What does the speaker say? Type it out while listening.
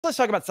Let's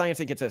talk about science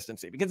and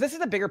consistency, because this is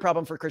a bigger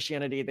problem for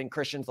Christianity than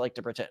Christians like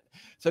to pretend.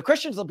 So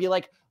Christians will be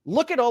like,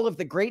 look at all of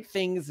the great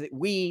things that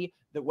we,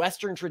 the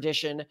Western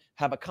tradition,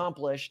 have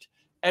accomplished.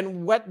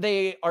 And what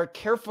they are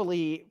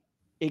carefully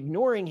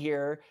ignoring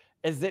here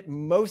is that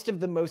most of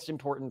the most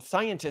important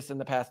scientists in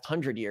the past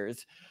 100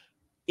 years,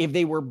 if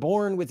they were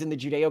born within the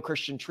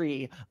Judeo-Christian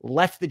tree,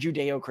 left the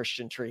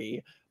Judeo-Christian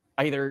tree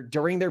either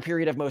during their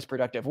period of most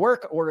productive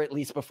work or at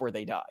least before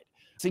they died.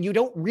 So you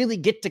don't really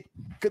get to,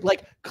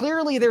 like,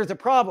 clearly there's a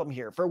problem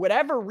here. For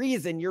whatever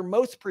reason, your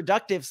most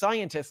productive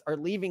scientists are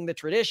leaving the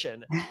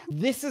tradition.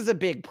 This is a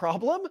big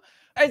problem.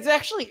 It's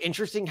actually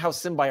interesting how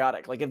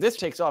symbiotic, like if this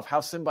takes off,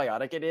 how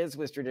symbiotic it is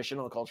with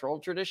traditional cultural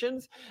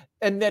traditions,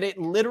 and that it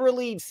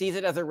literally sees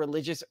it as a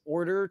religious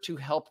order to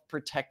help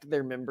protect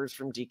their members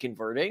from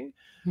deconverting.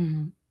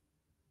 Mm-hmm.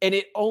 And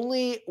it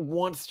only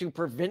wants to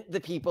prevent the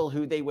people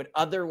who they would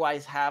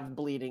otherwise have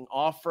bleeding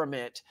off from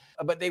it,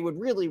 but they would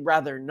really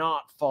rather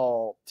not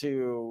fall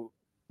to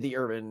the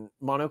urban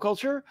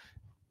monoculture.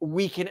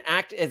 We can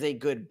act as a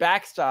good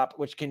backstop,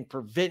 which can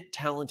prevent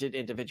talented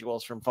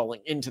individuals from falling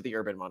into the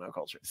urban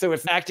monoculture. So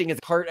it's acting as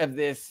part of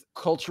this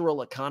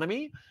cultural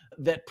economy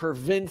that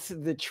prevents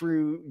the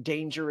true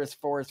dangerous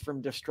force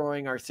from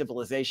destroying our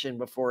civilization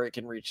before it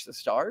can reach the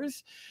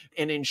stars,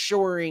 and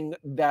ensuring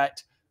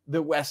that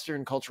the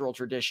Western cultural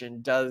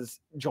tradition does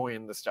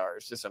join the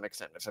stars to some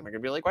extent. If someone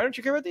could be like, why don't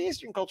you care about the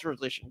Eastern cultural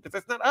tradition? Because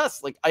that's not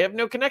us. Like, I have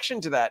no connection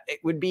to that. It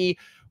would be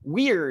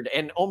weird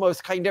and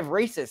almost kind of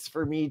racist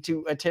for me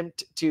to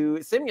attempt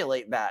to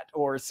simulate that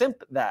or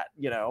simp that,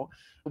 you know.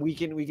 We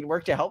can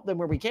work to help them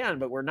where we can,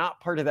 but we're not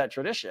part of that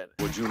tradition.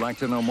 Would you like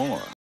to know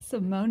more?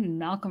 Simone and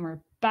Malcolm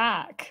are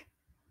back.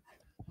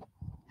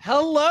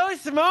 Hello,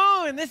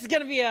 Simone. This is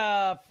going to be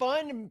a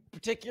fun,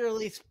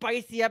 particularly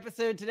spicy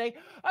episode today.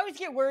 I always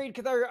get worried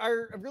because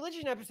our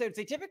religion episodes,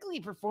 they typically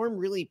perform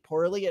really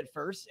poorly at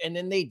first, and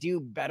then they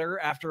do better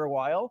after a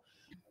while.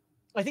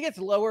 I think it's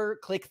lower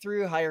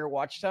click-through, higher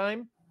watch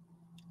time.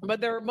 But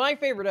they're my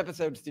favorite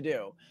episodes to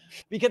do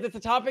because it's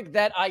a topic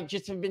that I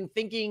just have been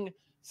thinking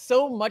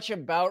so much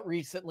about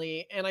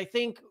recently. And I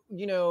think,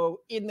 you know,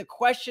 in the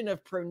question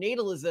of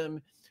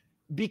pronatalism,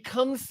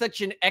 becomes such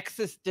an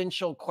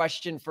existential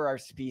question for our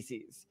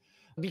species.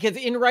 Because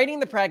in writing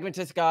the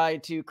Pragmatist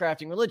Guide to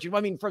Crafting Religion, I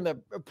mean, from the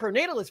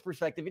pronatalist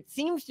perspective, it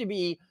seems to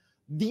be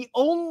the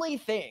only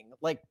thing,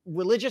 like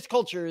religious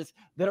cultures,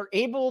 that are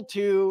able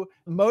to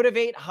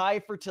motivate high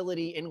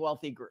fertility in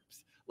wealthy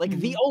groups. Like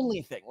the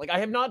only thing. Like I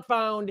have not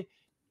found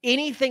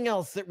anything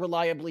else that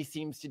reliably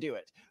seems to do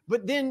it.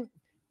 But then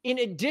in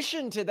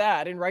addition to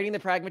that, in writing the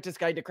Pragmatist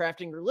Guide to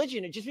Crafting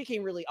Religion, it just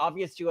became really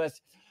obvious to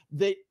us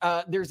that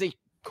there's a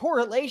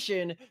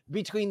correlation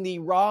between the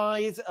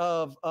rise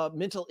of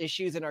mental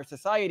issues in our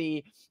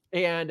society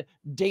and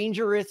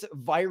dangerous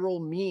viral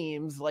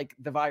memes like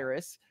the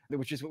virus,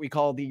 which is what we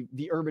call the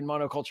urban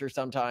monoculture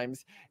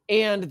sometimes,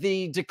 and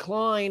the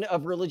decline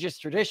of religious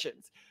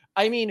traditions.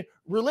 I mean,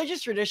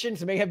 religious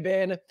traditions may have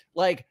been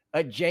like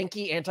a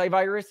janky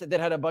antivirus that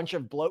had a bunch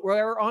of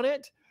bloatware on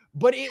it,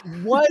 but it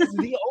was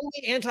the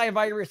only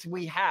antivirus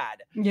we had.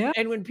 Yeah.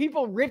 And when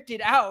people ripped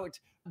it out,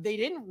 they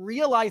didn't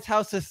realize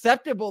how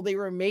susceptible they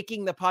were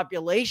making the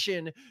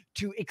population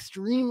to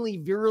extremely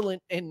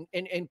virulent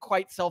and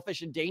quite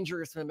selfish and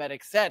dangerous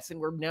mimetic sets. And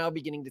we're now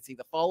beginning to see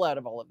the fallout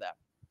of all of that.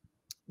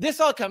 This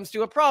all comes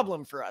to a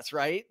problem for us,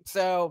 right?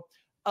 So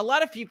a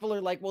lot of people are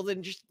like, well,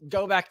 then just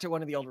go back to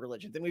one of the old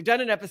religions. And we've done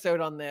an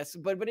episode on this,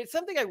 but it's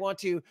something I want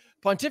to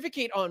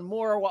pontificate on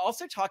more, while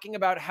also talking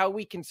about how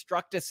we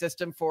construct a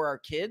system for our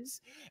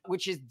kids,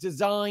 which is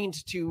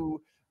designed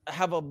to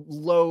have a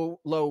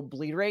low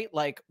bleed rate,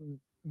 like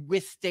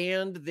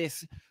withstand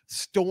this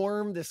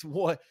storm, this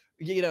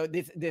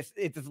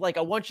it's like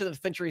a once in a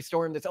century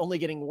storm that's only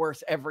getting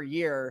worse every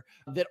year,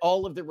 that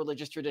all of the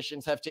religious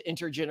traditions have to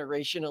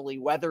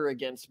intergenerationally weather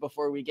against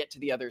before we get to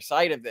the other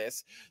side of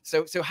this.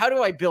 So how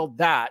do I build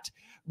that?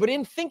 But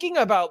in thinking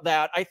about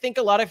that, I think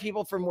a lot of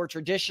people from more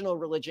traditional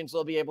religions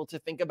will be able to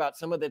think about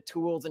some of the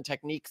tools and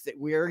techniques that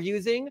we're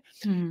using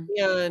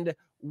and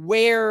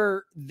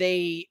where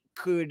they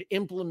could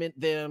implement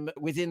them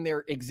within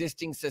their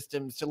existing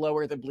systems to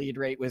lower the bleed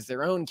rate with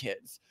their own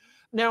kids.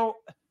 Now,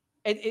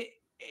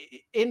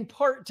 in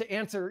part to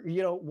answer,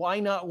 you know, why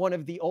not one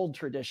of the old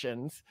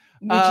traditions?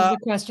 Which is a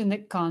question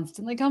that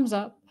constantly comes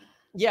up.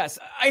 Yes,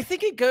 I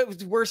think it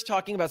goes worth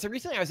talking about. So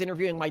recently I was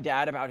interviewing my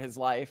dad about his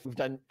life. We've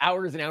done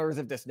hours and hours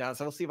of this now,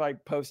 so I'll see if I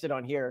post it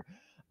on here.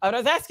 And I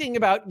was asking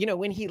about, you know,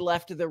 when he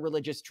left the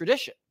religious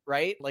tradition,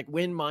 right? Like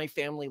when my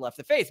family left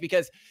the faith,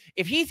 because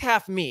if he's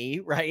half me,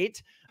 right?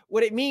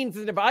 What it means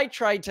is that if I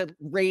tried to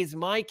raise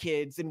my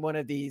kids in one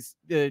of these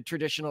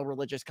traditional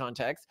religious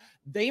contexts,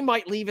 they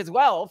might leave as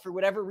well for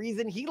whatever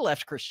reason he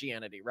left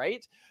Christianity,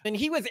 right? And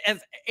he was as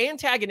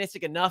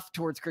antagonistic enough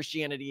towards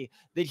Christianity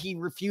that he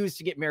refused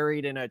to get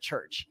married in a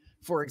church,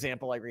 for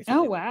example. I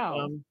recently. Oh,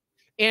 wow.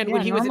 And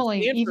when he was normally,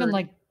 at Stanford, even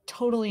like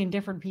totally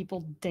indifferent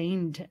people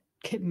deign to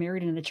get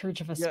married in a church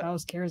if a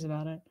spouse cares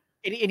about it.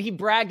 And he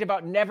bragged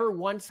about never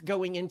once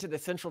going into the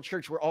central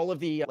church where all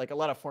of the, like a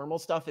lot of formal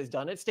stuff is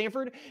done at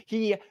Stanford.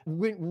 He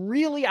went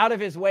really out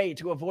of his way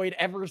to avoid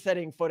ever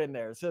setting foot in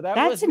there. So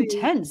that's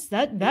intense.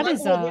 That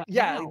is wow.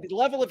 the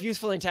level of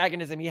useful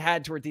antagonism he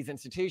had toward these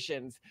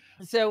institutions.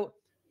 So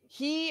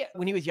he,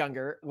 when he was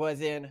younger,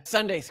 was in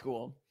Sunday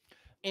school.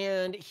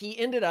 And he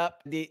ended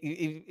up,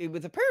 it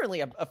was apparently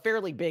a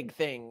fairly big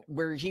thing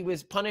where he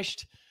was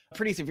punished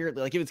pretty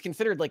severely. Like, it was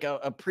considered like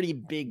a pretty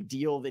big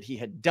deal that he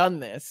had done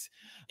this.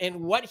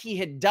 And what he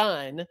had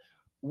done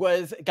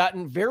was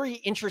gotten very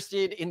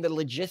interested in the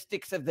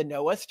logistics of the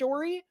Noah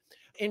story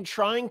and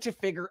trying to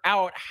figure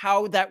out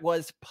how that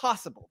was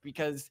possible.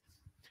 Because,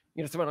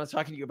 you know, someone was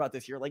talking to you about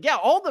this, you're like, yeah,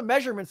 all the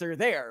measurements are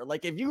there.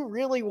 Like, if you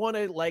really want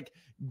to like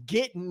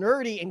get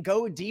nerdy and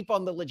go deep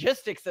on the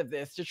logistics of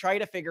this to try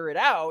to figure it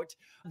out,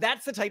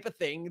 that's the type of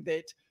thing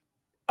that,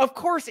 of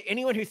course,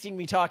 anyone who's seen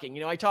me talking,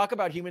 you know, I talk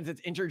about humans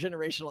as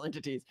intergenerational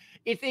entities.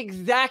 It's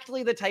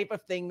exactly the type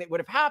of thing that would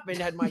have happened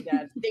had my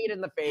dad stayed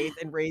in the faith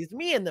and raised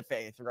me in the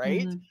faith,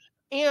 right?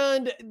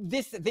 And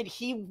that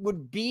he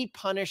would be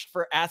punished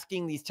for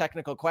asking these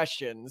technical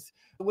questions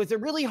was a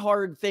really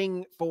hard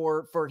thing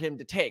for him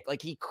to take.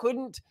 Like, he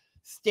couldn't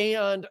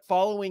stand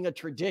following a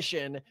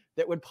tradition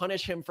that would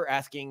punish him for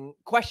asking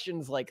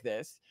questions like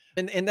this.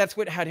 And that's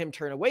what had him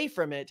turn away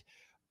from it.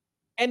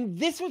 And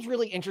this was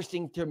really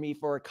interesting to me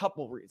for a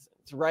couple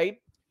reasons, right?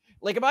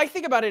 Like, if I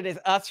think about it as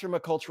us from a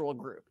cultural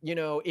group, you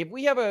know, if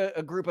we have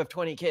a group of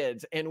 20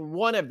 kids and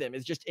one of them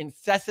is just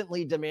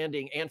incessantly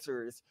demanding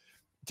answers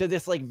to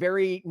this like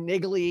very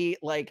niggly,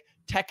 like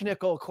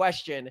technical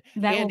question,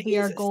 that and will be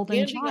our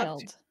golden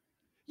child.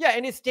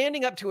 And is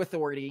standing up to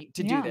authority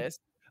to do this.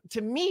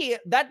 To me,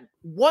 that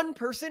one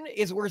person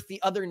is worth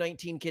the other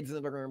 19 kids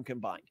in the room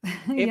combined.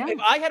 If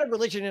I had a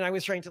religion and I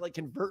was trying to like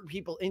convert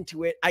people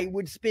into it, I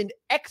would spend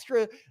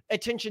extra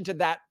attention to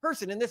that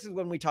person. And this is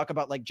when we talk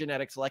about like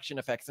genetic selection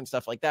effects and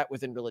stuff like that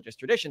within religious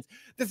traditions.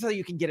 This is how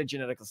you can get a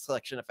genetic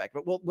selection effect,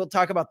 but we'll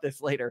talk about this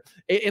later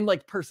in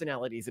like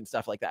personalities and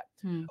stuff like that.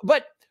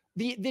 But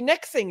the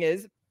next thing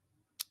is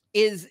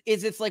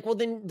it's like, well,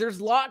 then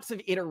there's lots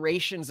of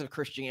iterations of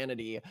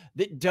Christianity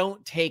that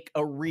don't take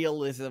a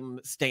realism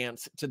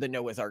stance to the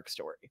Noah's Ark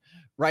story,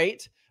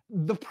 right?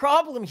 The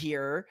problem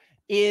here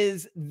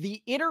is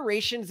the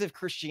iterations of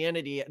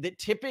Christianity that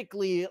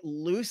typically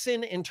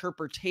loosen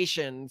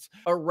interpretations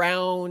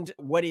around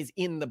what is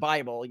in the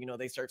Bible. You know,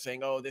 they start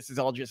saying, oh, this is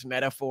all just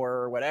metaphor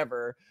or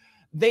whatever.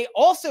 They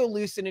also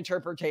loosen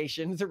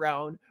interpretations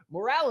around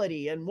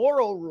morality and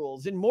moral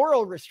rules and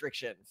moral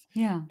restrictions.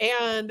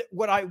 And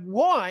what I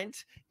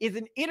want is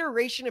an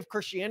iteration of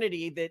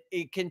Christianity that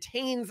it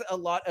contains a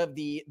lot of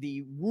the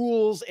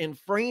rules and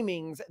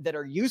framings that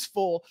are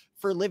useful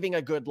for living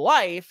a good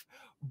life,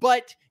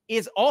 but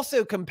is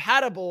also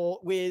compatible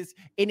with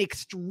an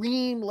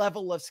extreme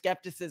level of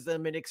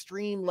skepticism, an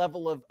extreme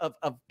level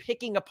of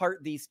picking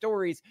apart these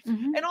stories,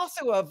 and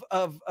also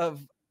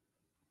of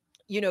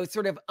you know,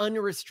 sort of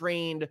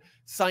unrestrained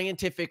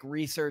scientific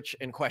research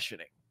and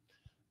questioning.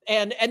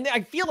 And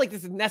I feel like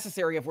this is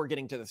necessary if we're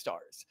getting to the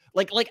stars,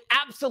 like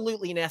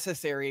absolutely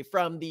necessary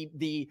from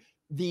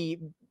the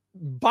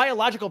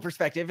biological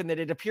perspective, and that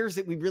it appears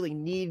that we really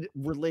need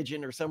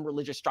religion or some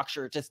religious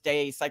structure to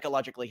stay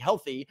psychologically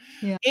healthy.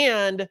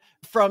 And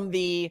from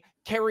the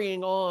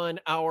carrying on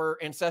our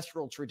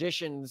ancestral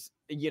traditions,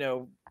 you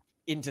know,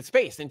 into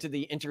space, into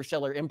the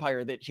interstellar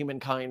empire that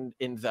humankind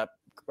ends up,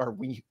 or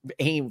we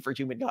aim for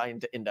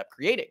humankind to end up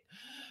creating.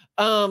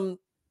 And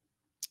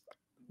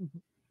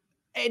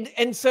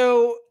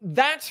so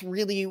that's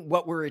really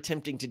what we're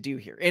attempting to do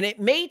here. And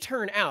it may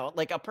turn out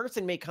like a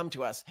person may come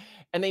to us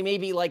and they may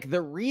be like,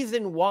 the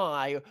reason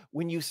why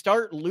when you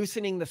start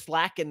loosening the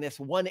slack in this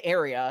one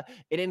area,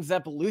 it ends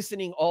up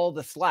loosening all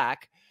the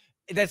slack.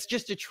 That's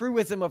just a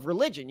truism of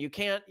religion. You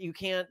can't.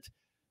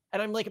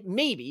 And I'm like,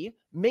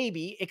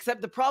 maybe,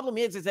 except the problem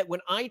is that when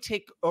I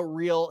take a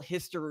real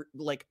history,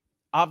 like,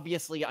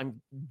 obviously, I'm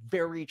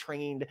very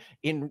trained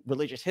in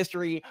religious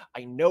history.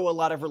 I know a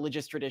lot of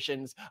religious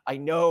traditions. I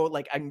know,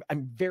 like, I'm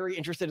very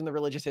interested in the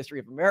religious history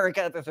of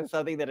America. This is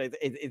something that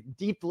is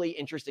deeply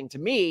interesting to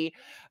me.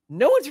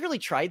 No one's really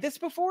tried this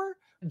before.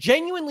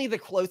 Genuinely, the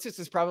closest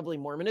is probably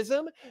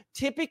Mormonism.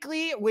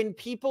 Typically, when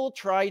people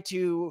try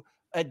to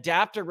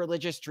adapt a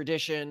religious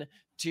tradition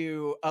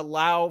to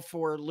allow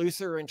for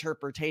looser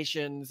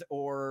interpretations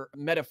or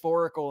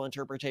metaphorical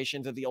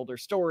interpretations of the older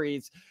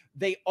stories,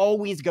 they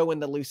always go in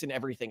the loosen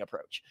everything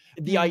approach.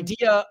 The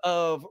idea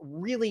of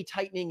really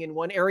tightening in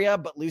one area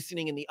but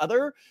loosening in the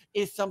other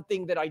is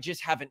something that I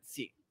just haven't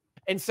seen.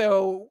 And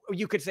so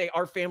you could say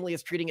our family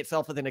is treating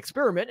itself as an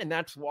experiment, and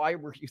that's why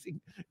we're using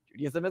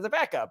Judaism as a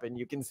backup. And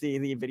you can see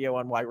the video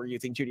on why we're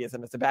using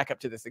Judaism as a backup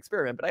to this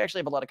experiment. But I actually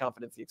have a lot of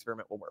confidence the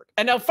experiment will work.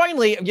 And now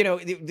finally, you know,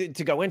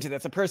 to go into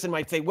this, a person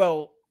might say,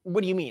 well,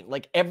 what do you mean?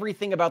 Like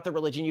everything about the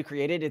religion you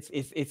created,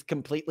 it's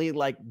completely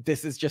like,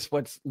 this is just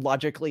what's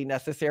logically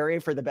necessary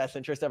for the best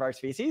interest of our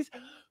species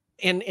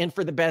and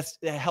for the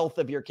best health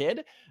of your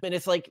kid. And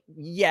it's like,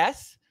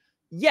 yes,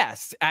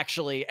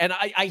 actually. And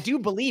I do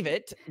believe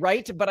it,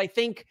 right? But I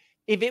think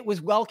if it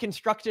was well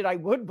constructed, I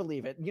would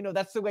believe it. You know,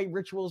 that's the way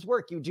rituals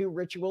work. You do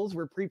rituals.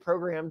 We're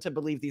pre-programmed to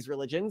believe these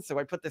religions. So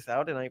I put this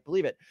out and I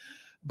believe it.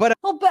 But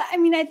well, but I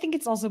mean, I think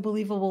it's also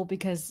believable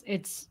because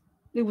it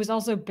was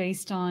also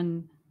based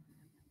on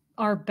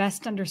our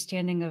best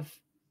understanding of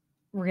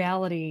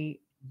reality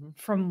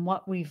from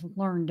what we've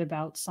learned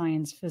about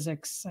science,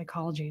 physics,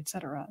 psychology,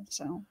 etc.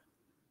 So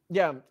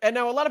yeah. And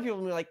now a lot of people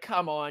will be like,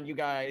 come on, you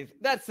guys,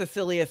 that's the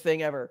silliest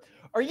thing ever.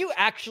 Are you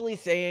actually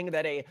saying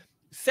that a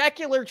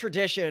secular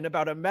tradition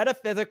about a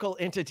metaphysical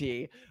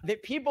entity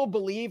that people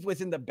believe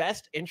was in the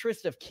best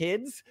interest of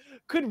kids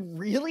could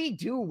really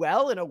do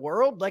well in a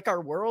world like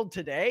our world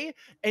today?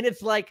 And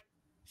it's like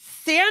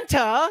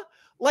Santa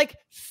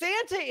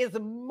is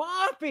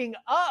mopping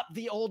up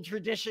the old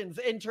traditions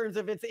in terms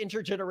of its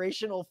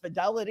intergenerational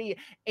fidelity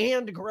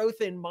and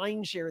growth in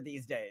mindshare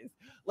these days.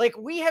 Like,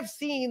 we have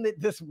seen that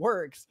this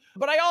works,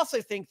 but I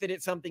also think that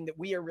it's something that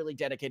we are really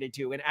dedicated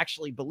to and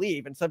actually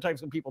believe. And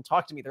sometimes when people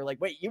talk to me, they're like,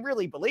 wait, you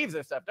really believe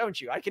this stuff,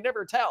 don't you? I can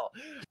never tell.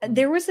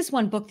 There was this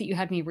one book that you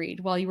had me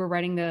read while you were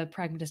writing the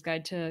Pragmatist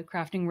Guide to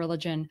Crafting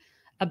Religion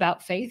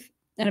about faith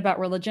and about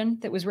religion,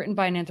 that was written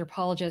by an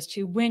anthropologist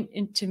who went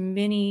into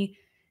many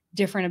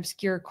different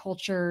obscure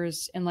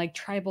cultures and like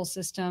tribal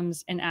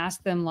systems and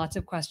asked them lots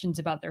of questions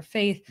about their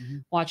faith,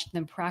 watched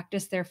them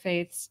practice their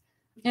faiths.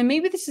 And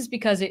maybe this is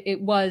because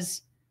it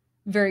was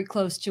very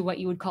close to what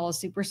you would call a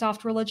super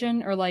soft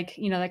religion, or like,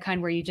 you know, that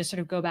kind where you just sort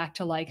of go back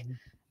to like,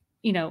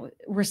 you know,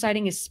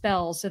 reciting a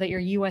spell so that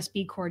your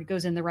USB cord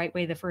goes in the right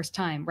way the first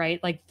time,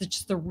 right? Like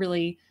just the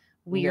really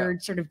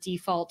weird sort of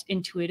default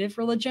intuitive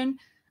religion.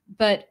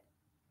 But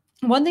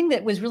one thing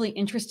that was really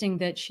interesting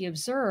that she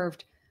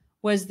observed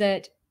was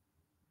that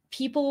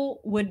people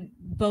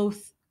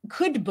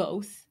could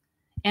both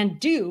and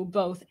do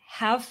both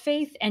have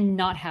faith and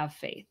not have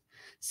faith.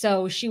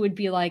 So she would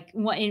be like,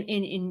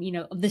 in you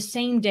know, the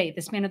same day,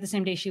 the span of the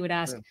same day, she would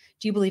ask,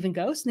 do you believe in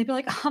ghosts? And they'd be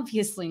like,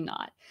 obviously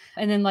not.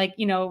 And then like,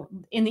 you know,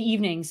 in the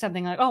evening,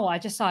 something like, oh, I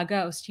just saw a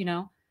ghost, you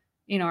know,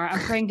 or I'm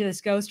praying to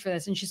this ghost for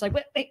this. And she's like,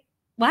 wait,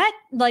 what?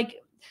 Like,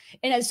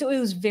 and so it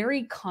was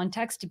very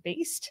context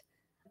based,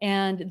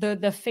 and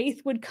the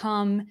faith would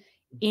come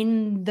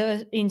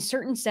in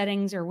certain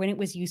settings, or when it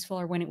was useful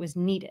or when it was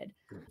needed.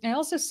 I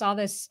also saw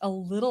this a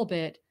little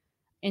bit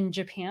in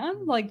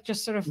Japan, like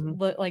just sort of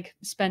like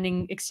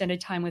spending extended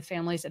time with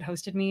families that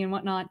hosted me and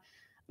whatnot,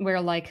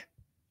 where like,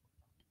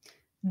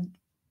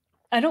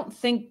 I don't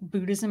think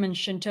Buddhism and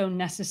Shinto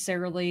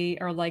necessarily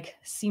are like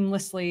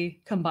seamlessly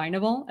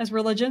combinable as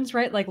religions,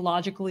 right? Like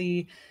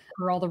logically,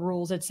 for all the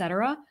rules,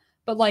 etc.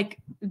 But like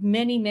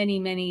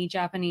many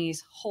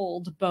Japanese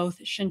hold both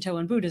Shinto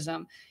and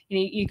Buddhism. You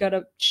know, you go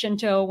to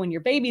Shinto when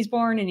your baby's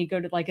born, and you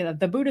go to like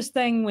the Buddhist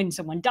thing when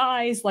someone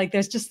dies. Like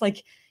there's just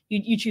like,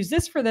 you choose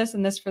this for this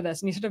and this for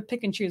this, and you sort of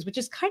pick and choose, which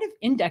is kind of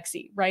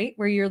indexy, right?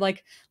 Where you're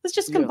like, let's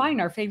just combine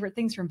our favorite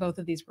things from both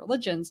of these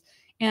religions.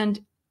 And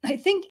I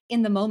think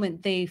in the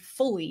moment they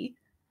fully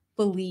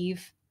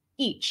believe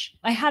each.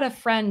 I had a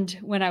friend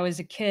when I was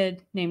a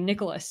kid named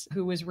Nicholas,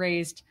 who was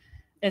raised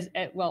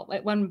at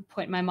one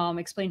point, my mom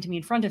explained to me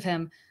in front of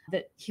him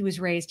that he was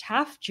raised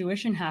half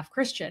Jewish and half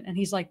Christian. And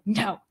he's like,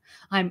 no,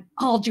 I'm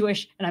all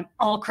Jewish and I'm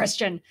all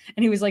Christian.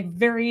 And he was like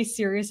very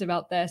serious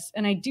about this.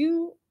 And I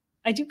do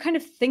kind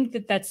of think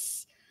that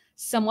that's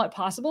somewhat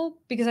possible,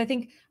 because I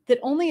think that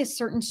only a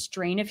certain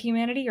strain of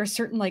humanity, or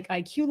certain like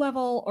IQ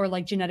level or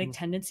like genetic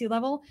tendency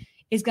level,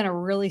 is going to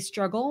really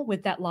struggle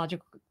with that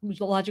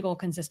logical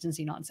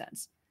consistency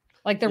nonsense.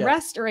 Like the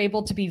rest are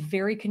able to be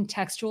very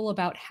contextual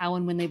about how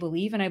and when they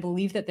believe. And I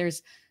believe that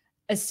there's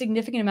a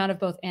significant amount of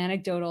both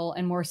anecdotal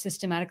and more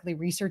systematically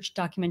researched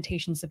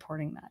documentation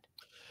supporting that.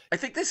 I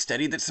think this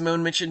study that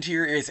Simone mentioned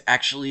here is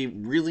actually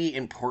really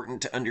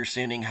important to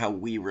understanding how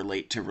we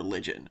relate to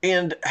religion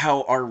and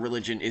how our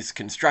religion is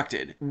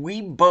constructed.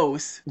 We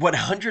both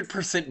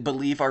 100%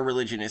 believe our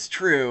religion is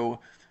true,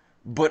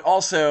 but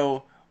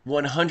also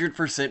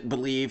 100%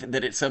 believe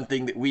that it's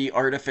something that we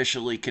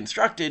artificially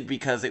constructed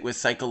because it was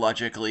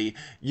psychologically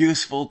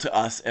useful to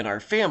us and our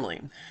family.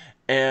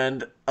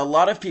 And a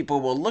lot of people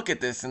will look at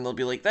this and they'll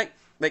be like,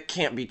 that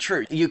can't be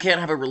true. You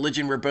can't have a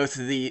religion where both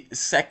the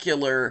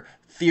secular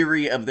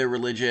theory of their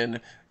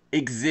religion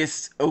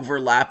exists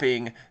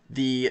overlapping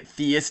the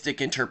theistic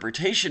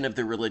interpretation of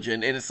the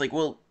religion. And it's like,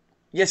 well,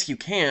 yes, you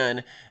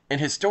can. And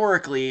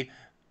historically,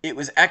 it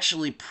was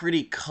actually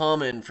pretty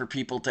common for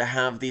people to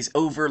have these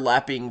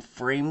overlapping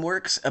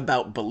frameworks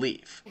about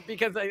belief.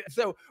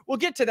 So we'll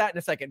get to that in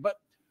a second, but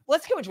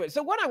let's go into it.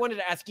 So what I wanted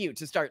to ask you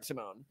to start,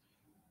 Simone,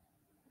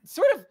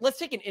 let's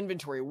take an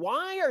inventory.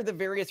 Why are the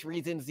various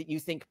reasons that you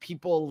think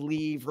people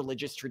leave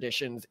religious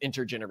traditions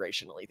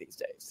intergenerationally these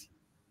days?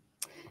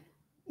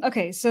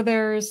 Okay, so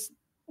there's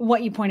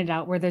what you pointed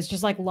out, where there's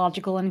just like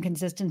logical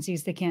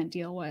inconsistencies they can't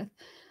deal with.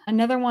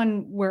 Another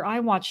one where I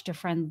watched a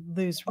friend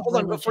lose Hold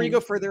on, before you go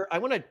further, I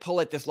want to pull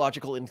at this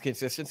logical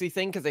inconsistency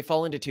thing, because they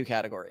fall into two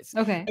categories.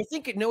 Okay. I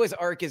think Noah's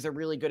Ark is a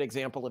really good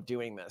example of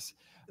doing this.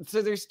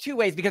 So there's two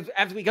ways, because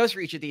as we go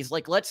through each of these,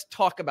 like, let's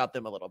talk about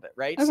them a little bit,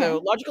 right? Okay.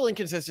 So logical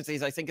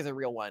inconsistencies, I think, is a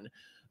real one.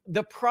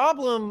 The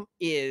problem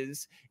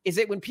is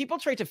that when people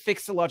try to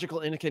fix the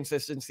logical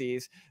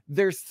inconsistencies,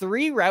 there's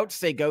 3 routes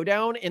they go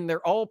down, and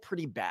they're all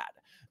pretty bad.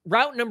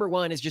 Route number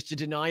 1 is just to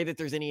deny that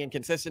there's any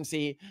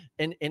inconsistency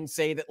and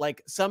say that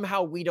like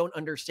somehow we don't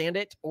understand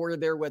it, or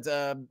there was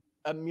a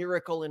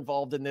miracle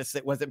involved in this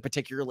that wasn't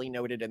particularly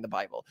noted in the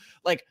Bible.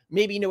 Like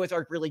maybe Noah's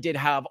Ark really did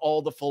have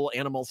all the full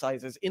animal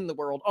sizes in the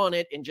world on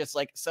it, and just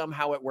like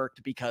somehow it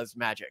worked because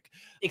magic.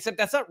 Except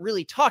that's not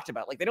really talked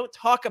about. Like they don't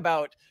talk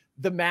about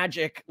the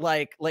magic,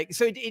 like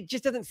so it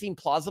just doesn't seem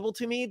plausible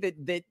to me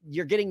that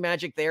you're getting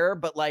magic there,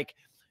 but like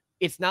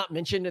it's not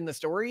mentioned in the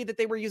story that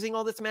they were using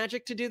all this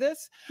magic to do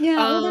this. Yeah,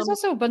 well, there's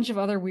also a bunch of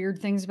other weird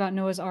things about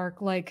Noah's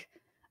Ark. Like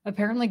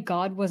apparently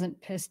God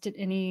wasn't pissed at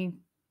any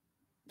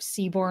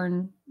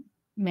seaborne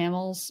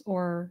mammals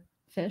or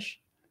fish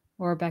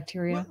or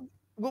bacteria.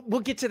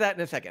 We'll get to that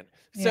in a second.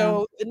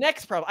 So the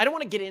next problem, I don't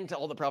want to get into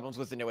all the problems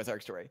with the Noah's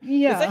Ark story.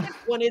 Yeah. The second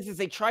one is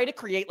they try to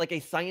create like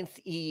a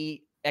science-y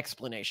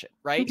explanation,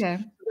 right? Okay.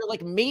 They're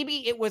like,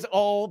 maybe it was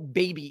all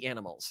baby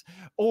animals,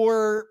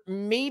 or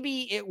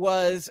maybe it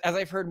was, as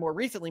I've heard more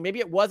recently, maybe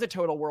it was a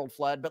total world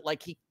flood, but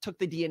like he took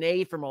the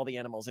DNA from all the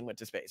animals and went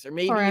to space, or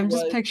maybe Sorry, I'm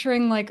just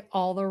picturing like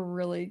all the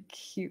really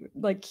cute,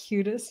 like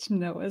cutest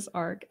Noah's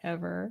Ark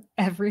ever.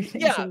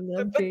 Everything's a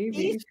little baby.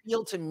 These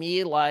feel to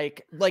me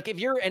like if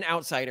you're an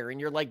outsider and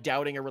you're like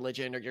doubting a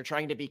religion, or you're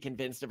trying to be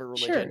convinced of a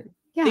religion,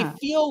 they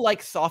feel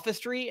like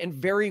sophistry, and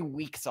very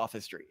weak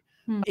sophistry.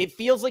 It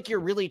feels like you're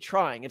really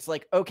trying. It's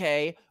like,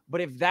 okay, but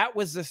if that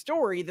was the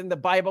story, then the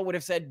Bible would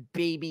have said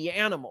baby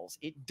animals.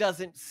 It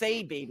doesn't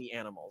say baby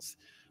animals.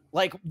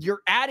 Like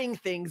you're adding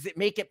things that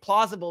make it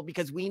plausible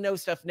because we know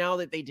stuff now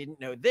that they didn't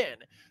know then.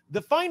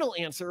 The final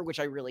answer, which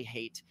I really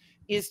hate,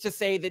 is to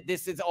say that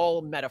this is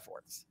all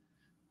metaphors,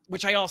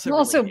 which I also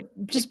really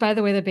hate. Just by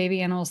the way, the baby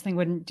animals thing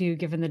wouldn't do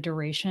given the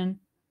duration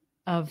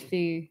of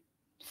the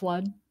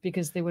flood,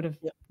 because they would have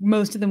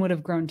most of them would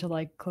have grown to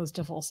like close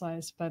to full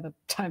size by the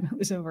time it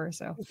was over.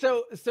 So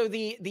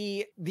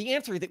the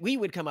answer that we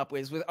would come up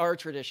with our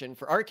tradition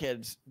for our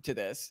kids to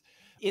this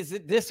is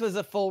that this was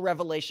a full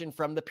revelation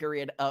from the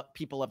period of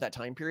people of that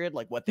time period,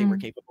 like what they were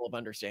capable of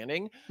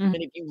understanding. And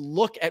if you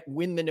look at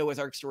when the Noah's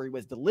Ark story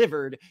was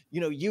delivered,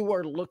 you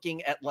are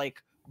looking at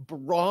like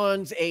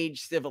Bronze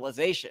Age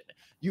civilization.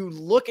 You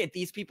look at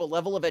these people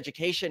level of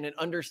education and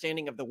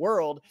understanding of the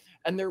world,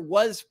 and there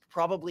was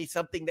probably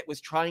something that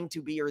was trying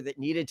to be, or that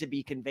needed to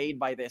be conveyed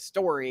by this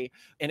story,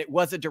 and it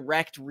was a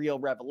direct real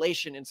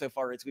revelation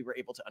insofar as we were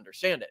able to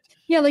understand it.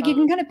 Yeah, like you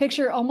can kind of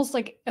picture almost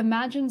like,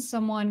 imagine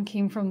someone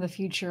came from the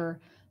future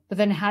but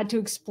then had to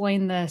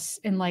explain this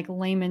in like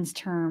layman's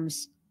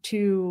terms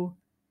to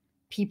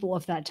people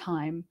of that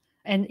time,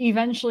 and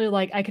eventually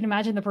like I can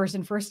imagine the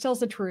person first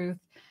tells the truth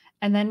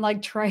and then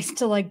like tries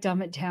to like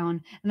dumb it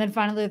down. And then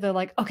finally they're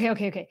like,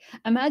 okay.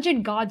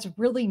 Imagine God's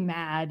really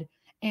mad.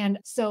 And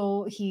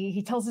so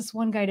he tells this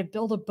one guy to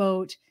build a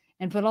boat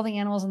and put all the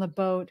animals on the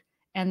boat.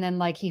 And then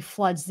like he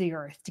floods the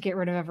earth to get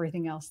rid of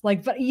everything else.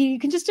 Like, but you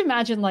can just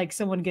imagine like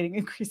someone getting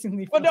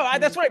increasingly. Well, no,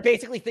 that's what I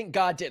basically think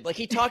God did. Like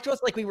he talked to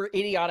us like we were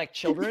idiotic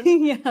children.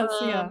 Yes,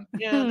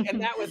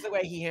 and that was the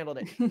way he handled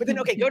it. But then,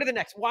 okay, go to the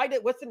next.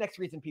 What's the next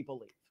reason people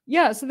leave?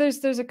 Yeah. So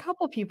there's a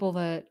couple people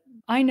that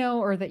I know,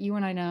 or that you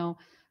and I know,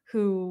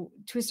 who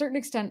to a certain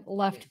extent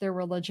left their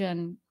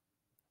religion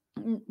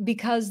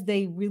because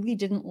they really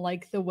didn't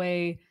like the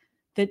way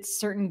that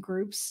certain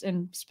groups,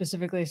 and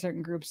specifically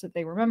certain groups that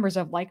they were members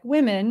of, like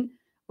women,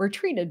 were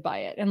treated by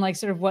it, and like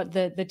sort of what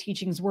the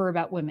teachings were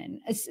about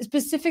women.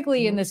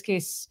 Specifically in this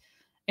case,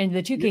 in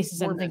the two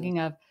cases I'm thinking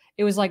of,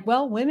 it was like,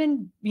 well,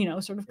 women,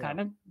 sort of kind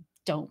of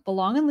don't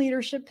belong in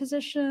leadership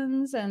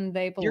positions, and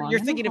they belong. You're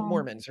thinking of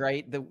Mormons,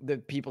 right?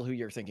 The people who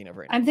you're thinking of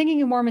right now. I'm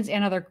thinking of Mormons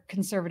and other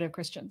conservative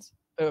Christians.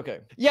 Okay.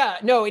 Yeah,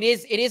 no, it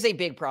is a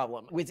big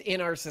problem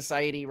within our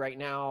society right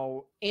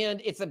now.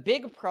 And it's a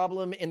big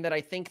problem in that I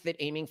think that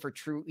aiming for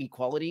true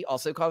equality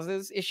also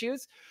causes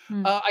issues.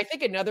 I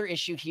think another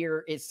issue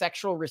here is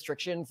sexual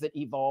restrictions that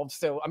evolved.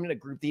 So I'm going to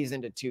group these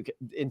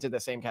into the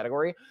same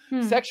category.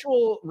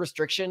 Sexual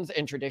restrictions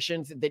and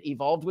traditions that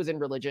evolved within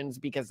religions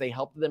because they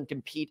helped them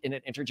compete in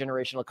an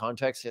intergenerational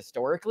context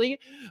historically,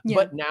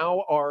 but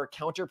now are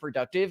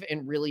counterproductive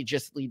and really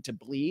just lead to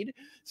bleed.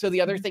 So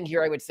the other thing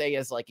here I would say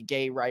is like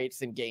gay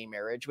rights and gay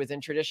marriage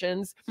within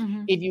traditions.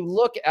 If you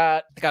look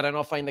at, God, and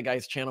I'll find the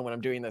guy's channel when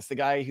I'm doing this, the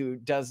guy who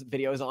does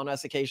videos on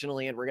us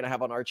occasionally, and we're going to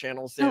have on our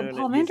channel soon.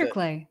 Paul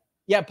Vanderklay.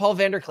 Paul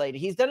Vanderklay.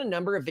 He's done a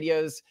number of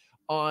videos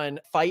on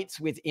fights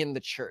within the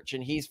church,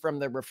 and he's from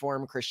the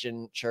Reformed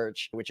Christian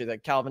Church, which is a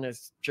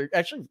Calvinist church,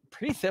 actually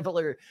pretty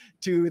similar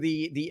to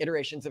the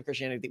iterations of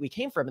Christianity that we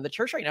came from. And the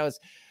church right now is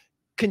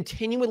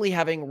continually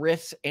having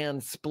rifts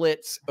and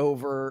splits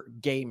over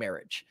gay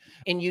marriage.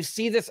 And you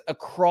see this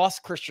across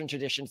Christian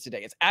traditions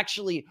today. It's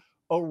actually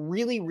a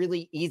really,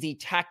 really easy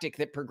tactic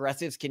that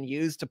progressives can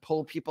use to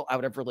pull people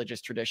out of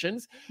religious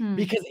traditions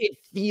because it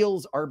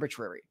feels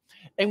arbitrary.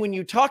 And when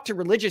you talk to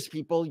religious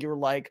people, you're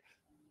like,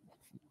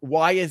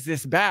 why is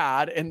this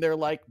bad? And they're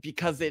like,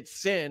 because it's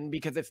sin,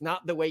 because it's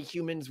not the way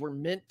humans were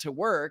meant to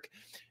work.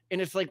 And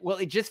it's like, well,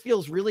 it just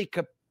feels really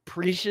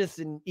capricious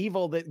and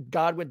evil that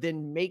God would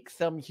then make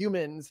some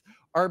humans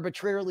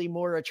arbitrarily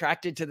more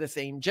attracted to the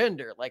same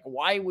gender. Like,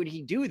 why would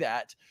he do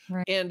that?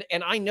 Right. And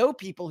I know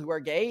people who are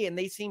gay and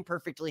they seem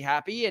perfectly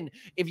happy. And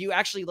if you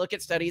actually look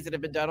at studies that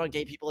have been done on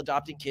gay people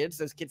adopting kids,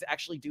 those kids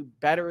actually do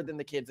better than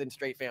the kids in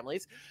straight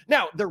families.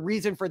 Now, the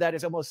reason for that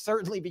is almost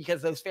certainly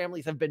because those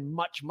families have been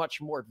much,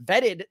 much more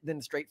vetted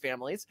than straight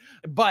families.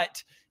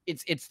 But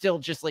it's still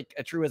just like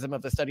a truism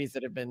of the studies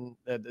that have been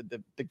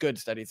the good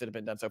studies that have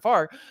been done so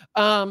far.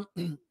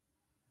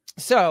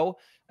 So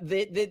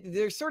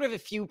there's sort of a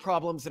few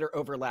problems that are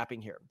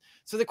overlapping here.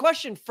 So the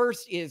question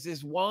first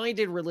is why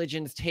did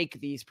religions take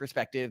these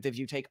perspectives if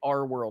you take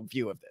our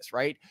worldview of this,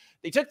 right?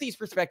 They took these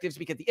perspectives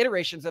because the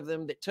iterations of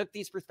them that took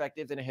these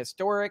perspectives in a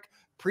historic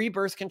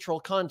pre-birth control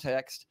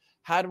context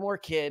had more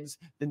kids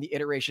than the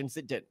iterations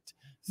that didn't.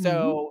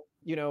 So,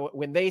 you know,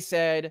 when they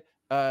said,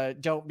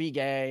 don't be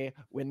gay,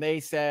 when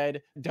they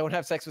said don't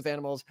have sex with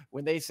animals,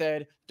 when they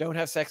said don't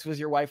have sex with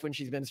your wife when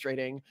she's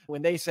menstruating,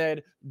 when they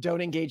said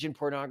don't engage in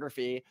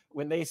pornography,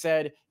 when they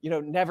said, you know,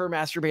 never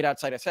masturbate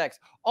outside of sex,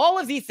 all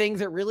of these things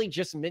are really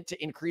just meant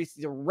to increase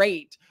the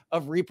rate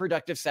of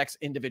reproductive sex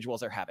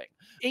individuals are having.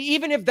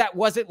 Even if that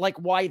wasn't like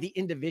why the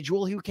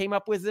individual who came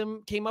up with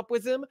them,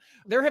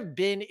 there have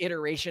been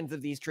iterations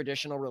of these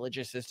traditional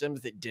religious systems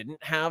that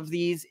didn't have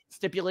these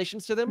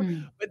stipulations to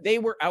them, but they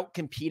were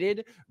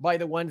outcompeted by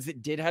the ones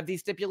that did have these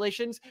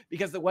stipulations,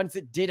 because the ones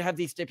that did have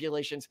these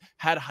stipulations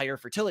had higher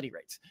fertility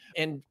rates.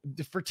 And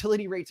the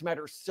fertility rates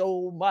matter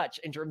so much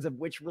in terms of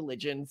which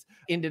religions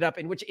ended up,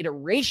 in which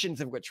iterations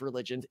of which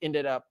religions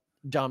ended up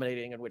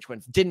dominating and which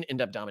ones didn't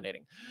end up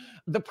dominating.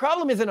 The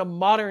problem is, in a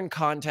modern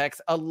context,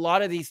 a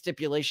lot of these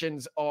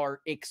stipulations are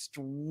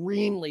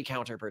extremely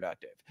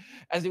counterproductive.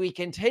 As we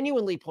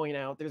continually point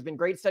out, there's been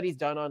great studies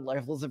done on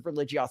levels of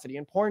religiosity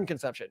and porn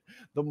consumption.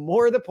 The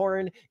more the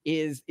porn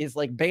is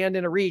like banned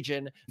in a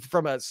region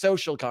from a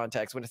social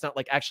context, when it's not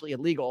like actually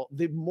illegal,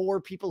 the more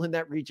people in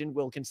that region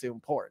will consume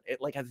porn.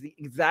 It like has the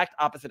exact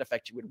opposite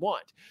effect you would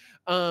want.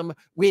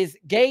 With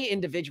gay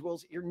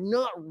individuals, you're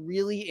not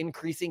really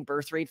increasing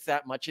birth rates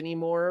that much anymore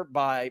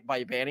by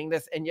banning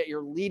this, and yet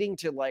you're leading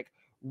to like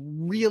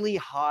really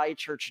high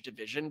church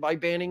division by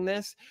banning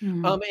this.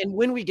 And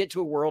when we get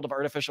to a world of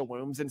artificial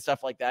wombs and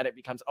stuff like that, it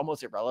becomes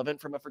almost irrelevant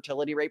from a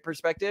fertility rate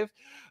perspective.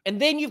 And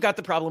then you've got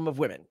the problem of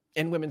women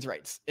and women's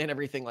rights and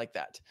everything like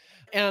that.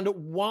 And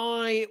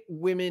why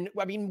women,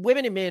 I mean,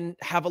 women and men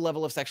have a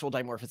level of sexual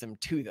dimorphism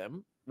to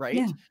them, right?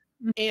 Yeah.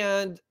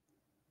 And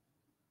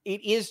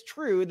it is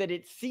true that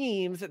it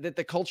seems that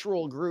the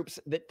cultural groups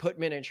that put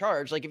men in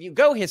charge, like if you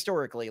go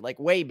historically, like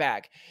way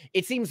back,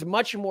 it seems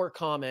much more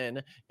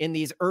common in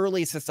these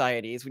early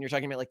societies, when you're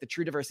talking about like the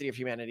true diversity of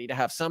humanity, to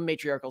have some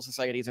matriarchal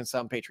societies and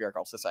some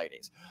patriarchal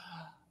societies.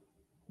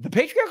 The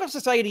patriarchal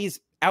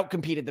societies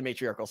outcompeted the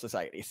matriarchal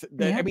societies.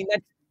 I mean,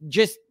 that's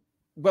just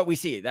what we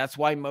see. That's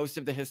why most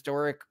of the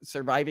historic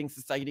surviving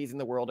societies in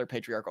the world are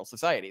patriarchal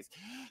societies.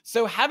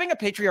 So having a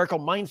patriarchal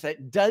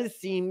mindset does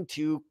seem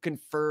to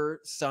confer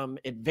some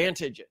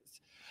advantages.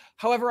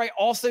 However, I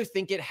also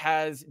think it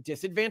has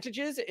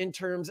disadvantages in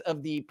terms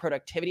of the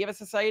productivity of a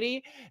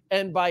society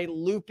and by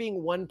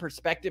looping one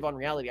perspective on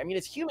reality. I mean,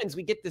 as humans,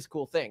 we get this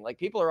cool thing. Like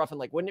people are often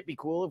like, wouldn't it be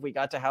cool if we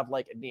got to have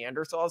like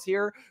Neanderthals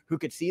here who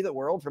could see the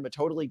world from a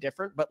totally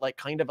different, but like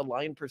kind of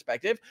aligned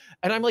perspective?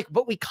 And I'm like,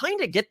 but we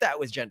kind of get that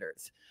with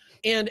genders.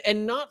 And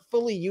not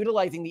fully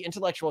utilizing the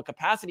intellectual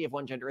capacity of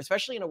one gender,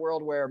 especially in a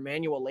world where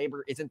manual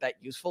labor isn't that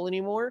useful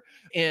anymore,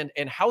 and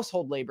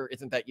household labor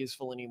isn't that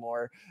useful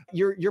anymore.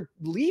 You're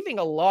leaving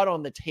a lot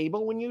on the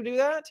table when you do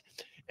that.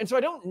 And so I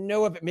don't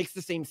know if it makes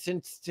the same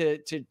sense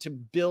to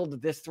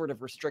build this sort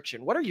of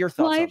restriction. What are your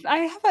thoughts? Well, I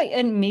have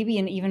and maybe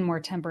an even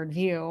more tempered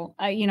view.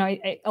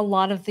 A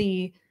lot of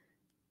the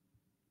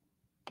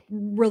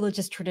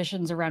religious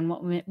traditions around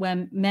what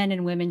men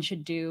and women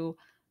should do,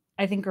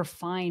 I think, are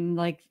fine.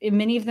 Like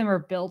many of them are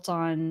built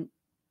on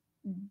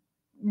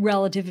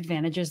relative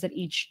advantages that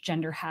each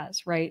gender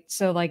has, right?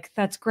 So like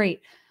that's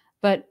great.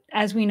 But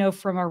as we know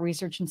from our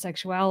research in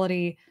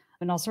sexuality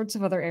and all sorts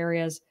of other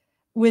areas,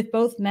 with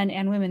both men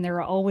and women, there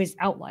are always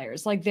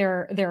outliers. Like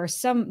there are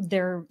some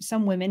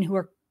women who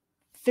are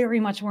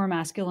very much more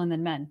masculine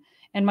than men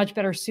and much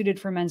better suited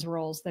for men's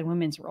roles than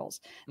women's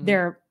roles.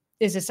 There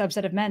is a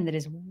subset of men that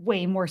is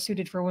way more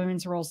suited for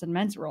women's roles than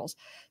men's roles.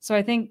 So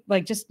I think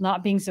like just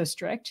not being so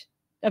strict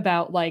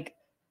about like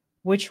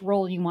which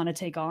role you want to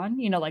take on,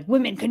 like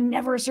women can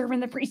never serve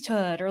in the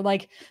priesthood or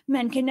like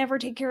men can never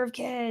take care of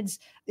kids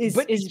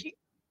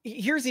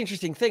Here's the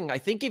interesting thing. I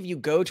think if you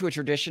go to a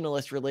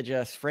traditionalist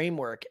religious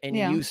framework and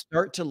you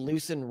start to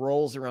loosen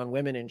roles around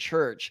women in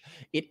church,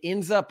 it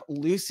ends up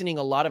loosening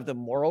a lot of the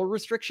moral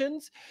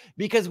restrictions,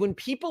 because when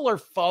people are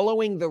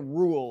following the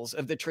rules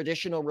of the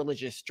traditional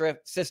religious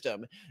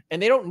system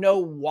and they don't know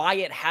why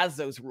it has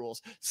those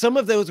rules, some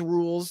of those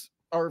rules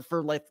are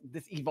for like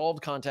this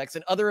evolved context,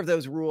 and other of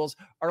those rules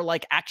are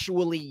like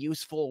actually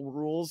useful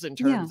rules in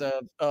terms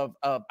of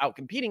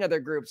outcompeting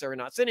other groups or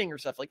not sinning or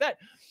stuff like that.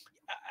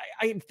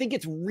 I think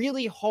it's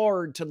really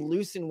hard to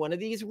loosen one of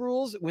these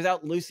rules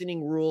without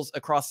loosening rules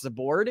across the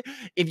board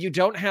if you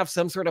don't have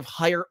some sort of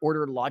higher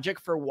order logic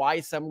for why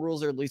some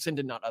rules are loosened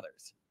and not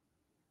others.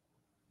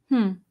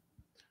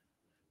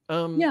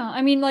 Yeah,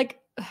 I mean, like,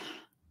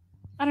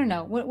 I don't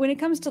know. When it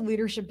comes to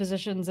leadership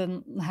positions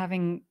and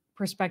having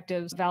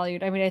perspectives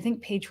valued, I mean, I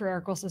think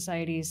patriarchal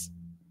societies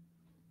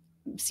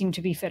seem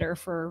to be fitter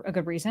for a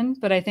good reason.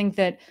 But I think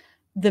that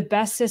the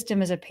best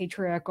system is a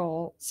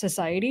patriarchal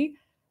society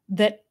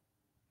that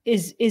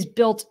is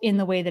built in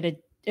the way that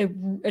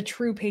a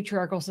true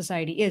patriarchal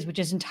society is, which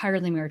is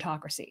entirely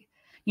meritocracy.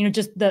 You know,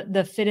 just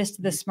the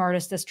fittest, the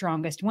smartest, the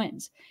strongest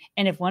wins.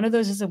 And if one of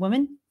those is a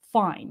woman,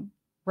 fine.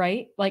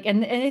 Right? Like,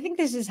 and I think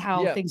this is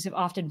how things have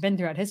often been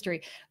throughout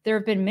history. There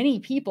have been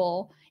many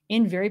people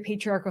in very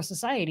patriarchal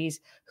societies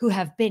who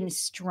have been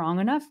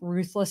strong enough,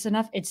 ruthless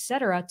enough,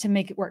 etc., to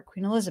make it work.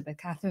 Queen Elizabeth,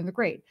 Catherine the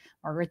Great,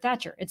 Margaret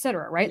Thatcher,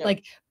 etc. Right? Yeah.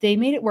 Like they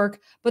made it work,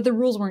 but the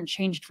rules weren't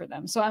changed for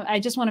them. So I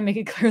just want to make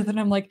it clear that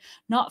I'm like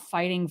not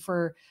fighting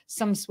for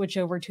some switch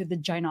over to the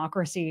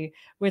gynocracy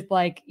with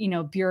like, you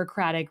know,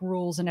 bureaucratic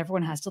rules and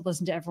everyone has to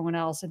listen to everyone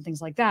else and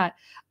things like that.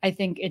 I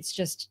think it's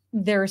just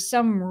there are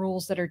some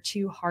rules that are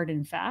too hard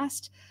and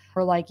fast.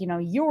 Or like, you know,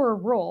 your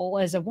role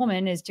as a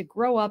woman is to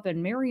grow up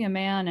and marry a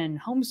man and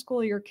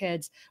homeschool your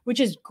kids, which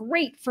is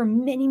great for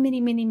many,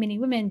 many, many, many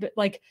women. But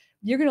like,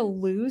 you're going to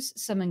lose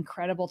some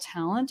incredible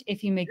talent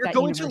if you make that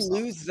universal. You're going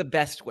to lose the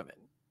best women.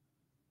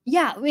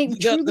 Yeah, I mean,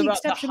 truly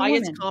exceptional the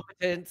highest women.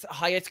 competence,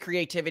 highest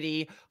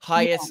creativity,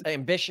 highest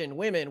ambition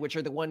women, which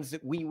are the ones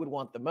that we would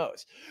want the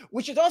most,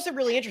 which is also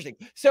really interesting.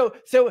 So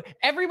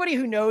everybody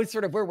who knows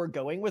sort of where we're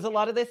going with a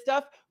lot of this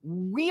stuff,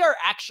 we are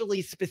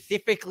actually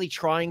specifically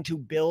trying to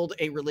build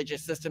a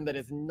religious system that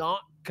is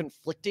not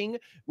conflicting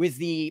with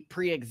the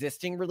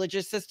pre-existing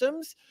religious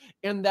systems,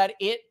 and that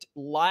it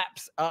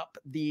laps up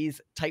these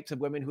types of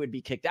women who would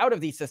be kicked out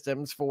of these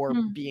systems for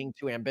being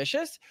too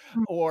ambitious,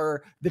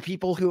 or the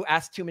people who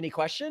ask too many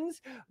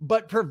questions,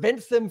 but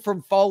prevents them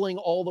from falling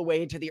all the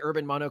way to the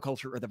urban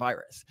monoculture or the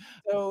virus.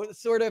 So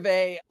sort of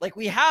like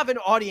we have an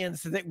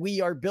audience that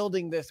we are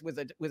building this with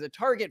a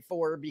target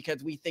for,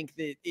 because we think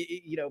that,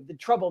 you know, the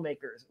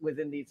troublemakers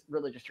within these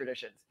religious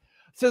traditions.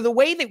 So the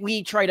way that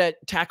we try to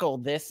tackle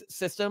this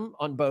system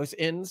on both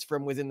ends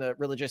from within the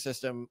religious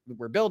system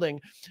we're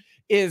building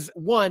is,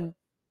 one,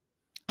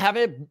 have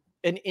an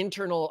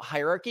internal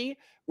hierarchy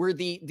where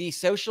the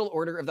social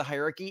order of the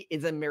hierarchy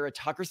is a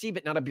meritocracy,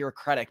 but not a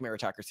bureaucratic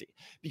meritocracy,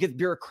 because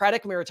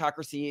bureaucratic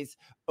meritocracies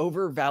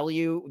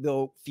overvalue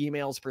the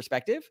female's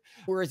perspective.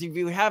 Whereas if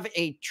you have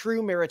a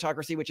true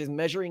meritocracy, which is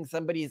measuring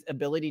somebody's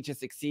ability to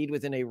succeed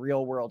within a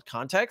real world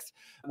context,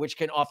 which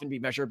can often be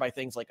measured by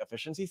things like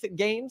efficiency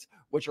gains,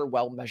 which are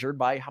well measured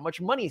by how much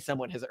money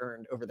someone has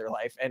earned over their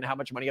life and how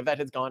much money of that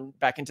has gone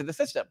back into the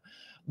system.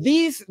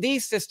 These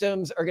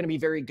systems are going to be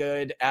very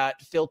good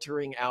at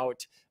filtering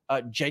out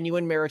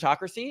genuine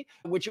meritocracy,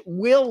 which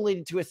will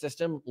lead to a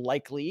system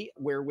likely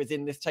where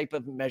within this type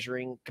of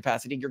measuring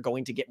capacity, you're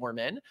going to get more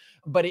men,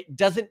 but it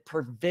doesn't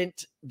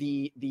prevent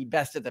the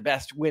best of the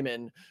best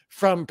women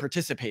from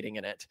participating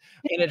in it.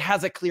 And it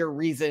has a clear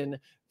reason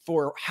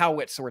for how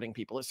it's sorting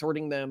people. It's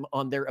sorting them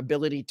on their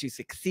ability to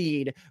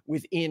succeed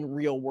within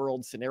real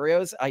world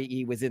scenarios,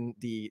 i.e. within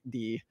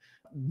the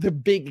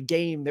big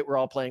game that we're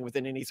all playing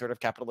within any sort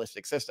of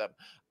capitalistic system.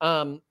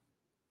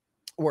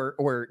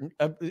 Or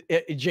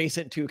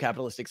adjacent to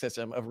capitalistic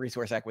system of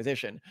resource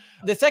acquisition.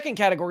 The second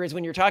category is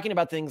when you're talking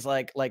about things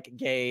like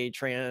gay,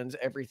 trans,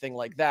 everything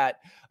like that.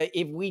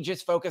 If we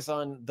just focus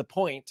on the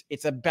point,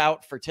 it's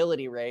about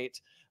fertility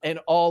rate and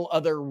all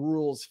other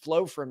rules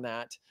flow from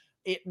that.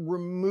 It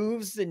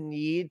removes the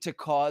need to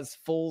cause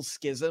full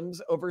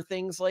schisms over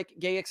things like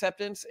gay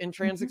acceptance and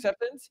trans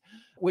acceptance,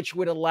 which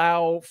would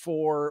allow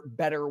for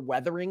better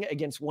weathering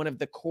against one of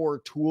the core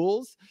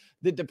tools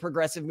that the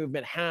progressive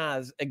movement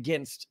has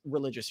against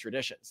religious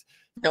traditions.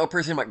 Now, a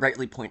person might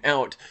rightly point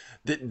out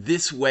that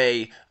this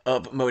way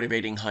of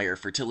motivating higher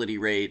fertility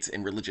rates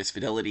and religious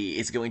fidelity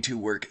is going to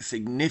work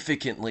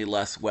significantly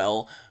less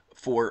well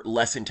for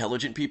less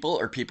intelligent people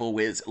or people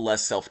with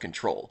less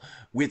self-control.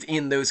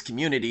 Within those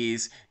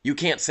communities, you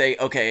can't say,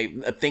 okay,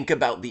 think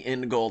about the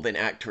end goal, then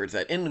act towards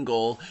that end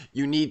goal.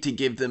 You need to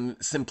give them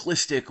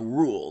simplistic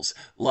rules,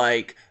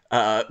 like,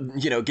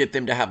 get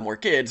them to have more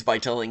kids by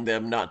telling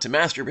them not to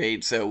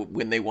masturbate, so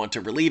when they want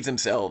to relieve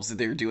themselves,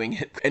 they're doing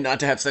it, and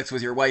not to have sex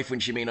with your wife when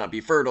she may not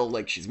be fertile,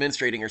 like she's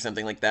menstruating or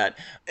something like that.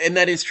 And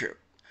that is true.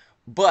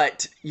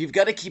 But you've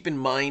got to keep in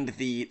mind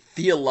the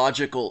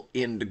theological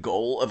end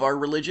goal of our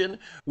religion,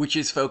 which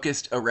is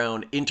focused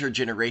around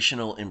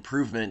intergenerational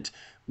improvement,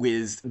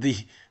 with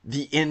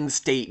the end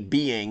state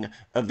being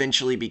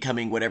eventually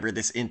becoming whatever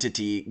this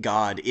entity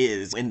God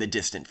is in the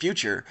distant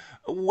future.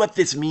 What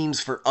this means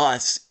for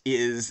us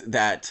is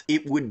that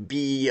it would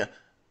be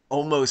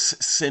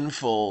almost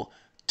sinful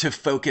to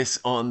focus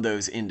on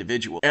those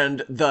individuals,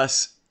 and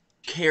thus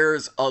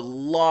cares a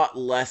lot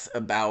less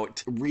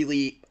about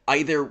really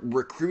either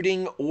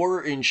recruiting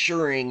or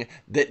ensuring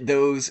that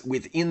those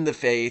within the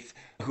faith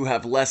who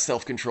have less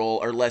self-control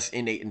or less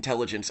innate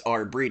intelligence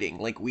are breeding.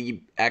 Like,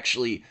 we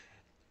actually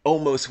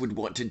almost would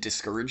want to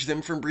discourage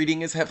them from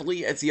breeding as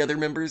heavily as the other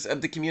members of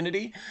the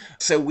community.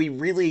 So we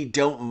really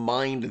don't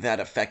mind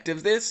that effect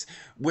of this,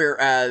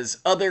 whereas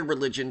other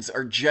religions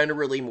are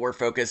generally more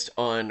focused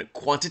on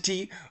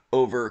quantity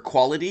over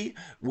quality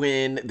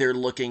when they're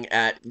looking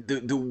at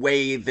the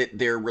way that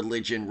their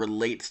religion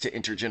relates to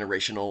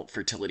intergenerational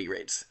fertility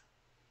rates.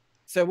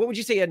 So what would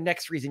you say a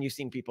next reason you've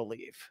seen people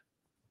leave?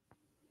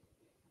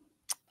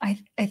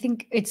 I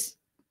think it's,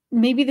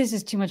 maybe this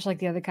is too much like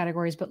the other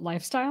categories, but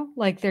lifestyle.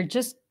 Like, they're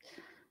just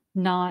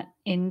not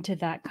into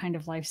that kind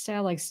of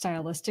lifestyle, like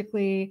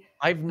stylistically.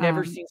 I've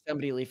never seen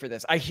somebody leave for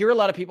this. I hear a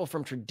lot of people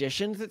from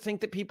traditions that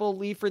think that people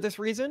leave for this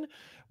reason,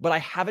 but I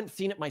haven't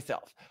seen it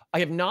myself. I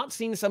have not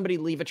seen somebody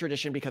leave a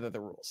tradition because of the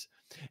rules,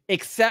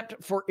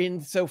 except for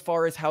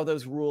insofar as how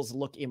those rules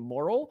look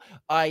immoral,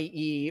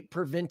 i.e.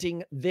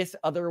 preventing this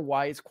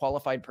otherwise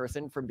qualified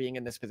person from being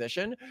in this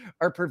position,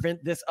 or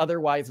prevent this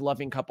otherwise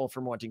loving couple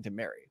from wanting to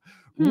marry.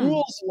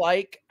 Rules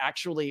like,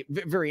 actually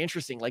very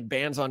interesting, like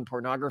bans on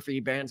pornography,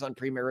 bans on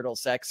premarital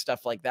sex,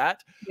 stuff like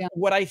that. Yeah.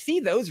 What I see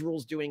those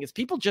rules doing is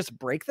people just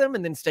break them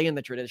and then stay in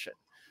the tradition.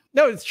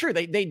 No, it's true.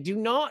 They do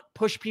not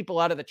push people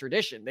out of the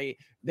tradition.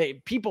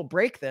 People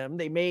break them.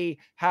 They may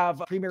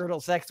have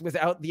premarital sex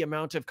without the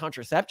amount of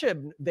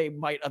contraception they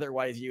might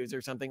otherwise use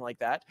or something like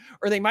that.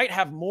 Or they might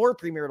have more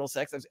premarital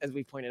sex, as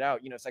we pointed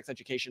out, sex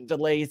education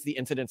delays the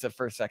incidence of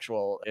first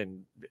sexual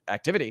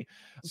activity.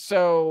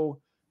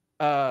 So,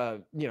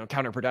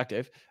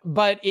 counterproductive,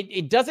 but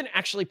it doesn't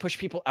actually push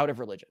people out of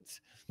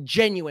religions.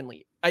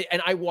 Genuinely.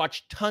 I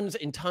watch tons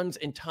and tons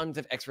and tons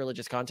of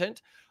ex-religious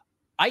content.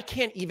 I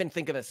can't even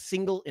think of a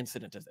single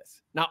incident of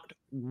this. Not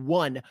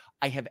one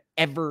I have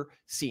ever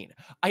seen.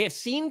 I have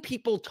seen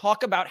people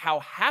talk about how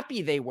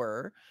happy they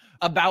were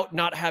about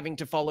not having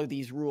to follow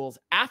these rules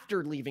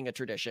after leaving a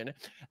tradition,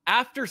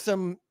 after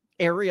some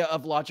area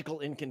of logical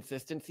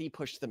inconsistency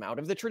pushed them out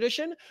of the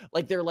tradition.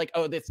 Like, they're like,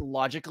 oh, this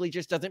logically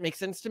just doesn't make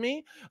sense to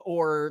me.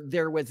 Or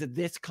there was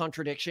this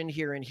contradiction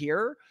here and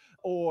here.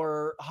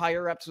 Or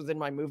higher ups within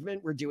my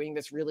movement were doing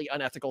this really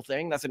unethical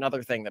thing. That's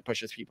another thing that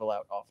pushes people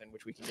out often,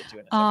 which we can get to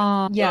in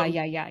a second.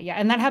 Yeah.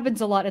 And that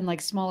happens a lot in like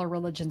smaller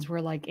religions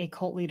where like a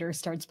cult leader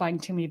starts buying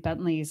too many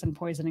Bentleys and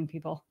poisoning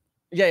people.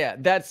 Yeah,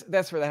 that's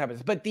where that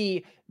happens. But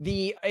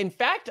in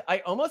fact, I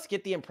almost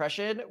get the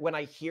impression when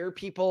I hear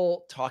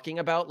people talking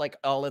about like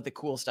all of the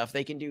cool stuff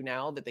they can do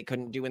now that they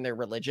couldn't do in their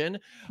religion,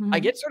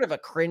 I get sort of a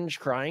cringe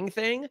crying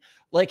thing.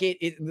 Like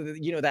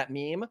that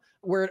meme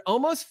where it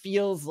almost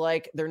feels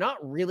like they're not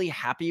really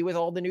happy with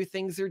all the new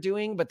things they're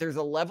doing, but there's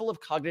a level of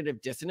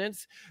cognitive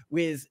dissonance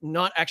with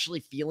not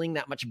actually feeling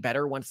that much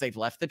better once they've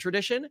left the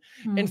tradition.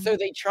 And so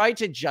they try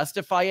to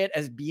justify it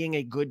as being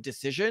a good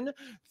decision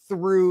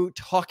through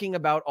talking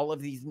about all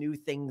of these new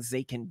things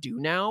they can do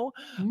now.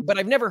 But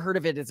I've never heard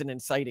of it as an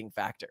inciting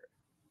factor.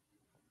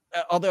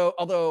 Although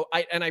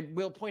I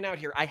will point out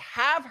here, I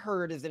have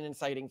heard as an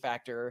inciting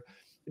factor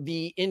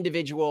the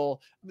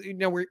individual,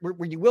 where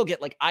you will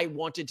get like, I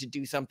wanted to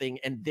do something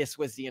and this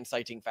was the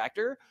inciting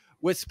factor,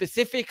 was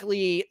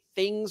specifically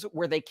things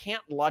where they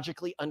can't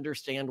logically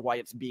understand why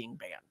it's being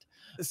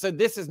banned. So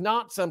this is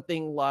not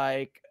something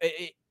like,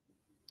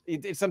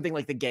 it's something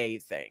like the gay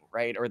thing,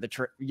 right? Or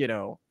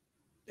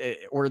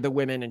or the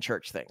women in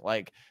church thing.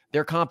 Like,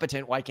 they're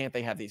competent, why can't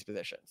they have these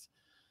positions?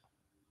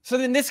 So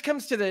then this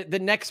comes to the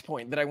next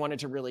point that I wanted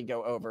to really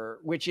go over,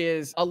 which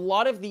is a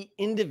lot of the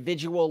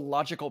individual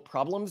logical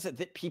problems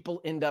that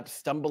people end up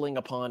stumbling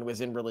upon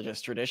within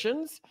religious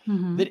traditions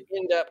that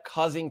end up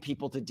causing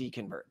people to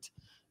deconvert.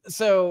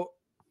 So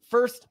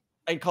first,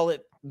 I'd call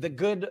it the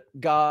good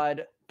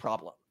God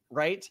problem,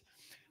 right?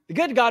 The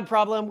good God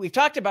problem, we've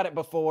talked about it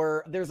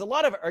before. There's a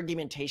lot of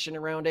argumentation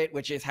around it,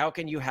 which is how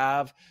can you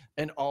have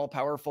an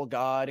all-powerful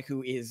God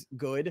who is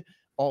good,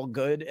 all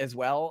good as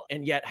well,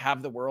 and yet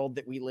have the world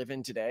that we live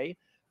in today?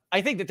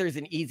 I think that there's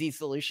an easy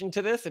solution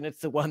to this, and it's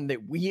the one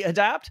that we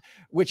adapt,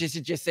 which is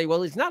to just say,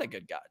 well, he's not a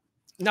good God.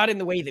 Not in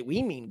the way that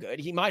we mean good.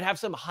 He might have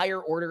some higher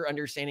order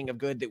understanding of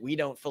good that we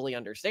don't fully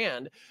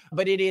understand,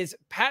 but it is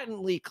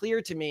patently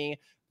clear to me,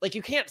 like,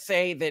 you can't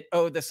say that,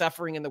 oh, the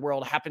suffering in the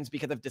world happens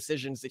because of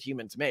decisions that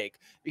humans make,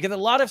 because a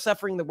lot of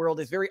suffering in the world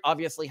is very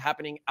obviously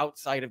happening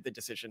outside of the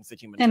decisions that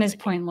humans make. And is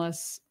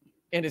pointless.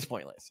 And is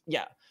pointless.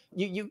 Yeah.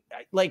 You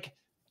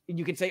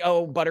could say,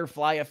 oh,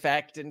 butterfly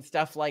effect and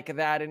stuff like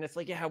that. And it's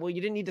like, yeah, well, you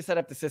didn't need to set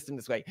up the system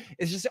this way.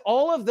 It's just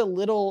all of the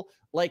little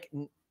like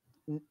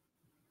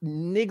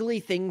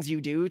niggly things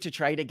you do to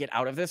try to get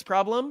out of this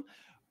problem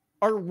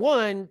are,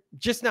 one,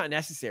 just not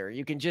necessary.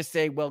 You can just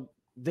say, well,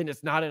 then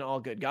it's not an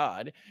all good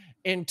God.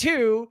 And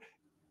two,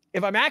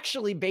 if I'm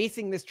actually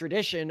basing this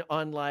tradition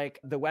on like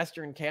the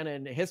Western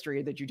canon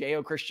history, the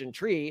Judeo-Christian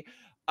tree,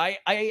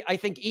 I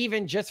think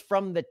even just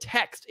from the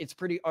text, it's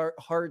pretty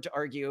hard to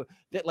argue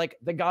that like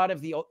the God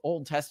of the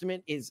Old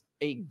Testament is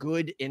a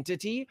good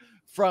entity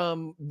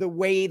from the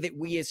way that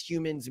we as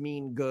humans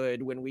mean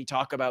good when we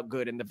talk about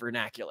good in the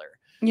vernacular.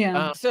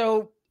 Yeah.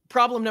 So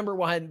problem number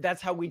one,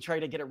 that's how we try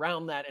to get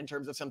around that in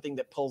terms of something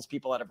that pulls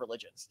people out of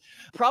religions.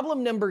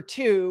 Problem number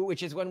two,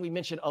 which is one we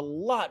mention a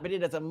lot, but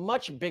it is a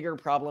much bigger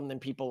problem than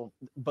people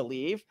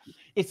believe,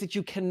 is that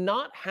you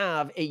cannot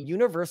have a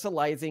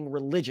universalizing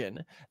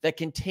religion that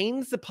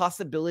contains the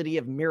possibility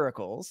of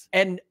miracles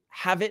and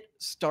have it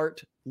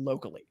start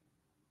locally.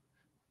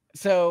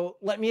 So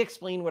let me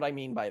explain what I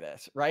mean by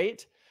this,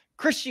 right?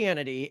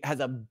 Christianity has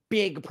a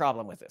big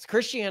problem with this.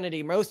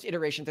 Christianity, most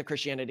iterations of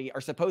Christianity are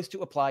supposed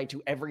to apply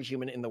to every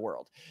human in the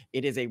world.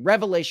 It is a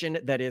revelation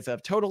that is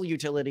of total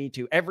utility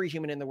to every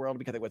human in the world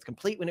because it was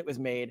complete when it was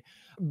made.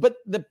 But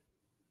the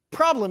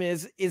problem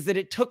is that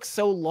it took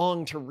so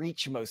long to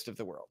reach most of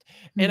the world.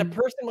 And a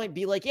person might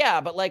be like, yeah,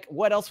 but like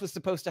what else was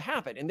supposed to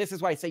happen? And this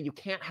is why I say you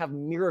can't have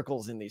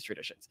miracles in these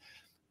traditions.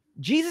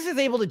 Jesus is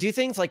able to do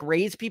things like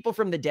raise people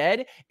from the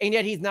dead, and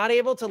yet he's not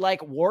able to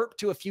like warp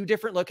to a few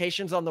different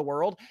locations on the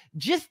world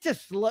just to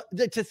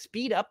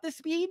speed up the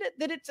speed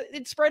that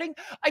it's spreading.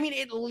 I mean,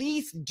 at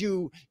least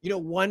do, you know,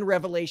 one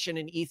revelation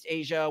in East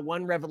Asia,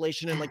 one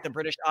revelation in like the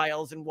British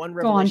Isles, and one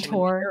revelation in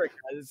the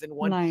Americas, and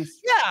one. Nice.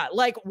 Yeah,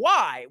 like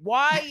why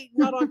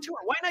not on tour?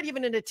 Why not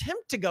even an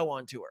attempt to go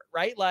on tour,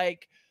 right?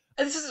 Like,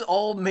 and this is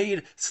all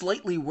made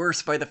slightly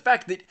worse by the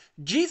fact that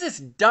Jesus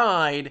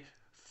died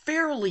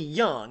fairly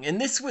young,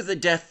 and this was a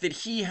death that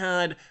he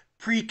had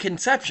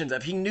preconceptions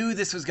of. He knew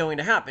this was going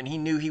to happen. He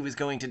knew he was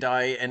going to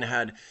die and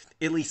had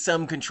at least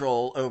some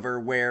control over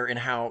where and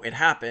how it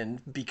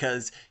happened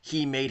because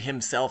he made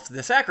himself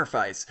the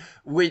sacrifice,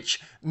 which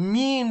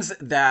means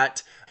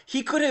that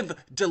he could have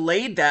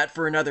delayed that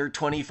for another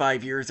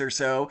 25 years or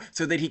so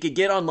that he could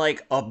get on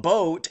like a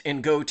boat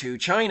and go to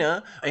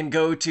China and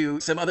go to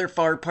some other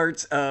far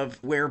parts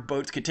of where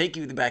boats could take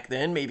you back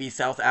then, maybe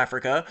South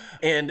Africa,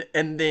 and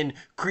then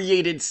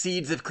created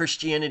seeds of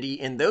Christianity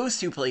in those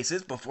two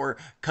places before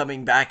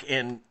coming back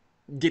and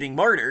getting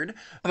martyred.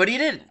 But he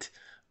didn't.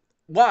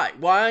 Why?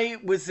 Why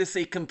was this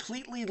a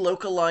completely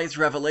localized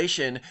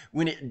revelation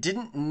when it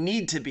didn't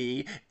need to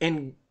be?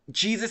 And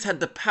Jesus had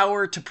the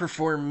power to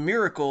perform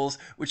miracles,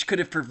 which could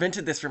have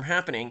prevented this from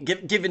happening,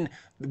 given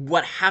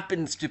what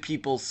happens to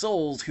people's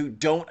souls who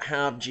don't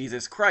have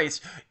Jesus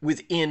Christ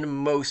within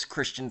most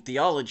Christian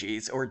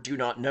theologies, or do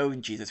not know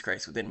Jesus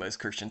Christ within most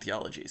Christian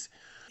theologies.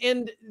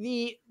 And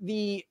the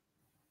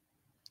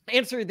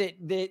answer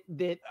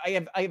that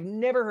I have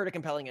never heard a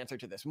compelling answer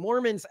to this.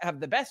 Mormons have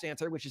the best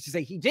answer, which is to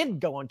say he did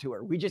go on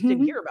tour. We just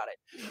didn't hear about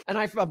it. And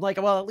I'm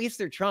like, well, at least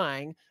they're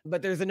trying.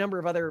 But there's a number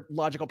of other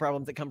logical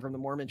problems that come from the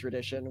Mormon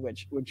tradition,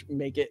 which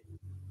make it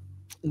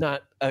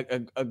not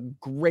a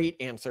great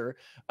answer,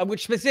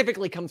 which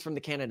specifically comes from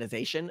the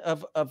canonization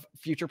of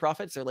future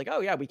prophets. They're like,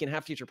 oh yeah, we can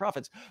have future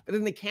prophets, but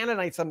then they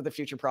canonize some of the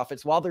future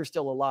prophets while they're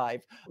still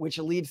alive, which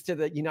leads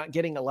to you're not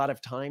getting a lot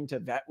of time to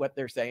vet what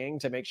they're saying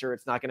to make sure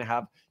it's not going to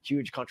have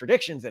huge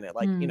contradictions in it.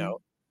 Like, you know,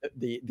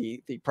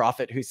 the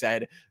prophet who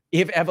said,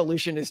 if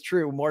evolution is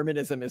true,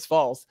 Mormonism is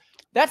false.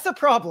 That's a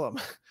problem.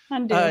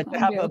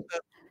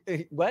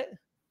 What?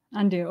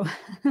 Undo.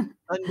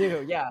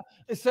 Yeah.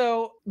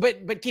 So,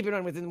 but keep in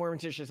mind, within the Mormon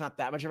tradition, it's not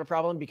that much of a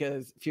problem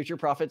because future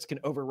prophets can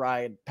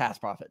override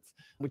past prophets,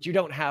 which you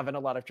don't have in a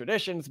lot of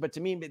traditions. But to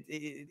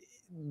me,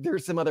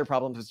 there's some other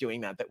problems with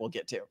doing that we'll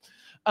get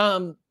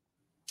to.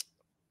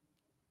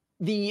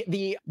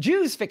 The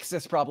Jews fixed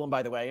this problem,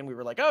 by the way, and we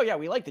were like, oh yeah,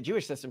 we like the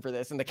Jewish system for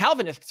this. And the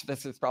Calvinists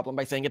fixed this problem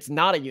by saying it's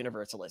not a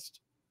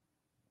universalist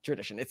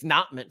tradition. It's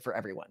not meant for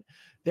everyone.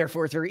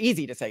 Therefore, it's very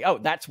easy to say, oh,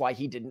 that's why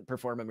he didn't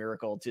perform a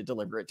miracle to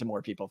deliver it to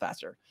more people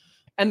faster.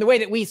 And the way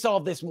that we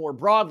solve this more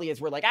broadly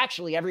is we're like,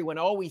 actually, everyone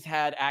always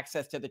had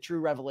access to the true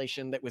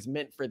revelation that was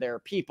meant for their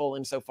people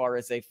insofar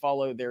as they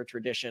follow their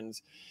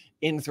traditions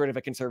in sort of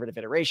a conservative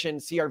iteration.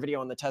 See our video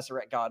on the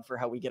Tesseract God for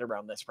how we get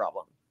around this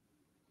problem.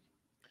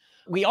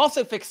 We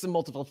also fixed the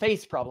multiple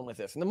faith problem with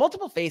this. And the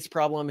multiple faith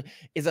problem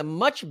is a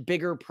much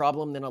bigger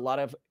problem than a lot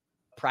of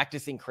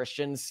practicing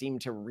Christians seem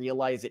to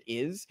realize it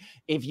is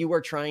if you are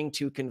trying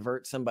to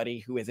convert somebody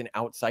who is an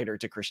outsider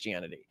to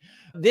Christianity.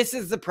 This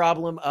is the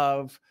problem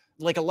of,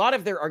 like, a lot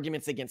of their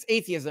arguments against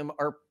atheism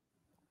are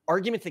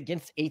arguments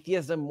against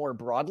atheism more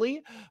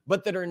broadly,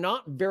 but that are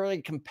not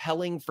very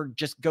compelling for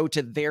just go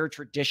to their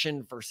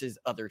tradition versus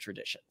other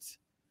traditions.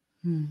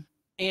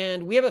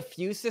 And we have a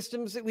few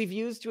systems that we've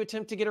used to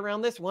attempt to get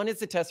around this. One is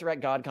the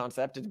Tesseract God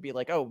concept, to be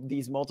like, oh,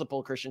 these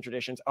multiple Christian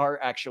traditions are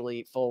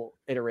actually full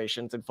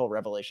iterations and full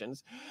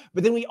revelations.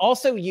 But then we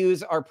also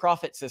use our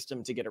prophet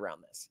system to get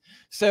around this.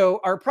 So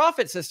our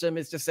prophet system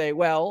is to say,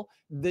 well,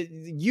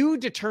 you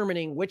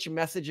determining which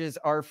messages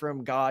are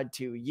from God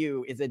to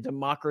you is a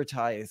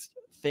democratized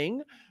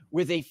thing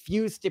with a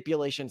few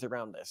stipulations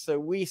around this. So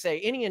we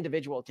say any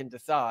individual can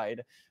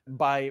decide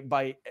by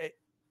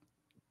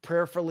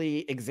prayerfully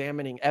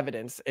examining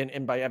evidence,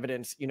 and by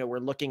evidence, you know, we're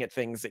looking at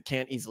things that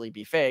can't easily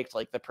be faked,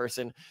 like the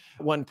person,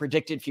 one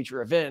predicted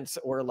future events,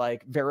 or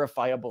like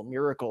verifiable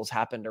miracles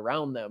happened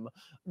around them.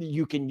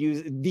 You can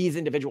use, these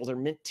individuals are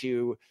meant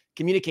to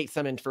communicate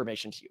some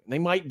information to you. They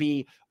might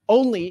be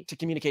only to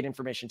communicate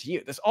information to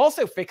you. This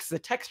also fixes the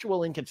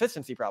textual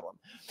inconsistency problem.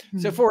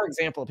 So for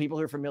example, people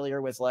who are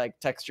familiar with like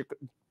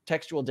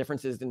textual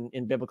differences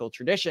in biblical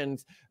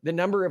traditions, the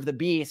number of the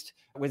beast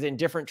was in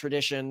different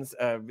traditions.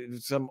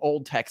 Some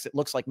old texts, it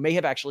looks like may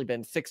have actually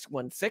been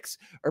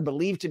 616 or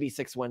believed to be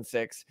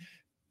 616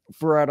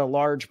 throughout a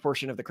large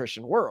portion of the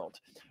Christian world.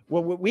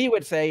 Well, what we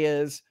would say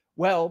is,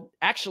 well,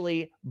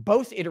 actually,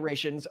 both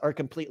iterations are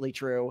completely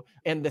true.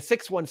 And the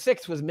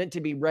 616 was meant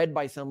to be read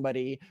by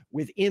somebody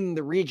within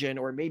the region,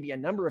 or maybe a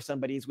number of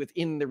somebodies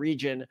within the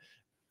region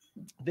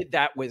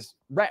that was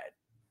read,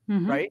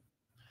 right?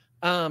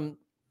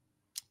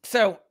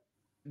 So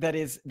that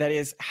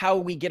is how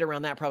we get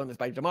around that problem, is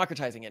by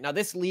democratizing it. Now,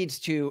 this leads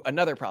to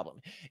another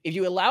problem. If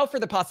you allow for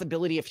the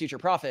possibility of future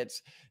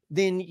prophets,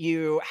 then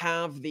you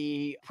have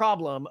the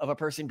problem of a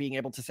person being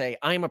able to say,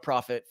 I'm a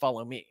prophet,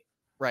 follow me,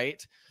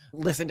 right?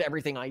 Listen to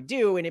everything I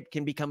do, and it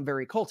can become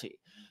very culty.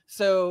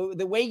 So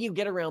the way you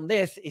get around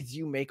this is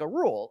you make a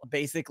rule.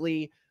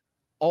 Basically,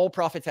 all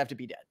prophets have to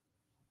be dead.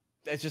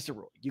 That's just a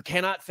rule. You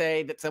cannot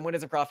say that someone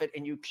is a prophet,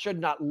 and you should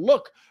not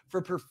look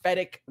for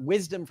prophetic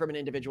wisdom from an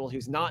individual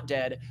who's not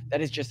dead.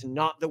 That is just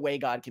not the way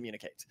God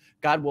communicates.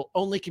 God will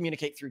only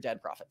communicate through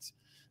dead prophets.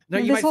 Now,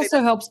 and this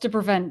also helps to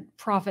prevent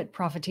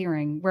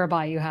profiteering,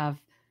 whereby you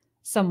have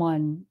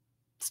someone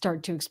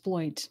start to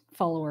exploit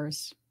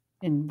followers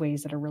in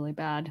ways that are really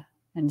bad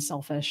and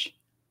selfish.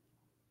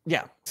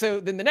 Yeah. So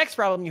then the next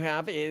problem you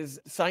have is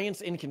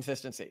science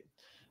inconsistency.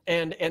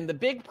 And the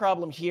big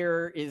problem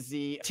here is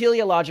the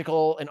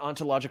teleological and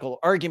ontological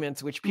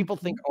arguments, which people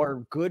think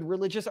are good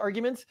religious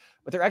arguments,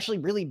 but they're actually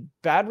really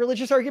bad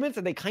religious arguments,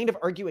 and they kind of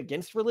argue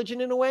against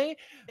religion in a way.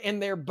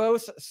 And they're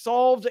both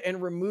solved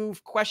and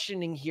remove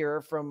questioning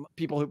here from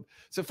people who...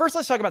 So first,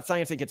 let's talk about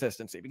science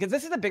inconsistency, because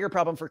this is a bigger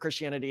problem for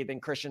Christianity than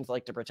Christians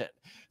like to pretend.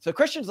 So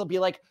Christians will be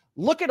like,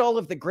 look at all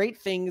of the great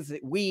things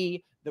that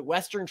we, the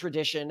Western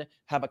tradition,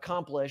 have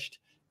accomplished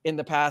in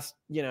the past,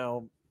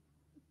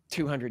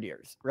 200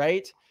 years,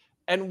 right?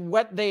 And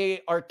what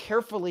they are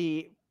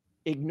carefully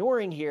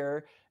ignoring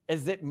here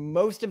is that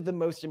most of the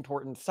most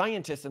important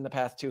scientists in the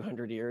past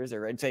 200 years,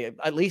 or I'd say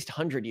at least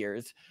 100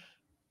 years,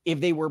 if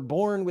they were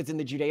born within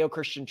the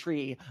Judeo-Christian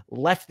tree,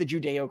 left the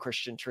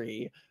Judeo-Christian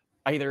tree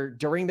either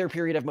during their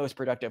period of most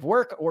productive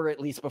work or at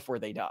least before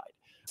they died.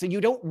 So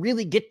you don't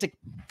really get to,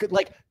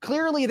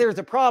 clearly there's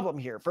a problem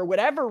here. For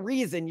whatever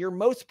reason, your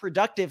most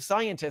productive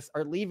scientists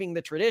are leaving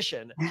the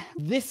tradition.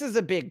 This is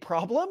a big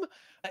problem.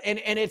 And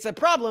it's a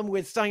problem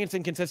with science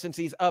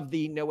inconsistencies of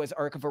the Noah's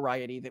Ark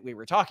variety that we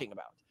were talking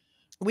about.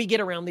 We get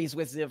around these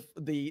with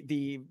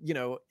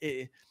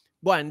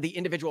one, the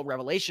individual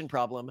revelation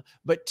problem,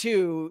 but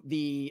two,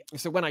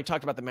 so when I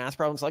talked about the mass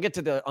problem, so I'll get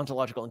to the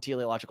ontological and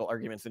teleological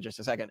arguments in just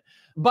a second,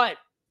 but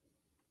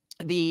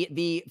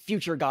the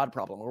future God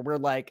problem, where we're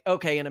like,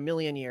 okay, in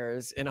 1,000,000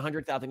 years, in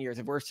 100,000 years,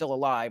 if we're still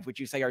alive, would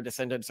you say our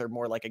descendants are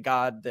more like a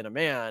God than a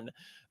man?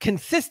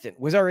 Consistent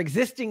with our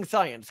existing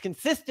science,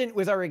 consistent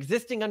with our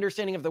existing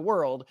understanding of the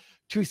world,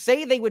 to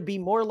say they would be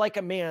more like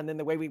a man than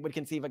the way we would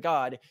conceive a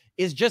God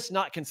is just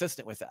not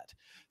consistent with that.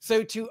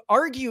 So to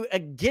argue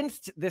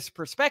against this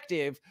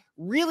perspective,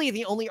 really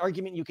the only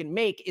argument you can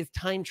make is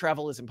time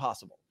travel is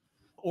impossible,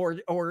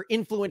 or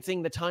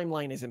influencing the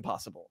timeline is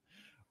impossible,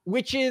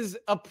 which is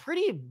a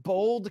pretty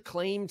bold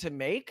claim to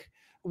make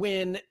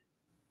when,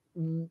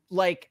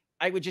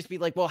 I would just be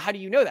like, well, how do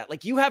you know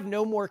that? You have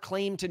no more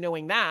claim to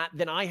knowing that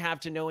than I have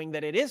to knowing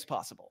that it is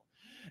possible.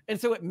 And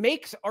so it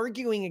makes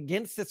arguing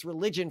against this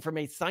religion from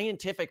a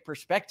scientific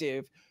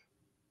perspective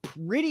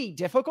pretty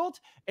difficult,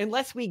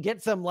 unless we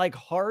get some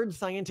hard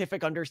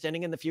scientific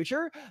understanding in the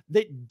future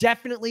that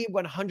definitely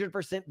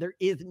 100% there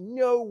is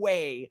no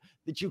way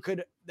that you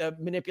could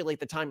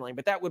manipulate the timeline.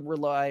 But that would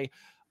rely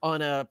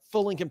on a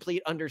full and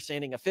complete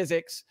understanding of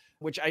physics,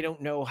 which I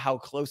don't know how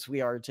close we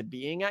are to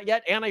being at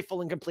yet, and a full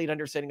and complete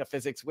understanding of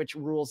physics, which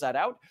rules that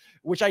out,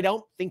 which I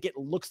don't think it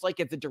looks like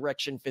it's the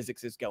direction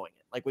physics is going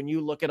in. When you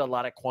look at a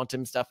lot of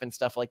quantum stuff and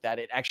stuff like that,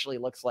 it actually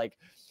looks like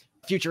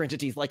future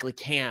entities likely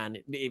can,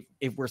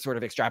 if we're sort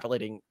of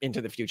extrapolating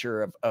into the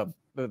future of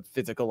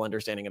physical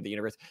understanding of the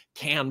universe,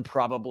 can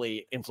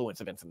probably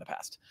influence events in the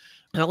past.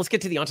 Now let's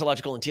get to the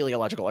ontological and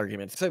teleological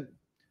arguments. So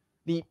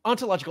the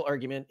ontological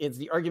argument is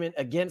the argument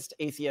against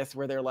atheists,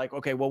 where they're like,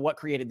 okay, well, what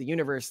created the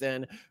universe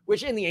then?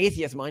 Which in the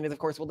atheist mind is, of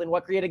course, well, then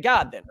what created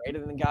God then, right?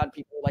 And then God,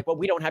 people are like, well,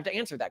 we don't have to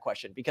answer that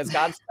question because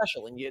God's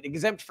special and you're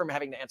exempt from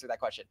having to answer that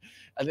question.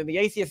 And then the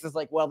atheist is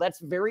like, well, that's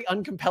very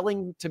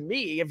uncompelling to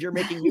me if you're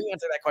making me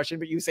answer that question,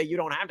 but you say you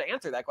don't have to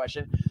answer that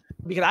question.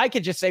 Because I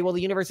could just say, well,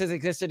 the universe has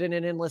existed in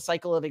an endless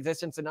cycle of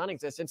existence and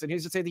non-existence. And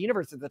who's to say the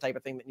universe is the type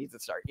of thing that needs to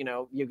start?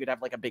 You could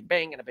have a big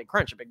bang and a big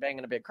crunch, a big bang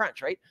and a big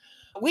crunch, right?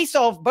 We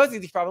solve both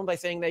of these problems by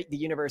saying that the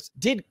universe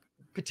did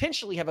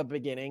potentially have a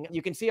beginning.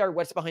 You can see our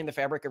What's Behind the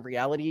Fabric of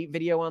Reality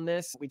video on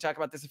this. We talk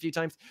about this a few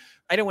times.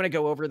 I don't want to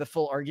go over the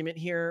full argument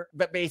here,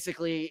 but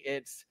basically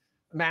it's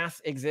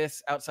mass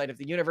exists outside of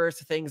the universe.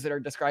 Things that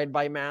are described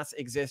by mass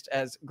exist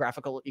as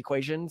graphical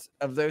equations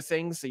of those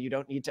things. So you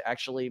don't need to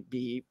actually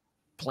be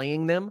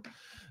playing them.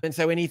 And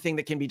so anything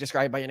that can be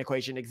described by an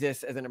equation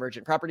exists as an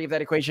emergent property of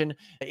that equation.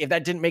 If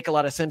that didn't make a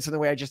lot of sense in the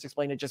way I just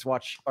explained it, just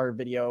watch our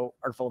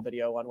full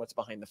video on what's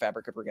behind the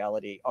fabric of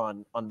reality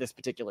on this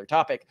particular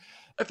topic.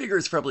 I figure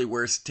it's probably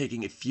worth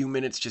taking a few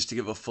minutes just to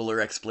give a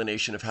fuller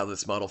explanation of how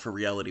this model for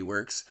reality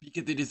works,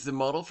 because it is the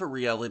model for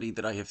reality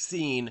that I have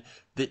seen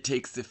that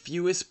takes the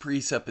fewest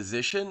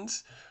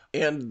presuppositions,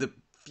 and the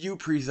few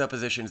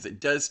presuppositions it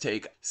does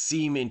take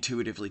seem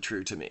intuitively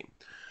true to me.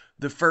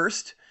 The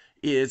first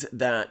is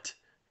that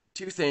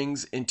two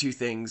things and two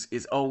things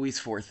is always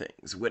four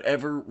things,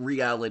 whatever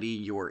reality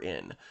you're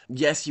in.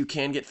 Yes, you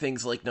can get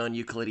things like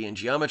non-Euclidean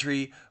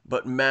geometry,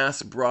 but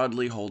mass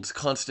broadly holds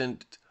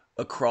constant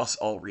across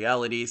all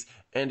realities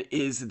and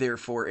is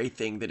therefore a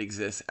thing that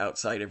exists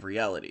outside of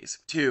realities.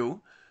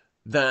 Two,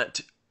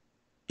 that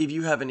if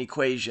you have an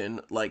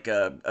equation, like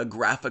a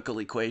graphical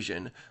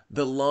equation,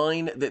 the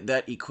line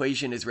that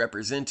equation is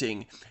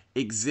representing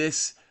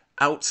exists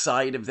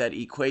outside of that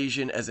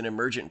equation as an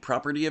emergent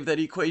property of that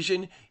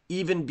equation,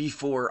 even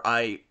before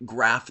I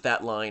graph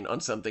that line on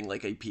something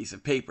like a piece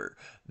of paper.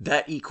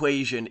 That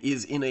equation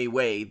is in a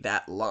way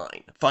that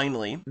line.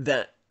 Finally,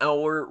 that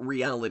our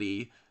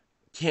reality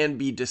can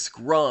be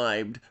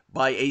described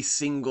by a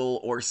single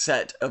or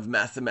set of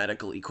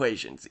mathematical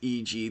equations,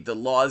 e.g. the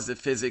laws of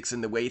physics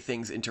and the way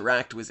things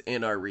interact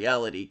within our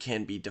reality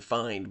can be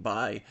defined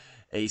by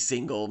a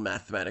single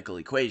mathematical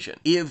equation.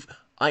 If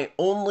I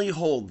only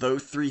hold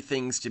those three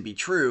things to be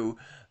true,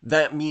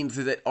 that means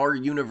that our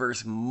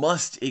universe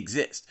must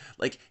exist.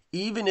 Like,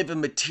 even if a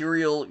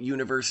material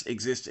universe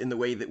exists in the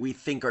way that we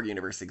think our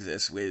universe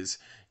exists, with,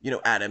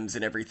 atoms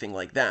and everything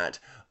like that,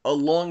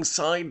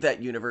 alongside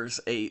that universe,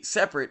 a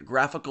separate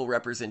graphical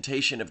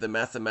representation of the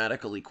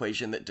mathematical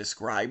equation that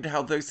described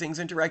how those things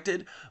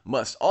interacted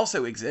must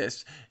also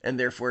exist, and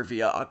therefore,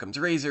 via Occam's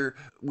razor,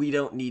 we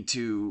don't need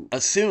to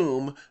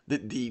assume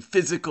that the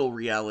physical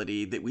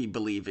reality that we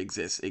believe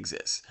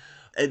exists.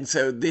 And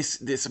so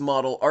this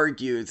model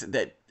argues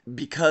that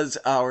because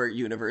our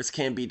universe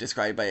can be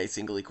described by a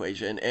single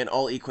equation, and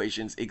all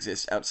equations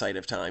exist outside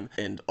of time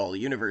and all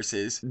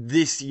universes,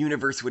 this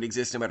universe would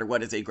exist no matter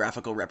what is a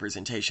graphical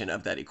representation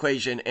of that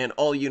equation, and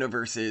all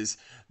universes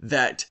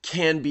that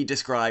can be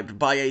described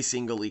by a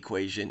single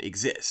equation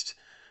exist.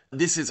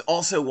 This is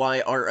also why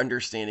our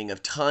understanding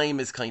of time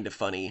is kind of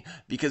funny,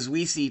 because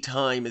we see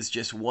time as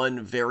just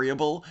one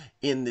variable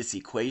in this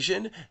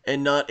equation,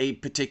 and not a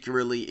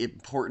particularly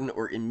important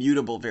or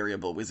immutable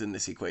variable within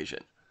this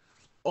equation.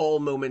 All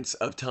moments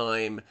of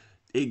time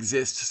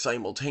exist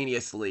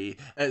simultaneously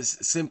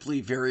as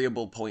simply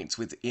variable points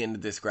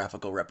within this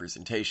graphical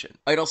representation.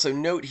 I'd also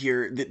note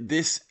here that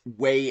this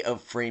way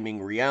of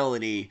framing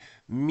reality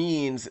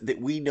means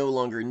that we no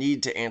longer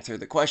need to answer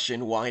the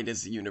question, why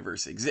does the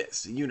universe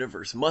exist? The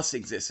universe must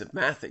exist if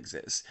math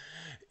exists.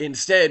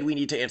 Instead, we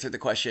need to answer the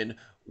question,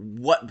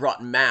 what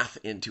brought math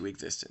into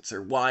existence,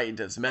 or why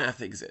does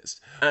math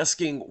exist?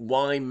 Asking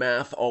why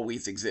math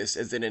always exists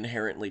as an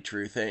inherently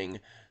true thing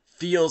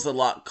feels a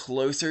lot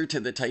closer to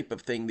the type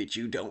of thing that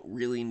you don't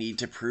really need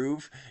to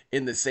prove,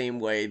 in the same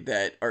way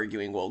that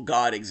arguing, well,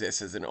 God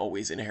exists as an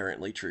always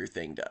inherently true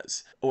thing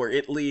does. Or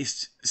at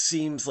least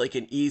seems like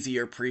an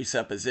easier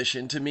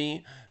presupposition to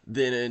me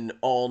than an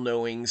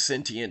all-knowing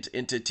sentient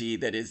entity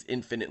that is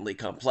infinitely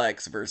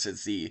complex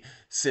versus the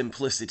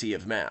simplicity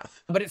of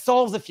math. But it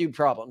solves a few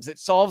problems. It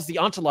solves the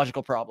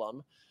ontological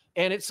problem,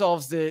 and it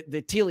solves the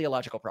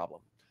teleological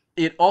problem.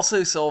 It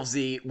also solves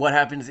the what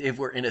happens if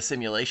we're in a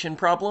simulation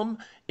problem,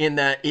 in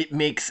that it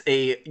makes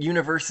a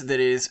universe that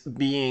is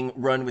being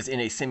run within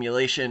a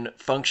simulation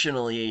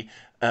functionally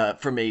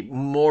from a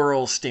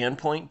moral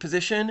standpoint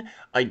position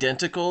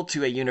identical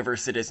to a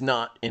universe that is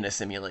not in a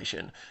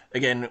simulation.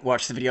 Again,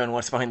 watch the video on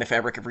what's behind the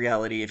fabric of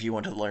reality if you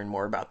want to learn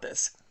more about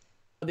this.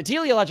 The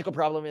teleological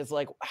problem is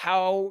like,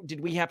 how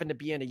did we happen to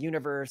be in a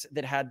universe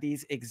that had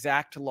these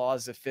exact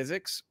laws of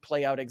physics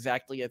play out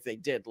exactly as they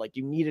did? Like,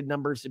 you needed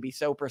numbers to be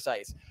so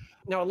precise.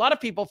 Now, a lot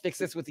of people fix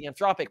this with the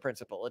anthropic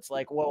principle. It's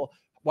like, well,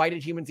 why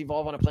did humans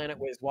evolve on a planet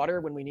with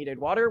water when we needed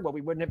water? Well,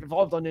 we wouldn't have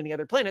evolved on any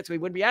other planets. We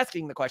wouldn't be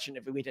asking the question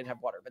if we didn't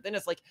have water. But then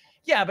it's like,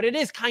 yeah, but it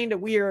is kind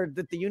of weird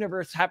that the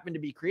universe happened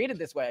to be created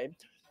this way.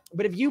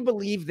 But if you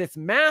believe this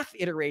math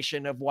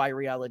iteration of why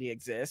reality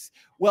exists,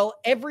 well,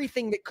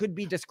 everything that could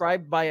be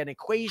described by an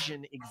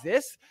equation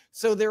exists.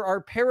 So there are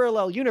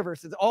parallel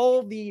universes.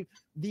 All the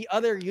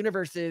other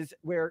universes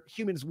where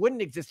humans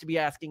wouldn't exist to be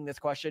asking this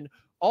question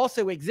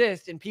also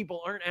exist, and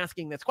people aren't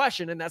asking this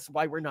question, and that's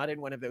why we're not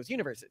in one of those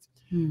universes.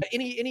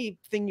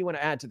 Anything you want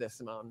to add to this,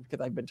 Simone?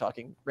 Because I've been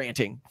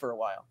ranting for a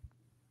while.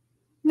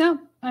 No,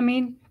 I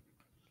mean,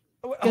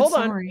 hold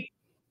on.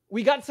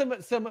 We got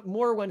some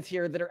more ones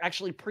here that are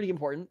actually pretty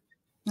important.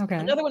 Okay.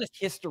 Another one is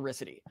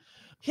historicity.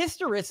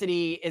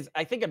 Historicity is,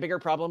 I think, a bigger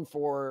problem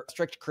for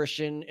strict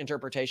Christian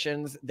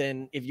interpretations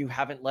than if you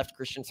haven't left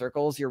Christian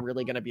circles, you're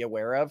really going to be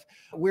aware of.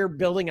 We're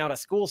building out a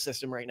school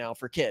system right now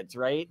for kids,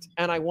 right?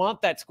 And I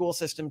want that school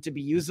system to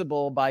be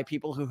usable by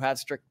people who have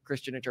strict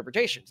Christian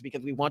interpretations,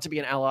 because we want to be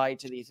an ally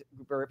to these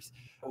groups.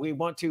 We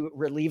want to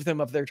relieve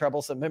them of their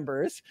troublesome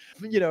members,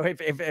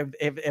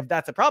 if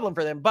that's a problem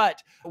for them.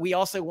 But we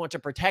also want to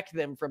protect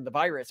them from the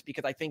virus,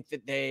 because I think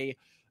that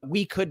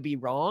we could be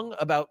wrong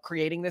about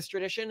creating this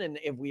tradition. And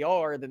if we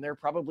are, then they're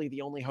probably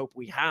the only hope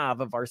we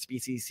have of our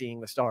species seeing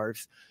the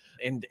stars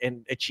and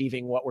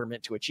achieving what we're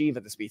meant to achieve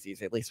as a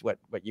species, at least what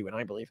you and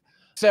I believe.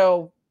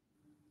 So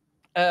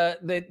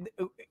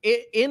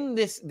in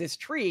this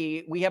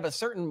tree, we have a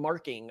certain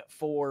marking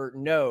for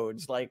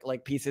nodes,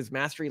 like pieces,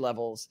 mastery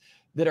levels,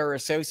 that are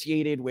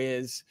associated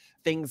with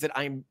things that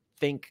I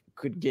think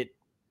could get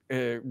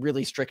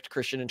really strict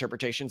Christian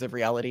interpretations of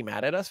reality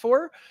mad at us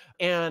for.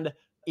 And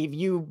if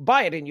you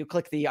buy it and you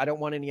click the I don't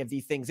want any of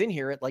these things in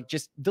here, it like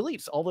just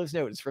deletes all those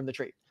nodes from the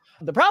tree.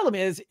 The problem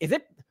is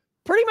it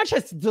pretty much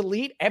has to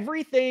delete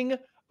everything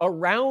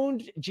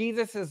around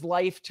Jesus's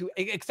life, to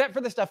except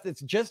for the stuff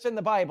that's just in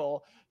the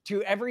Bible,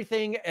 to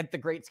everything at the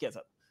Great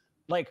Schism.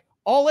 Like,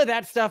 all of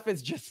that stuff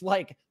is just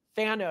like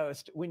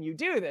Thanos when you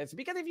do this,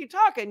 because if you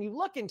talk and you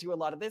look into a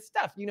lot of this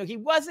stuff, he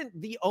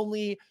wasn't the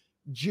only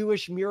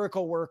Jewish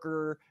miracle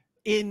worker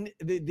in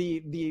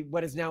the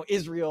what is now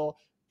Israel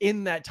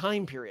in that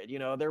time period.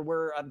 There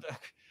were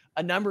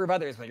a number of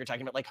others, when you're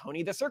talking about like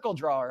Honi the circle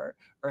drawer,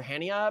 or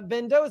Hania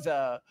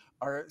Bendoza,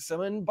 or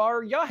Simon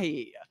Bar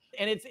Yahi.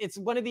 And it's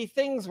one of these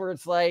things where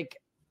it's like,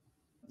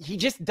 he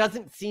just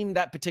doesn't seem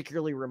that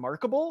particularly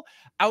remarkable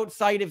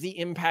outside of the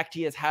impact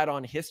he has had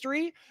on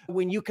history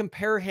when you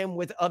compare him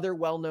with other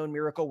well-known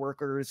miracle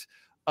workers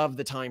of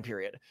the time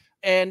period.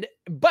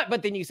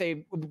 But then you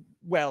say,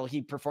 well,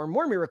 he performed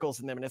more miracles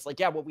than them. And it's like,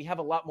 yeah, well, we have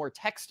a lot more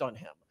text on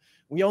him.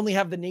 We only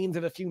have the names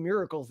of a few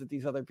miracles that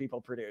these other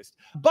people produced,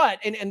 but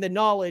and the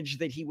knowledge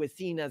that he was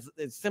seen as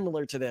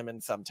similar to them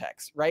in some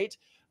texts, right?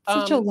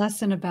 Such a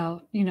lesson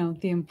about, the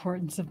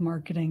importance of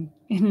marketing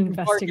and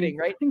investing. Marketing,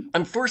 right?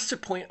 I'm forced to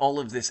point all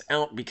of this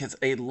out because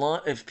a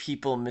lot of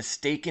people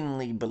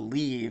mistakenly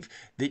believe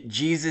that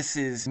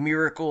Jesus's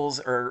miracles,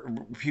 or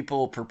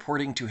people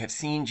purporting to have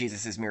seen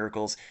Jesus's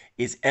miracles,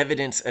 is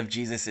evidence of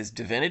Jesus's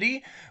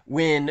divinity,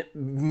 when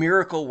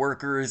miracle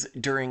workers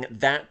during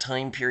that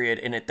time period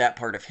and at that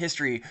part of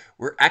history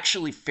were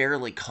actually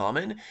fairly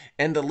common.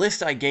 And the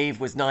list I gave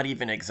was not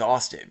even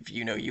exhaustive.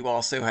 You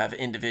also have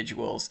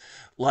individuals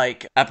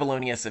like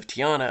Apollonius of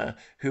Tyana,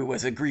 who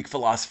was a Greek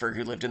philosopher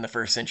who lived in the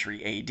 1st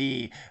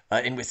century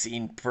AD and was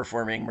seen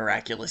performing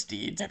miraculous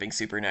deeds, having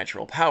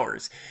supernatural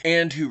powers,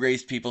 and who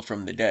raised people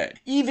from the dead.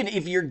 Even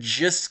if you're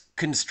just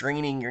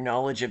constraining your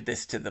knowledge of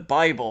this to the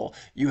Bible,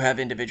 you have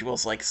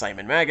individuals like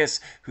Simon Magus,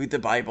 who the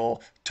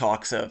Bible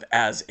talks of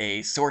as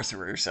a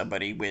sorcerer,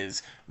 somebody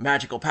with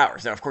magical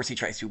powers. Now, of course, he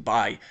tries to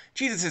buy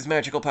Jesus's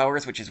magical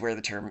powers, which is where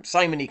the term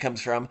simony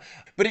comes from.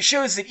 But it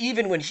shows that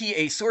even when he,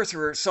 a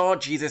sorcerer, saw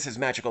Jesus's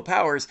magical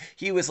powers,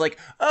 he was like,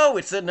 oh,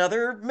 it's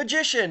another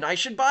magician, I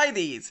should buy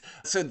these.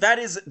 So that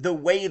is the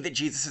way that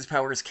Jesus's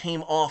powers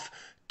came off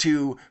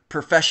to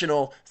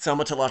professional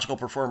thaumatological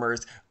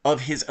performers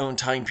of his own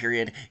time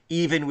period,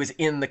 even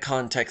within the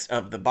context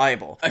of the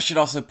Bible. I should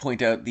also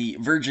point out the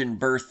virgin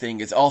birth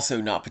thing is also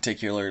not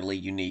particularly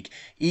unique.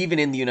 Even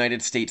in the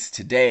United States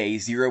today,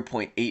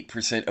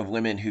 0.8% of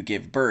women who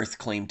give birth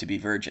claim to be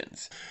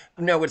virgins.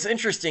 Now, what's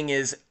interesting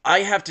is I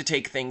have to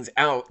take things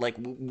out, like,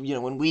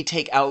 when we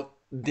take out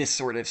this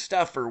sort of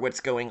stuff, or what's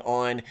going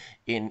on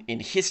in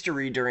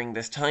history during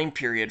this time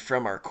period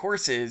from our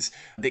courses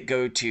that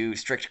go to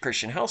strict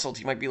Christian households,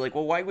 you might be like,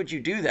 well, why would you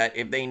do that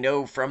if they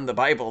know from the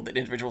Bible that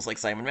individuals like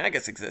Simon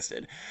Magus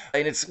existed?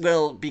 And it's,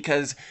 well,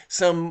 because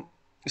some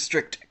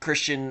strict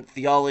Christian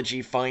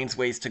theology finds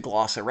ways to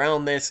gloss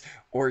around this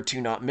or to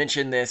not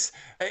mention this.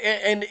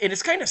 And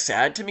it's kind of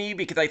sad to me,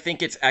 because I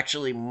think it's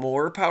actually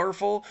more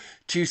powerful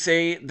to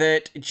say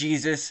that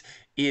Jesus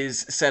is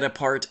set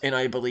apart, and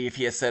I believe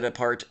he is set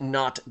apart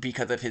not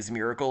because of his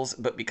miracles,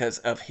 but because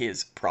of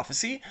his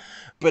prophecy.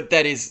 But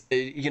that is,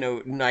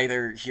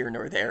 neither here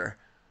nor there.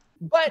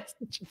 But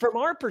from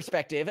our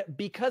perspective,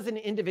 because an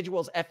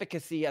individual's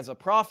efficacy as a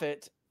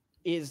prophet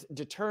is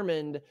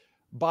determined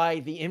by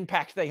the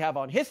impact they have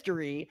on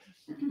history,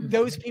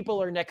 those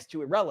people are next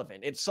to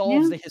irrelevant. It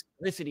solves the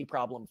historicity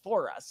problem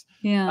for us.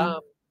 Yeah.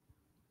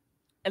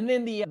 And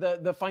then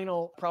the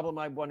final problem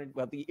I wanted,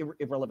 well, the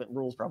irrelevant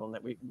rules problem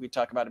that we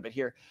talk about a bit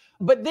here.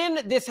 But then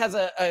this has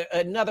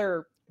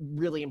another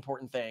really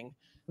important thing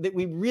that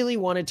we really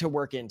wanted to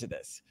work into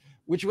this,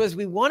 which was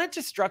we wanted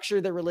to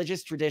structure the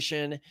religious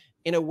tradition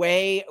in a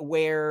way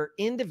where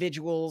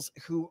individuals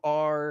who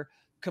are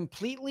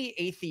completely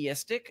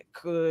atheistic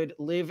could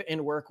live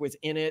and work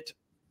within it,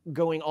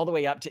 going all the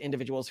way up to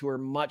individuals who are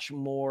much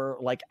more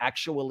like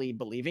actually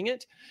believing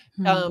it.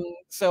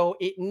 So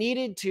it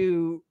needed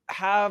to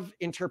have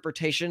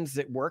interpretations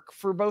that work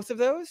for both of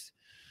those.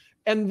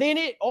 And then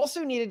it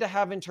also needed to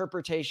have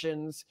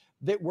interpretations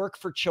that work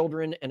for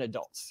children and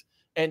adults.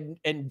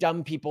 and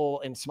dumb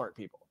people and smart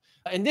people.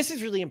 And this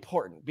is really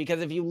important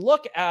because if you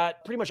look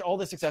at pretty much all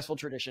the successful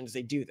traditions,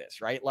 they do this,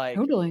 right? Like,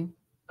 Totally.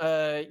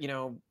 you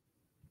know,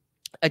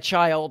 a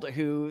child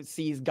who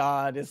sees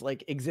God as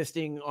like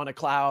existing on a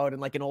cloud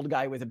and like an old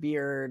guy with a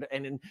beard.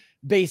 And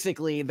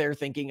basically they're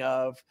thinking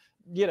of,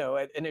 you know,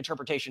 an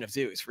interpretation of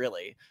Zeus,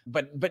 really,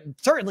 but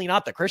certainly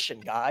not the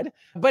Christian God.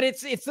 But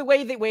it's the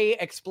way that we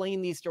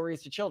explain these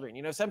stories to children.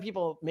 You know, some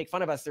people make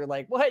fun of us. They're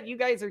like, what? You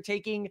guys are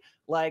taking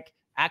like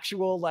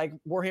actual like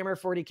Warhammer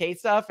 40K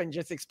stuff and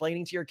just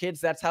explaining to your kids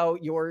that's how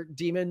your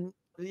demon,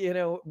 you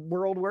know,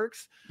 world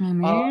works. I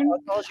mean,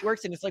 mythology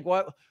works. And it's like,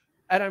 what?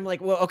 And I'm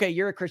like, well, okay,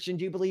 you're a Christian.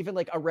 Do you believe in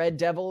like a red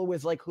devil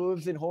with like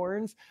hooves and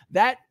horns?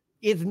 That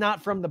is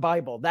not from the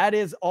Bible. That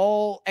is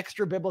all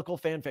extra biblical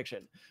fan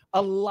fiction.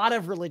 A lot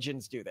of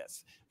religions do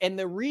this. And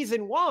the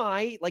reason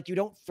why, like, you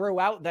don't throw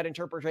out that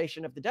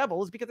interpretation of the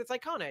devil is because it's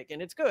iconic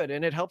and it's good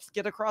and it helps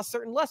get across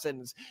certain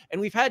lessons.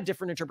 And we've had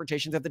different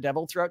interpretations of the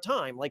devil throughout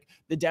time, like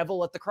the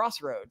devil at the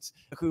crossroads,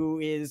 who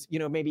is, you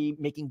know, maybe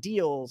making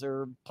deals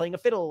or playing a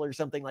fiddle or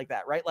something like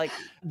that, right? Like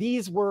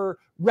these were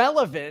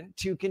relevant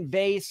to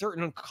convey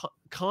certain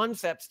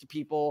concepts to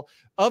people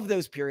of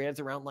those periods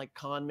around like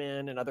con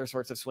men and other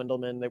sorts of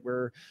swindlemen that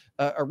were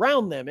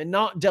around them, and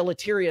not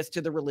deleterious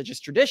to the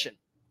religious tradition.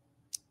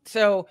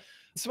 So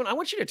Simone, I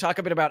want you to talk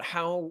a bit about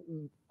how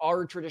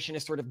our tradition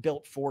is sort of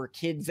built for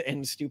kids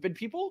and stupid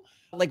people.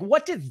 Like,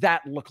 what does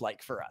that look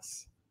like for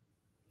us?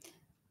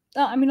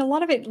 I mean, a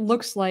lot of it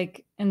looks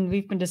like, and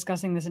we've been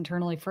discussing this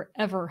internally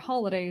forever,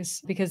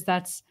 holidays, because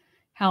that's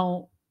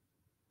how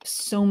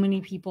so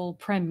many people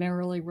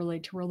primarily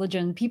relate to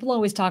religion. People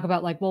always talk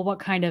about like, well, what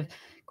kind of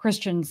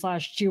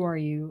Christian/Jew are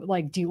you?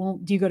 Like, do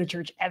you go to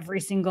church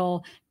every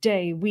single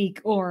day,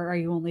 week, or are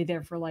you only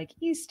there for like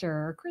Easter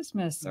or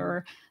Christmas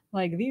or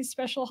like these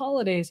special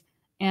holidays?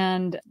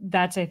 And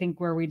that's, I think,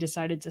 where we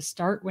decided to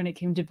start when it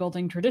came to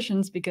building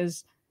traditions,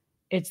 because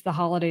it's the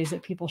holidays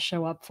that people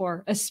show up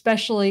for,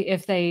 especially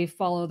if they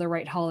follow the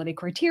right holiday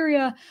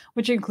criteria,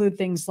 which include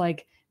things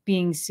like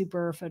being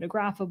super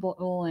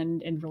photographable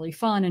and really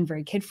fun and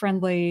very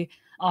kid-friendly,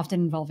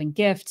 often involving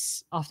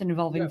gifts, often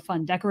involving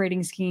fun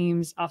decorating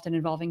schemes, often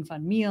involving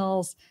fun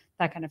meals,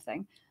 that kind of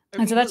thing.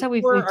 And so that's how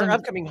we've our done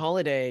upcoming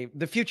holiday,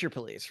 the Future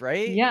Police,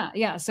 right?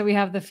 Yeah. So we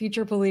have the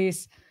Future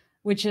Police,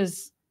 which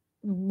is,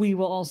 we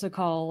will also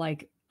call,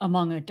 like,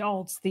 among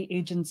adults, the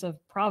agents of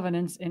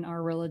providence in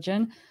our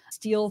religion,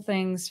 steal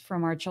things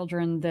from our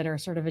children that are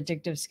sort of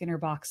addictive Skinner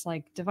box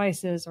like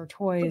devices or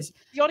toys.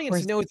 But the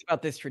audience knows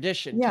about this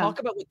tradition. Yeah. Talk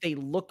about what they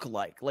look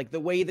like the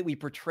way that we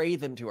portray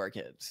them to our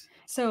kids.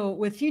 So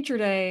with Future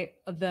Day,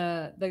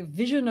 the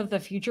vision of the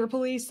Future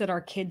Police that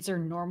our kids are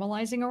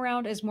normalizing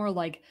around is more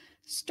like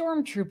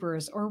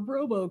stormtroopers or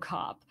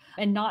RoboCop,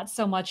 and not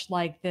so much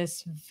like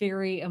this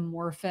very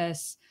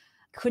amorphous,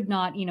 could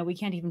not, we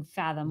can't even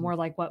fathom, more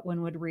like what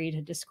Winwood Reade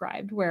had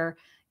described, where,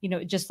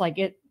 just like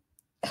it,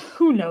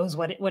 who knows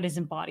what is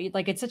embodied.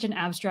 Like, it's such an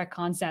abstract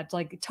concept,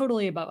 like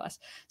totally above us.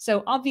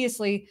 So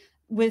obviously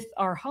with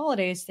our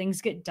holidays,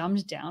 things get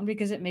dumbed down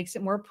because it makes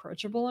it more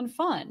approachable and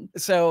fun.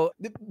 So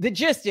the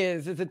gist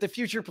is that the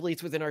Future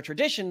Police within our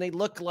tradition, they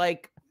look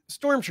like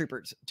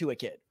stormtroopers to a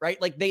kid,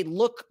 right? Like they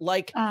look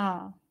like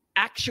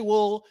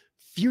actual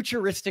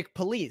futuristic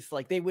police,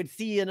 like they would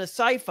see in a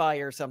sci-fi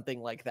or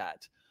something like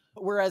that.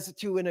 Whereas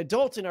to an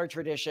adult in our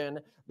tradition,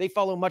 they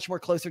follow much more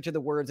closer to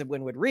the words of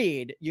Winwood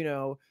Reade,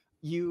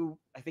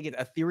 I think it's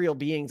ethereal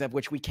beings of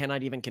which we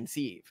cannot even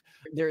conceive.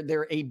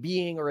 They're a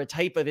being or a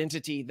type of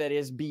entity that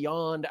is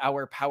beyond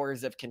our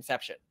powers of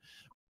conception.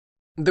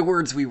 The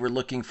words we were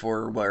looking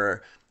for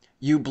were,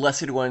 "You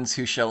blessed ones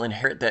who shall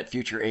inherit that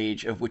future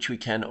age of which we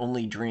can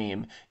only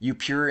dream, you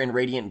pure and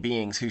radiant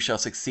beings who shall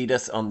succeed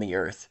us on the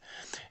earth."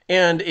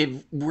 And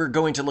if we're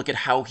going to look at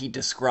how he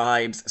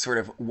describes sort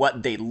of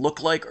what they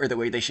look like or the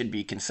way they should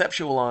be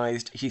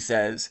conceptualized, he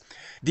says,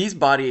 "These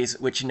bodies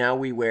which now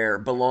we wear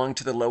belong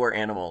to the lower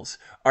animals.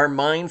 Our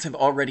minds have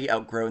already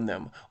outgrown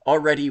them.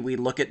 Already we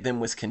look at them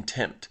with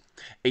contempt.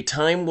 A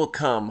time will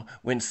come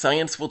when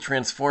science will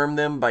transform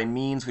them by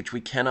means which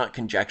we cannot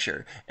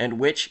conjecture, and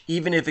which,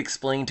 even if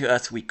explained to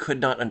us, we could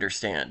not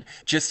understand,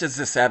 just as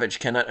the savage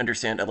cannot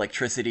understand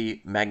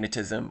electricity,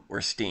 magnetism,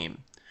 or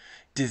steam.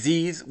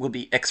 Disease will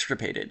be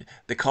extirpated,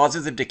 the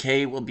causes of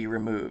decay will be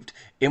removed,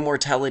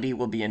 immortality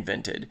will be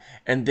invented,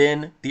 and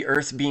then, the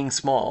earth being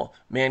small,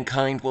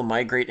 mankind will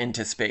migrate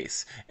into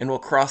space, and will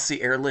cross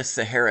the airless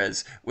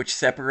Saharas which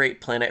separate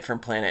planet from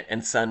planet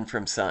and sun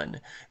from sun.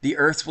 The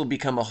earth will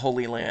become a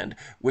holy land,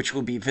 which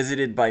will be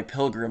visited by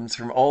pilgrims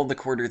from all the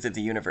quarters of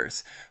the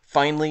universe.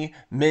 Finally,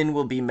 men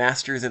will be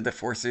masters of the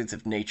forces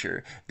of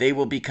nature. They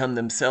will become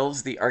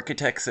themselves the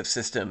architects of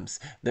systems,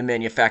 the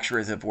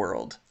manufacturers of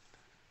world.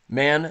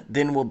 Man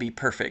then will be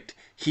perfect.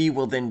 he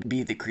will then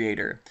be the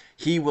creator.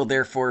 He will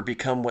therefore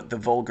become what the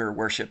vulgar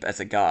worship as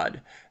a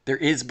god. There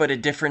is but a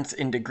difference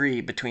in degree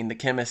between the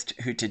chemist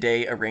who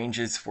today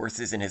arranges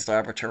forces in his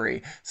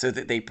laboratory so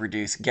that they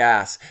produce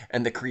gas,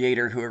 and the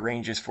creator who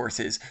arranges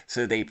forces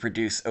so they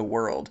produce a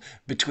world,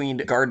 between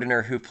the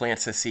gardener who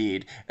plants a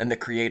seed and the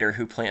creator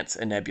who plants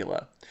a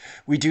nebula.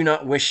 We do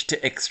not wish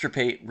to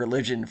extirpate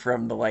religion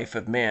from the life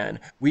of man.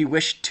 We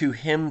wish to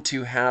him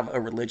to have a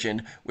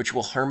religion which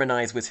will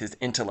harmonize with his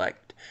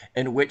intellect,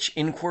 and which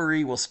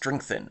inquiry will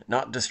strengthen,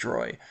 not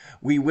destroy.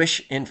 We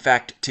wish, in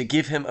fact, to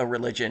give him a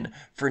religion,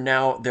 for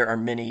now there are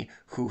many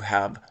who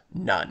have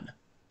none.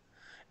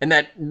 And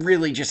that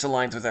really just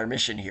aligns with our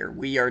mission here.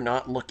 We are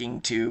not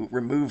looking to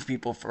remove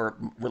people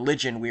from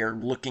religion. We are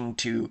looking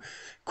to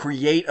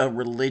create a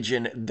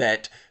religion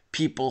that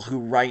people who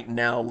right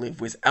now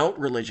live without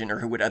religion or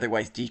who would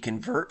otherwise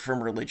deconvert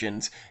from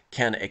religions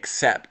can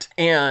accept.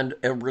 And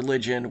a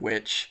religion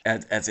which,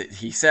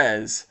 he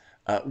says,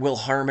 will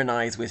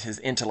harmonize with his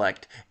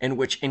intellect, and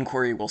which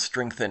inquiry will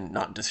strengthen,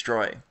 not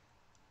destroy.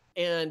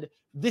 And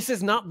this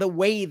is not the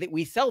way that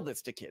we sell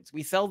this to kids.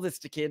 We sell this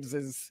to kids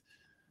as,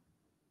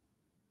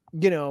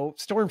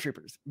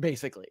 stormtroopers,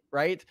 basically,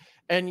 right?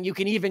 And you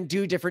can even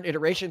do different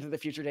iterations of the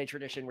Future Day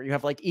tradition where you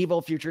have like evil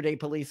Future Day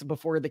police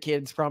before the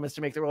kids promise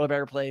to make the world a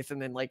better place,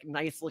 and then like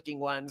nice looking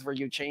ones where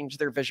you change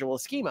their visual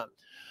schema.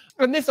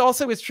 And this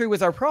also is true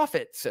with our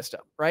prophet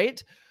system,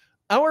 right?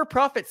 Our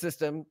prophet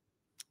system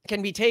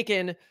can be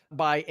taken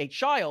by a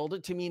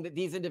child to mean that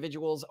these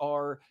individuals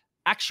are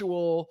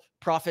actual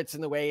prophets in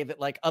the way that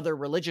like other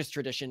religious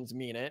traditions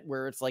mean it,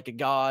 where it's like a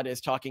god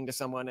is talking to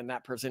someone and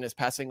that person is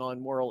passing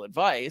on moral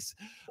advice.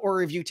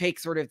 Or if you take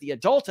sort of the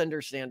adult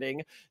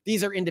understanding,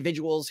 these are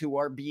individuals who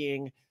are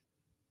being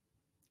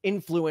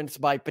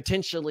influenced by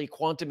potentially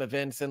quantum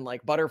events and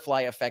like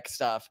butterfly effect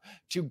stuff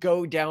to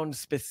go down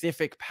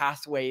specific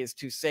pathways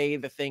to say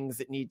the things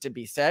that need to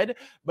be said.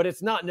 But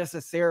it's not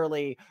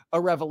necessarily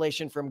a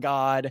revelation from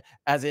God,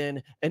 as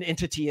in an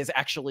entity is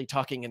actually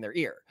talking in their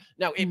ear.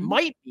 Now, it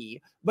might be,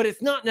 but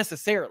it's not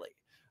necessarily.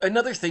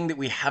 Another thing that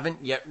we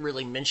haven't yet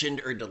really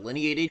mentioned or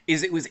delineated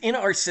is it was in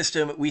our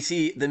system, we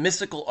see the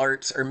mystical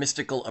arts or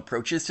mystical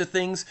approaches to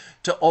things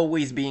to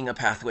always being a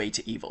pathway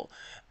to evil.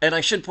 And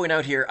I should point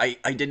out here,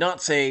 I did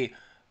not say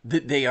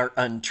that they are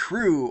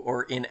untrue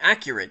or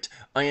inaccurate.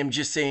 I am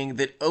just saying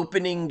that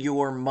opening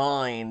your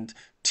mind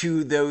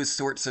to those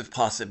sorts of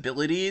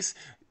possibilities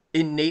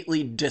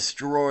innately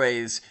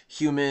destroys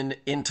human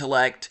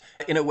intellect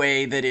in a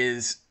way that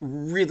is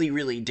really,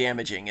 really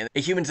damaging, and a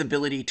human's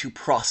ability to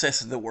process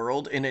the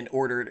world in an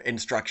ordered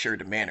and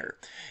structured manner.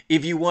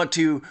 If you want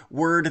to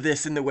word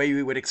this in the way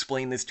we would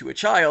explain this to a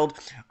child,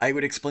 I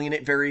would explain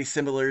it very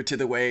similar to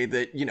the way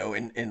that,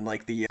 in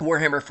like the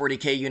Warhammer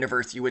 40k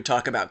universe, you would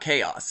talk about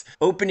chaos.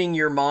 Opening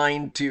your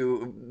mind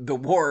to the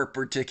warp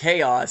or to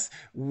chaos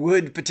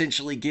would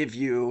potentially give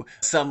you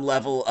some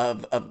level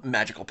of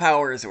magical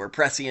powers or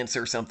prescience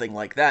or something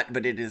like that,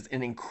 but it is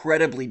an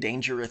incredibly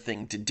dangerous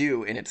thing to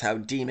do, and it's how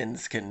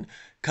demons can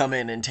come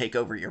in and take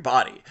over your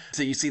body.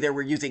 So you see there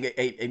we're using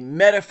a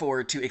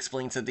metaphor to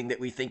explain something that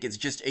we think is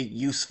just a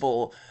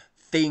useful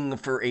thing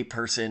for a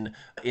person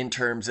in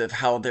terms of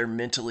how they're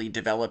mentally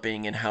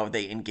developing and how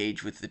they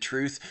engage with the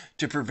truth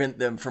to prevent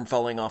them from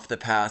falling off the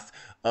path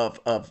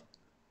of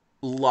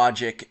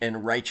logic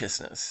and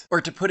righteousness.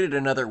 Or to put it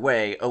another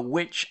way, a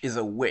witch is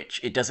a witch.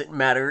 It doesn't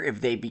matter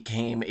if they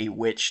became a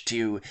witch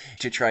to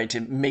try to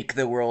make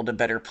the world a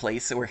better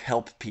place or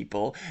help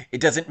people.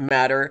 It doesn't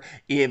matter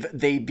if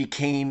they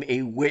became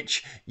a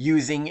witch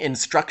using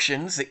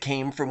instructions that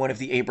came from one of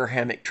the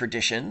Abrahamic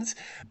traditions.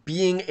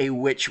 Being a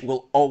witch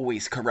will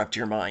always corrupt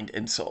your mind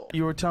and soul.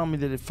 You were telling me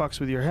that it fucks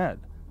with your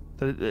head.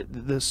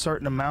 The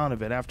certain amount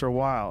of it, after a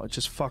while, it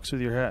just fucks with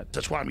your head.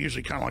 That's why I'm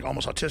usually kind of like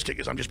almost autistic,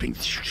 is I'm just being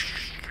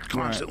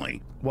constantly.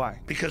 Right. Why?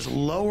 Because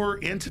lower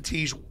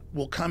entities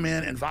will come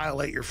in and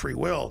violate your free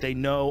will. They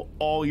know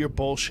all your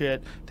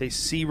bullshit. They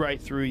see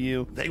right through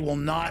you. They will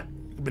not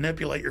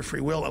manipulate your free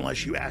will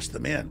unless you ask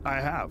them in.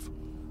 I have.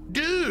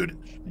 Dude,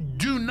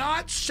 do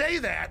not say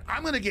that.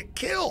 I'm going to get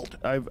killed.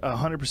 I've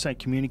 100%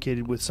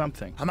 communicated with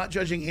something. I'm not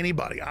judging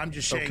anybody. I'm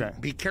just saying, okay,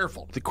 be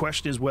careful. The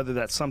question is whether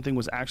that something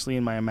was actually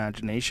in my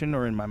imagination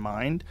or in my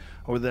mind,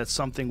 or that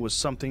something was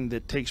something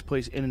that takes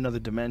place in another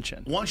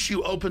dimension. Once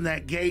you open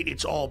that gate,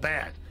 it's all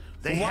bad.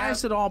 Why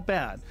is it all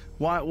bad?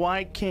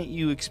 Why can't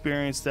you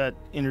experience that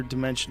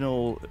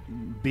interdimensional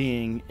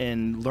being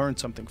and learn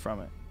something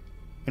from it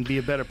and be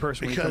a better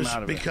person when you come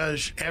out of it?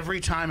 Because every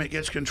time it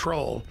gets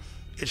control,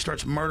 it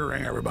starts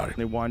murdering everybody.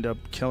 They wind up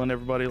killing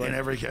everybody. In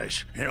every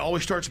case. And it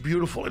always starts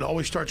beautiful. It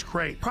always starts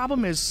great.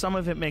 Problem is, some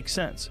of it makes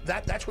sense.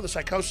 That's where the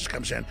psychosis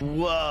comes in.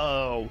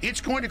 Whoa.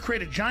 It's going to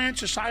create a giant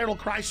societal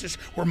crisis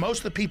where most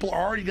of the people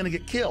are already going to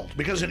get killed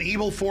because an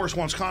evil force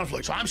wants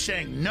conflict. So I'm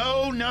saying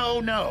no, no,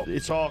 no.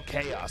 It's all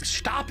chaos.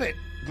 Stop it.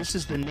 This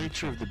is the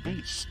nature of the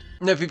beast.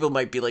 Now, people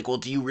might be like, well,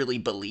 do you really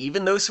believe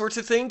in those sorts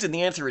of things? And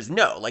the answer is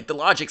no. Like, the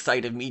logic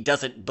side of me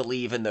doesn't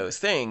believe in those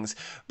things.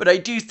 But I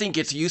do think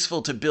it's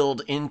useful to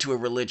build into a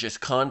religious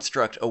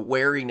construct a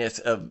wariness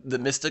of the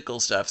mystical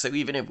stuff. So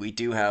even if we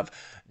do have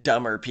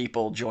dumber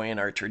people join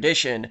our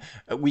tradition,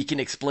 we can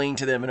explain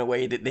to them in a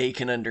way that they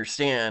can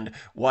understand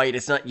why it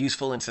is not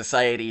useful in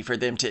society for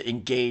them to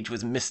engage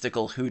with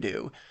mystical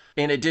hoodoo.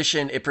 In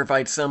addition, it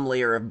provides some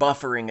layer of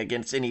buffering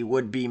against any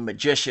would-be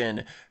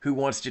magician who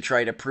wants to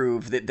try to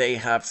prove that they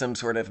have some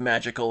sort of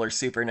magical or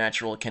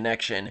supernatural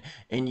connection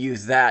and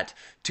use that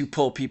to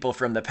pull people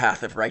from the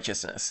path of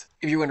righteousness.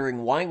 If you're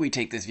wondering why we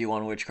take this view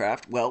on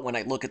witchcraft, well, when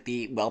I look at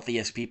the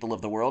wealthiest people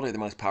of the world or the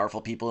most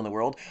powerful people in the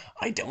world,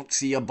 I don't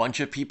see a bunch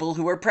of people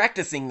who are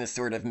practicing this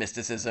sort of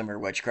mysticism or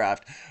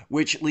witchcraft,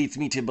 which leads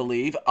me to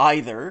believe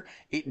either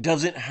it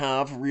doesn't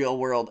have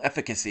real-world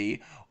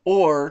efficacy,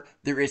 or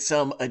there is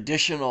some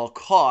additional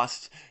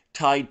cost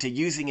tied to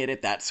using it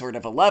at that sort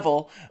of a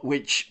level,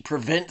 which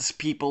prevents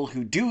people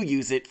who do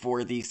use it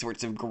for these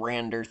sorts of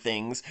grander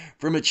things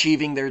from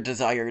achieving their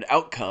desired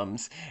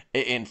outcomes.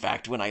 In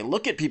fact, when I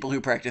look at people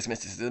who practice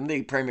mysticism,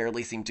 they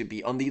primarily seem to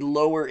be on the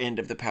lower end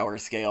of the power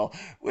scale,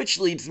 which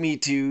leads me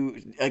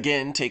to,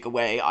 again, take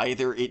away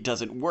either it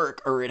doesn't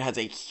work or it has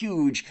a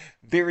huge,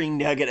 very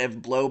negative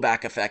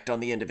blowback effect on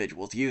the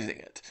individuals using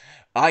it.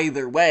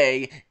 Either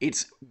way,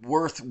 it's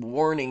worth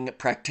warning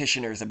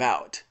practitioners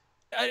about.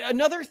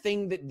 Another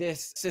thing that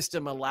this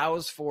system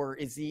allows for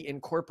is the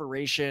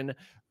incorporation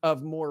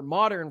of more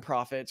modern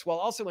prophets, while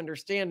also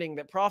understanding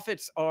that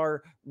prophets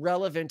are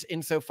relevant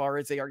insofar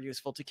as they are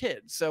useful to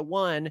kids. So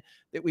one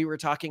that we were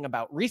talking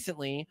about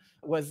recently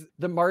was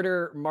the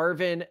martyr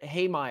Marvin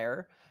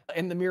Haymeyer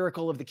and the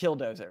miracle of the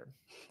Killdozer.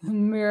 The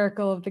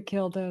miracle of the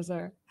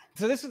Killdozer.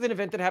 So this was an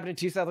event that happened in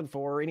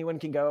 2004. Anyone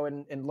can go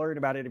and learn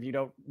about it if you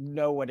don't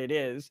know what it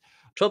is.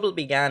 Trouble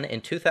began in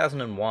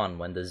 2001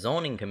 when the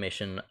Zoning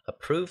Commission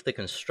approved the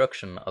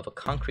construction of a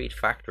concrete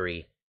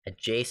factory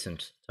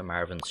adjacent to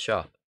Marvin's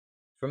shop.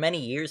 For many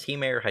years,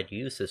 Haymeyer had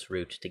used this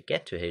route to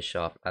get to his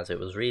shop, as it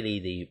was really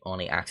the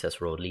only access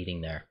road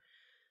leading there.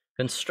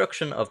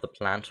 Construction of the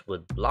plant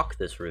would block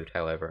this route,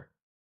 however.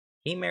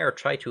 Haymeyer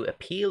tried to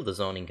appeal the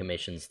Zoning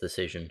Commission's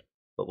decision,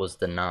 but was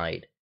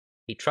denied.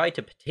 He tried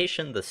to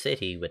petition the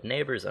city with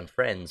neighbours and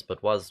friends,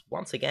 but was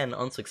once again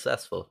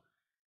unsuccessful.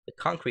 The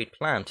concrete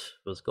plant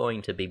was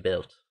going to be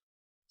built.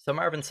 So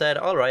Marvin said,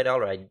 all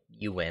right,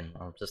 you win.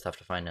 I'll just have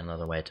to find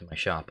another way to my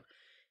shop.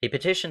 He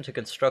petitioned to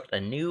construct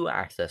a new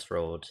access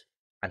road,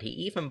 and he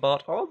even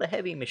bought all the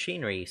heavy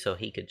machinery so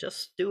he could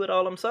just do it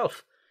all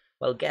himself.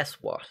 Well, guess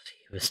what?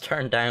 He was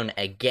turned down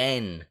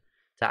again.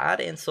 To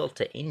add insult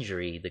to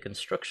injury, the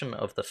construction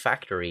of the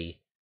factory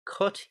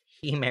cut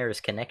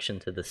Haymeyer's connection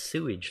to the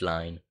sewage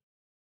line,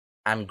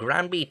 and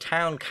Granby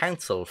Town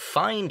Council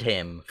fined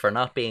him for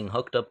not being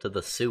hooked up to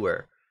the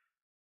sewer.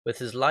 With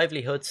his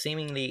livelihood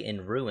seemingly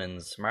in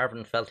ruins,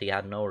 Marvin felt he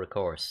had no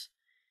recourse.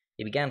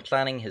 He began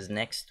planning his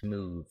next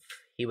move.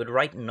 He would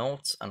write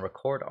notes and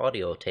record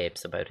audio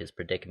tapes about his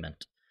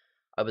predicament.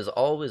 I was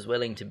always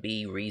willing to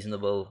be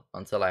reasonable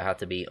until I had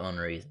to be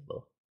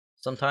unreasonable.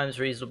 Sometimes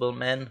reasonable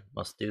men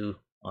must do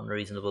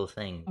unreasonable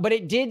things. But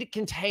it did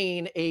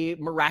contain a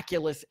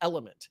miraculous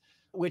element,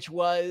 which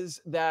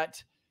was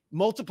that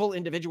multiple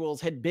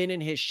individuals had been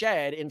in his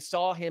shed and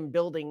saw him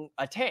building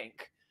a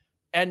tank,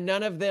 and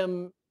none of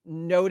them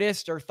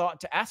noticed or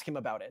thought to ask him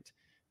about it.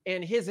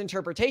 And his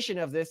interpretation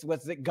of this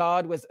was that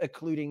God was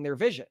occluding their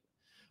vision.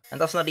 And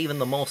that's not even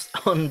the most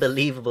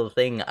unbelievable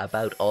thing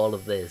about all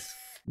of this.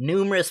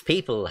 Numerous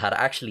people had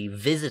actually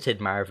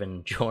visited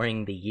Marvin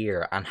during the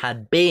year and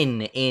had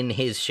been in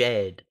his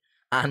shed,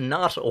 and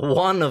not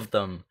one of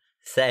them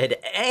said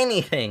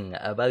anything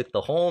about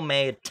the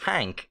homemade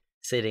tank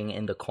sitting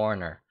in the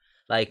corner.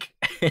 Like,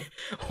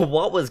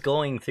 what was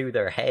going through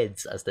their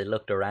heads as they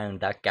looked around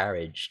that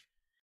garage?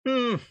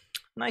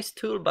 Nice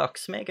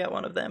toolbox, may get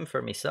one of them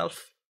for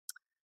myself.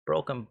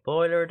 Broken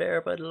boiler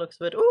there by the looks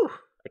of it. Ooh,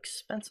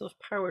 expensive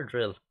power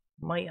drill.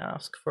 Might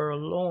ask for a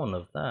loan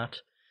of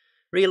that.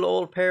 Real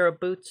old pair of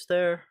boots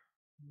there.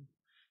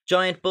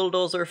 Giant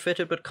bulldozer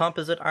fitted with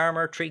composite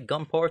armor, 3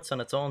 gun ports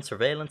and its own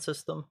surveillance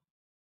system.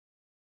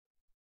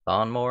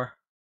 Lawnmower.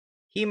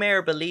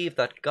 Haymeyer believed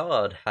that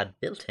God had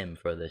built him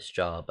for this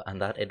job, and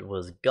that it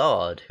was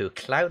God who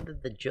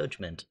clouded the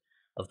judgment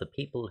of the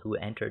people who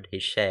entered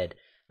his shed.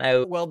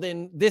 Now, well,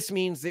 then this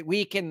means that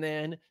we can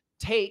then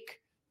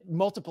take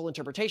multiple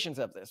interpretations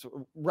of this,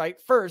 right?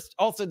 First,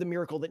 also the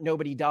miracle that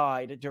nobody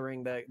died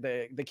during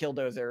the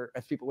Killdozer,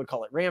 as people would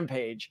call it,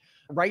 rampage,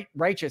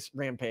 righteous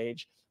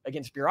rampage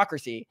against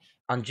bureaucracy.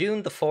 On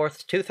June the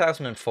 4th,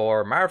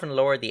 2004, Marvin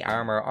lowered the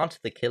armor onto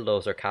the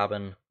Killdozer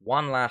cabin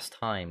one last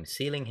time,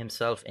 sealing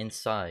himself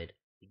inside.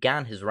 He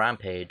began his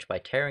rampage by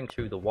tearing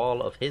through the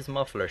wall of his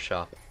muffler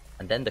shop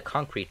and then the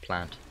concrete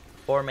plant,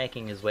 before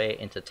making his way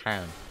into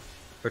town.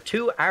 For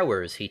 2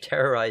 hours, he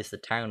terrorized the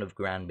town of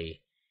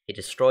Granby. He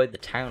destroyed the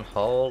town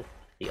hall,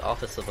 the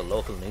office of a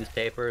local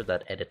newspaper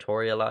that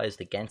editorialized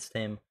against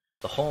him,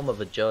 the home of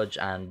a judge,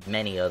 and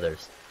many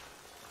others.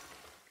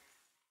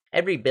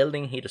 Every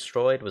building he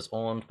destroyed was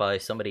owned by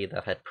somebody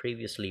that had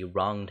previously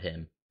wronged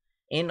him.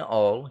 In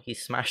all, he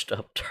smashed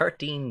up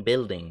 13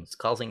 buildings,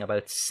 causing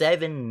about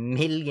 $7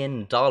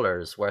 million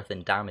worth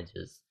in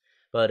damages.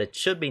 But it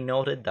should be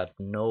noted that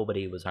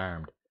nobody was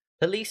harmed.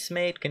 Police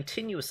made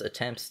continuous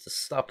attempts to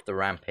stop the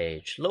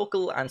rampage.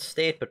 Local and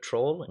state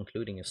patrol,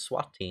 including a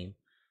SWAT team,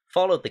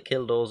 followed the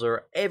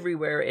killdozer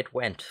everywhere it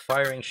went,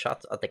 firing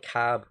shots at the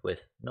cab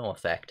with no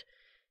effect.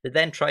 They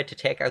then tried to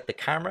take out the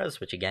cameras,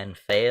 which again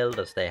failed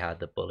as they had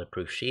the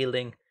bulletproof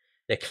shielding.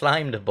 They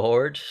climbed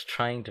aboard,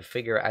 trying to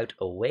figure out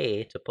a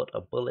way to put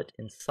a bullet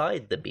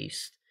inside the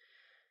beast.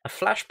 A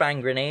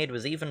flashbang grenade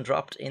was even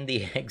dropped in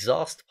the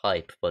exhaust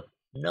pipe, but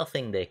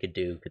nothing they could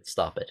do could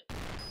stop it.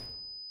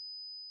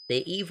 They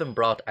even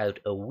brought out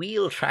a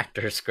wheel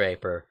tractor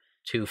scraper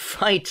to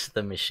fight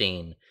the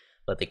machine,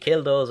 but the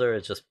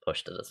killdozer just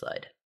pushed it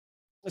aside.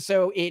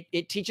 So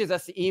it teaches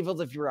us the evils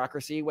of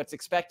bureaucracy, what's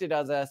expected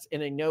of us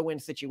in a no-win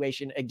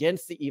situation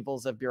against the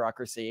evils of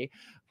bureaucracy.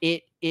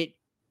 It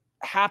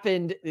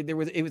happened, it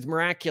was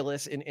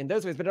miraculous in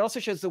those ways, but it also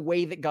shows the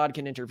way that God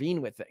can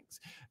intervene with things.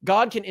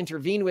 God can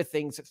intervene with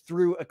things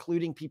through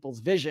occluding people's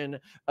vision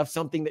of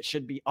something that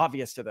should be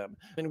obvious to them.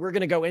 And we're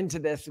going to go into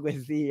this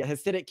with the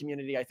Hasidic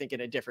community, I think,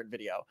 in a different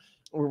video,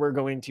 where we're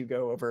going to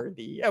go over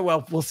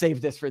we'll save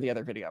this for the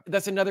other video.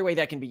 That's another way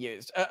that can be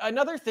used.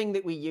 Another thing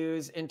that we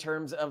use in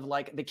terms of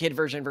like the kid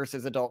version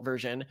versus adult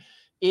version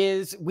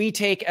is we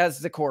take as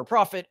the core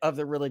prophet of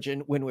the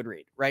religion Winwood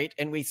Reade, right?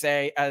 And we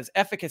say as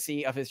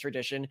efficacy of his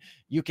tradition,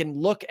 you can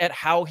look at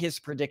how his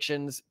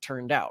predictions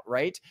turned out,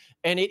 right?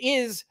 And it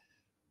is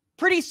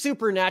pretty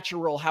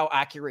supernatural how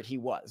accurate he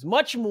was.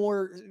 Much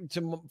more,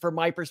 from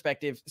my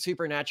perspective,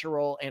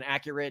 supernatural and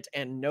accurate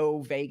and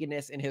no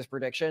vagueness in his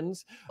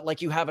predictions,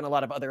 like you have in a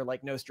lot of other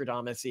like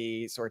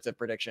Nostradamus-y sorts of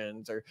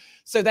predictions.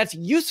 So that's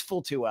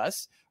useful to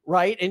us,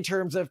 right? In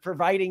terms of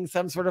providing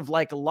some sort of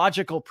like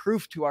logical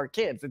proof to our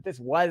kids that this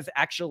was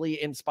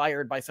actually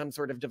inspired by some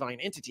sort of divine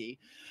entity.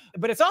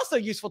 But it's also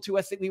useful to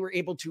us that we were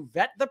able to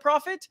vet the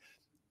prophet,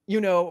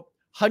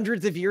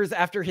 hundreds of years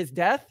after his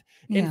death,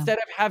 instead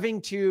of having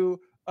to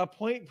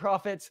appoint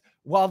prophets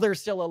while they're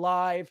still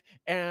alive,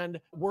 and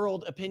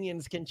world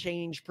opinions can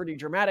change pretty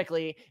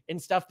dramatically in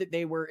stuff that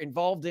they were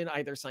involved in,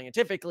 either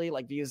scientifically,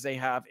 like views they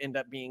have end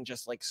up being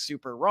just like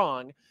super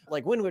wrong.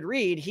 Like Winwood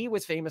Reade, he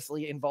was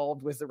famously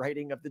involved with the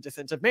writing of The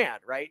Descent of Man,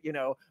 right?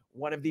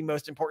 One of the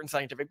most important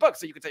scientific books.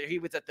 So you could say he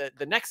was at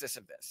the nexus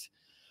of this.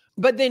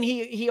 But then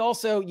he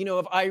also,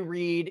 if I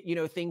read,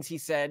 things he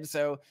said,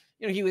 so,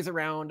 he was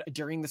around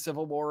during the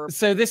Civil War.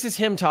 So this is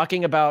him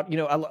talking about,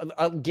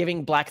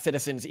 giving Black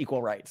citizens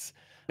equal rights.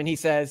 And he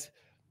says,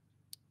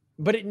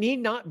 but it need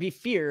not be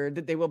feared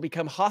that they will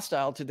become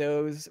hostile to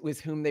those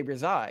with whom they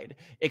reside.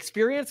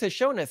 Experience has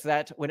shown us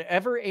that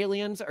whenever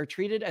aliens are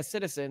treated as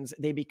citizens,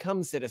 they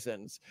become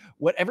citizens,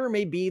 whatever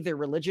may be their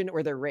religion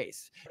or their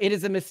race. It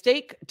is a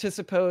mistake to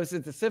suppose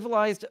that the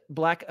civilized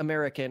Black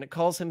American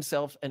calls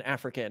himself an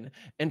African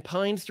and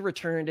pines to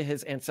return to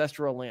his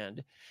ancestral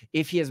land.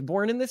 If he is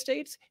born in the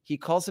States, he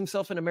calls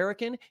himself an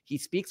American, he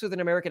speaks with an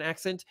American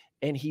accent,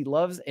 and he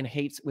loves and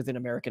hates with an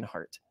American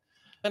heart.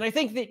 And I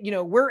think that,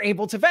 we're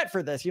able to vet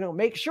for this,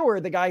 make sure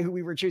the guy who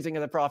we were choosing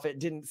as a prophet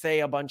didn't say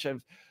a bunch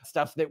of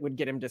stuff that would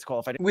get him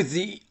disqualified. With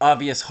the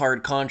obvious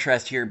hard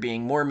contrast here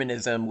being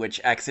Mormonism,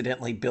 which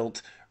accidentally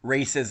built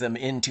racism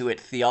into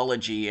its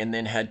theology and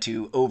then had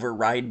to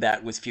override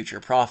that with future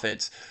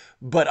prophets.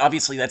 But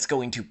obviously that's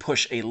going to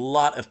push a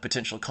lot of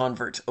potential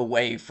converts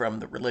away from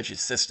the religious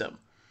system.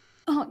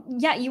 Oh,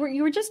 yeah, you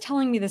were just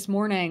telling me this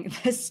morning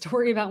this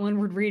story about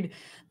Winwood Reade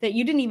that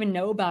you didn't even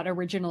know about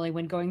originally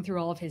when going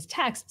through all of his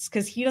texts,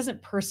 because he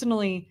doesn't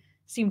personally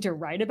seem to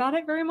write about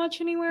it very much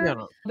anywhere.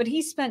 No. But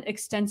he spent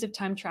extensive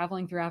time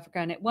traveling through Africa,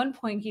 and at one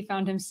point he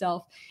found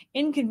himself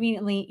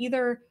inconveniently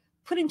either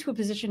put into a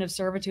position of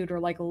servitude or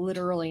like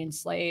literally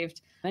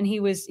enslaved. And he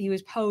was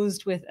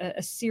posed with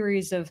a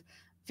series of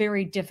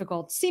very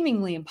difficult,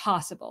 seemingly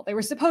impossible. They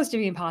were supposed to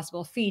be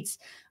impossible feats,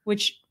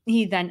 which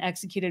he then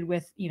executed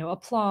with,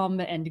 aplomb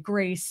and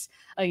grace,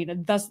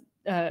 thus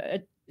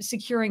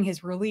securing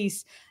his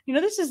release.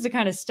 This is the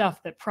kind of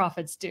stuff that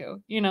prophets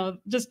do,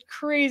 just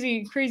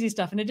crazy, crazy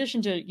stuff. In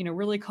addition to,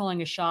 really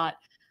calling a shot,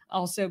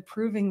 also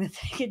proving that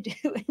they could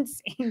do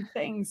insane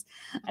things.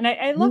 And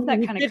I love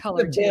that kind of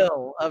color too.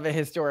 Bill of a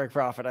historic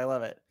prophet. I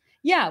love it.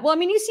 Yeah, well, I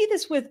mean, you see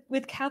this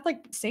with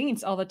Catholic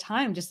saints all the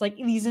time, just like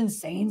these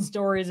insane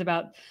stories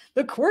about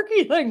the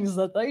quirky things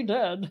that they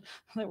did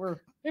that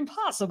were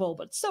impossible,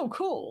 but so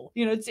cool.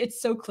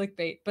 It's so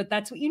clickbait, but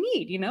that's what you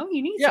need, you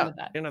need some of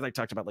that. And as I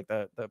talked about, like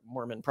the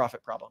Mormon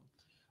prophet problem.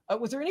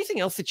 Was there anything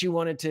else that you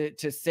wanted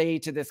to say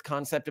to this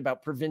concept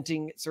about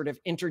preventing sort of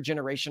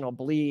intergenerational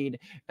bleed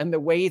and the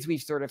ways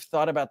we've sort of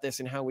thought about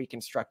this and how we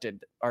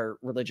constructed our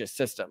religious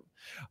system?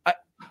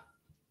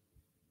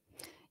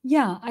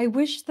 Yeah, I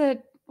wish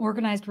that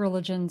organized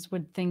religions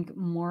would think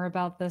more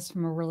about this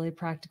from a really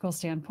practical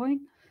standpoint.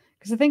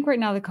 Because I think right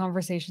now the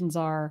conversations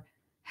are,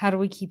 how do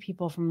we keep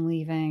people from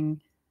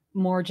leaving?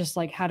 more just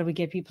like, how do we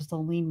get people to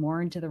lean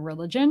more into the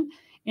religion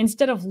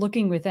instead of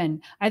looking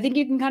within? I think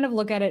you can kind of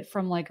look at it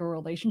from like a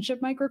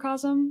relationship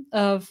microcosm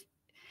of,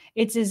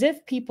 it's as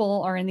if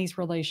people are in these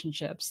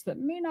relationships that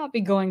may not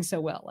be going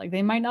so well. Like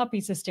they might not be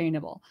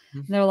sustainable.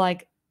 And they're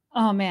like,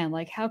 oh man,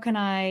 like how can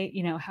I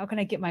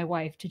get my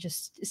wife to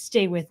just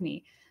stay with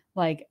me?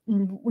 Like,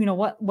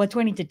 what do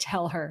I need to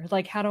tell her?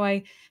 Like, how do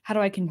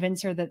I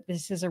convince her that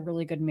this is a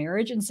really good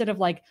marriage, instead of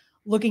like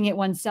looking at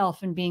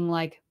oneself and being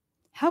like,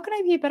 how can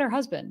I be a better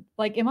husband?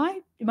 Like, am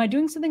I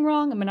doing something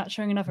wrong? Am I not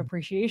showing enough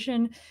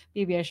appreciation?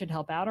 Maybe I should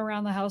help out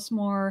around the house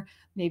more.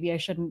 Maybe I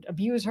shouldn't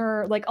abuse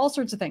her, like all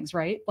sorts of things.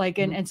 Right. Like,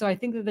 and so I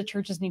think that the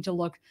churches need to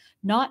look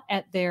not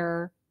at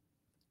their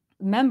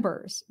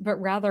members,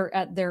 but rather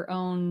at their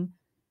own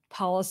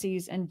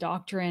policies and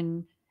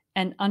doctrine,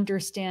 and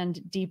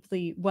understand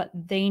deeply what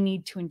they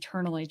need to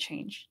internally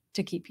change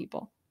to keep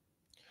people.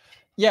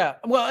 Yeah,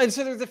 well, and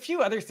so there's a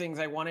few other things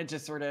I wanted to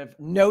sort of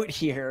note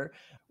here.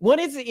 One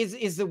is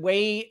the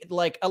way,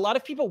 like, a lot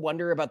of people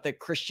wonder about the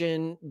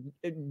Christian,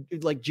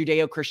 like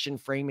Judeo-Christian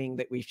framing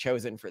that we've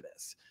chosen for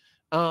this.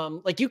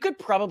 Like you could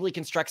probably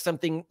construct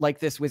something like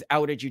this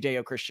without a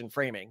Judeo-Christian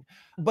framing,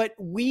 but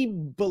we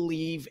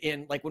believe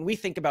in, like, when we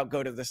think about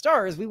go to the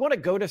stars, we want to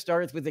go to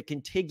stars with a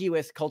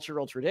contiguous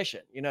cultural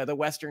tradition, the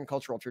Western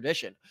cultural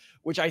tradition,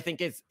 which I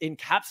think is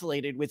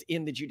encapsulated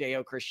within the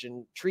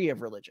Judeo-Christian tree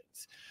of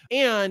religions.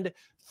 And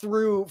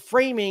through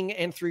framing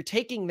and through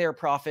taking their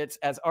prophets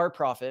as our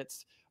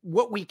prophets,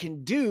 what we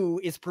can do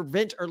is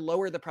prevent or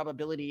lower the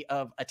probability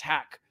of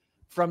attack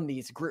from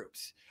these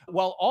groups,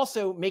 while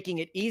also making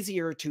it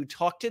easier to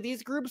talk to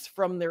these groups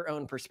from their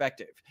own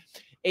perspective.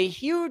 A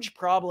huge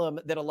problem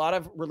that a lot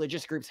of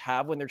religious groups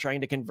have when they're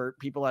trying to convert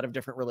people out of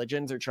different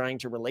religions or trying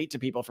to relate to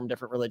people from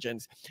different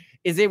religions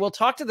is they will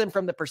talk to them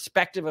from the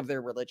perspective of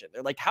their religion.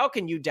 They're like, how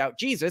can you doubt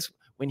Jesus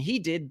when he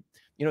did,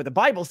 the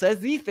Bible says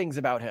these things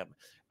about him?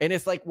 And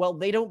it's like, well,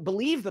 they don't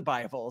believe the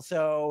Bible,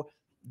 so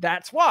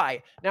that's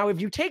why. Now, if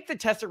you take the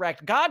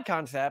Tesseract God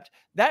concept,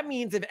 that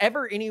means if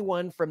ever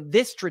anyone from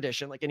this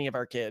tradition, like any of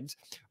our kids,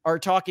 are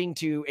talking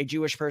to a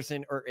Jewish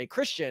person or a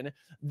Christian,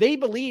 they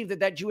believe that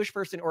that Jewish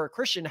person or a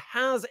Christian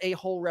has a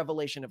whole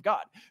revelation of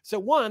God. So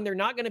one, they're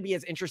not going to be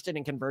as interested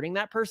in converting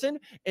that person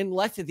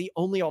unless the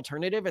only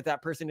alternative if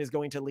that person is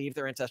going to leave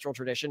their ancestral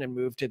tradition and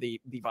move to the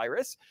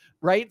virus,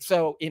 right?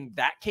 So in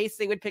that case,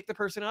 they would pick the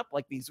person up,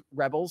 like these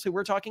rebels who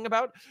we're talking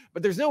about.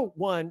 But there's no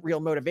one real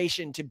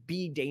motivation to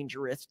be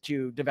dangerous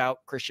to devout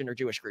Christian or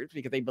Jewish groups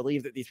because they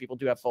believe that these people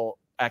do have full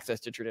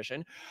access to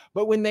tradition.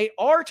 But when they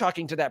are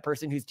talking to that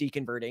person who's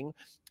deconverting,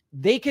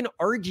 they can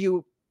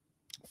argue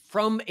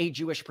from a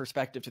Jewish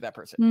perspective to that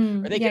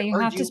person. Or they can you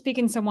have argue, to speak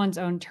in someone's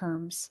own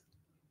terms.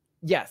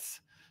 yes,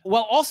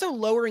 while also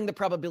lowering the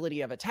probability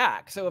of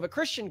attack. So if a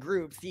Christian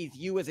group sees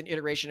you as an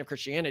iteration of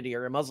Christianity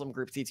or a Muslim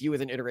group sees you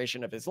as an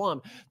iteration of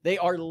Islam, they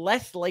are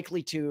less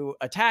likely to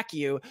attack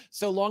you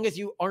so long as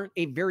you aren't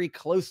a very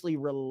closely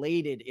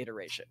related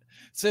iteration.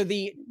 So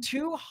the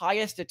two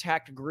highest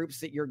attacked groups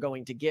that you're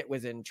going to get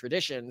within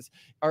traditions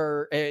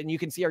are, and you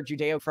can see our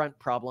Judeo front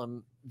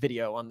problem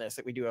video on this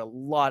that we do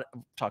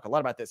talk a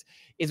lot about this,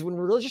 is when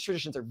religious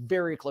traditions are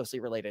very closely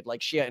related, like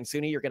Shia and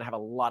Sunni, you're going to have a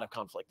lot of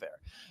conflict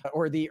there,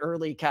 or the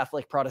early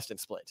Catholic Protestant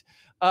split.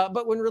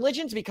 But when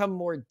religions become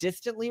more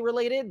distantly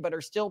related, but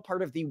are still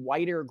part of the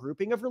wider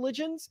grouping of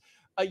religions,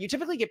 you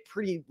typically get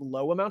pretty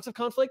low amounts of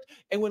conflict.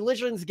 And when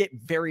religions get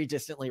very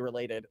distantly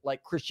related,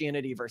 like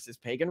Christianity versus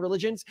pagan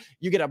religions,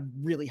 you get a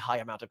really high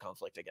amount of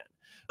conflict again.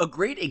 A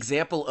great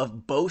example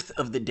of both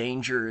of the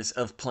dangers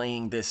of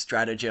playing this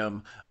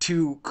stratagem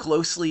too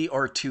closely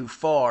or too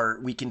far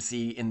we can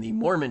see in the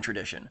Mormon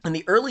tradition. In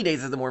the early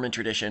days of the Mormon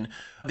tradition,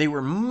 they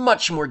were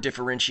much more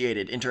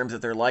differentiated in terms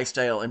of their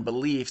lifestyle and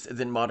beliefs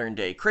than modern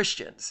day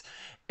Christians.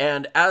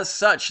 And as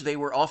such, they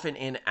were often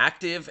in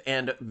active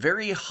and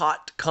very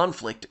hot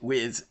conflict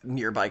with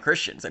nearby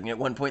Christians. I mean, at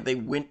one point, they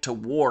went to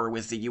war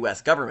with the U.S.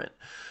 government.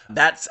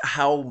 That's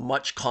how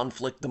much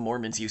conflict the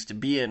Mormons used to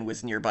be in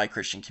with nearby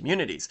Christian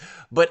communities.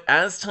 But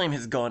as time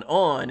has gone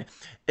on,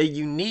 a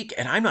unique,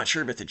 and I'm not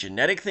sure if it's a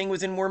genetic thing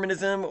within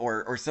Mormonism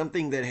or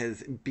something that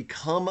has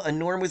become a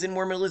norm within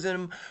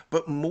Mormonism,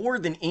 but more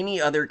than any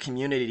other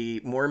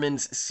community,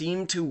 Mormons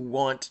seem to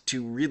want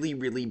to really,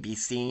 really be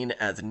seen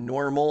as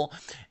normal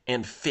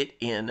and fit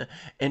in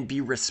and be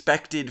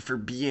respected for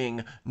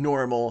being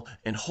normal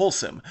and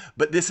wholesome.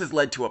 But this has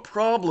led to a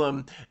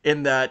problem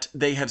in that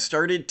they have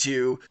started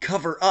to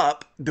cover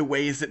up the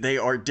ways that they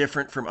are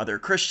different from other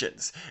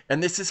Christians.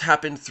 And this has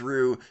happened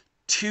through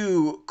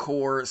two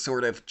core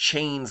sort of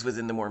chains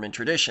within the Mormon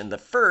tradition. The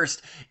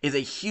first is a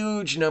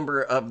huge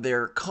number of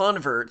their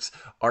converts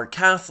are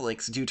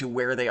Catholics due to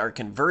where they are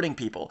converting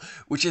people,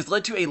 which has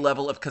led to a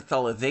level of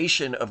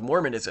Catholicization of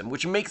Mormonism,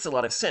 which makes a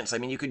lot of sense. I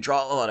mean, you could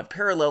draw a lot of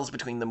parallels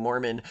between the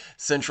Mormon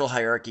central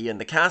hierarchy and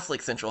the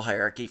Catholic central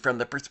hierarchy from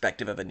the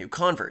perspective of a new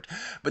convert.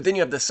 But then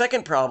you have the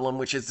second problem,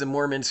 which is the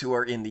Mormons who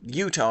are in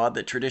Utah,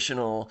 the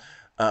traditional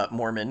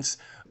Mormons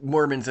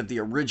of the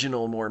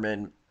original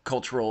Mormon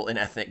cultural and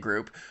ethnic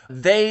group,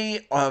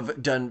 they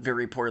have done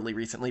very poorly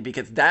recently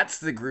because that's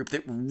the group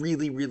that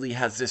really, really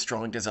has this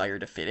strong desire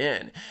to fit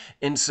in.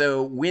 And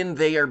so when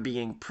they are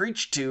being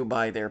preached to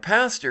by their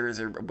pastors,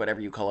 or whatever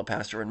you call a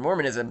pastor in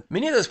Mormonism,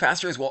 many of those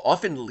pastors will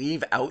often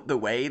leave out the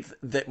way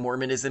that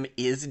Mormonism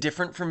is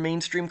different from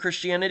mainstream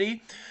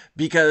Christianity,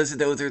 because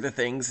those are the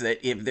things that,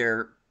 if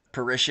they're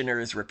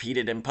parishioners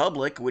repeated in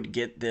public, would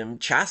get them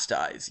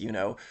chastised,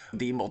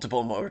 the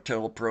multiple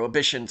mortal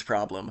prohibitions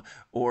problem,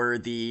 or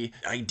the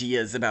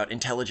ideas about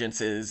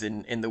intelligences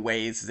and the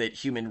ways that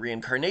human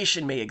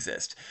reincarnation may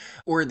exist,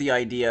 or the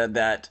idea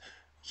that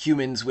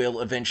humans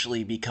will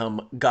eventually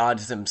become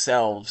gods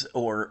themselves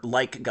or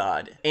like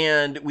God.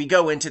 And we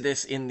go into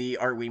this in the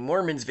Are We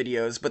Mormons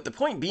videos, but the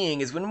point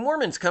being is when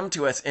Mormons come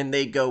to us and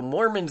they go,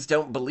 Mormons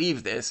don't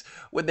believe this,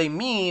 what they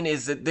mean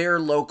is that their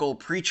local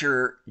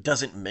preacher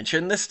doesn't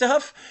mention this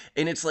stuff.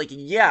 And it's like,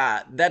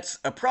 yeah, that's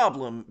a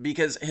problem,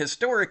 because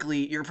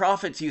historically your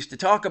prophets used to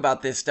talk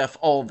about this stuff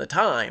all the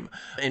time.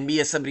 And me,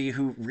 as somebody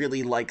who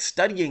really likes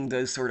studying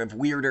those sort of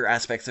weirder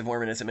aspects of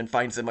Mormonism and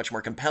finds them much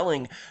more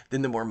compelling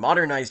than the more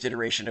modernized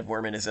iteration of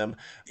Mormonism,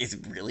 is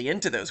really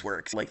into those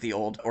works, like the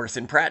old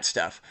Orson Pratt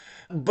stuff.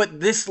 But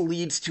this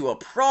leads to a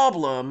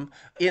problem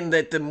in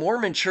that the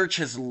Mormon Church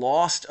has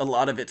lost a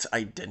lot of its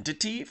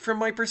identity, from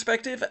my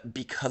perspective,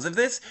 because of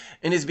this,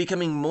 and is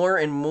becoming more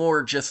and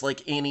more just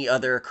like any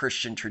other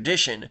Christian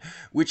tradition,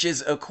 which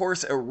is, of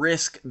course, a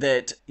risk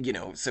that,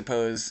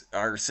 suppose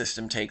our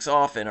system takes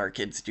off and our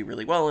kids do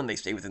really well and they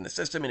stay within the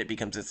system and it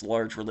becomes this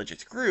large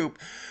religious group.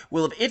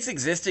 Well, if it's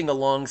existing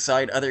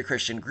alongside other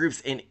Christian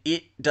groups and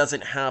it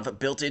doesn't have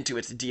built into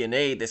its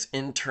DNA this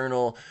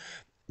internal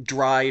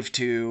drive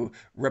to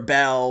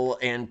rebel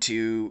and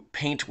to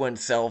paint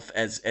oneself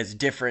as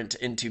different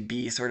and to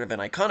be sort of an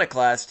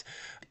iconoclast,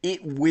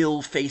 it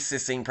will face the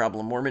same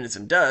problem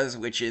Mormonism does,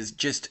 which is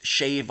just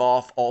shave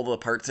off all the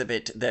parts of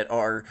it that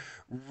are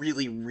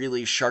really,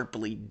 really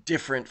sharply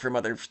different from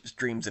other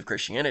streams of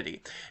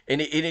Christianity.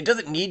 And it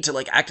doesn't need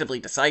to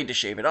actively decide to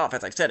shave it off.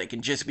 As I said, it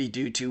can just be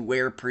due to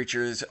where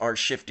preachers are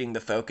shifting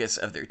the focus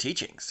of their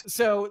teachings.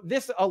 So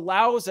this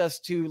allows us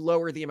to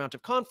lower the amount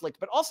of conflict,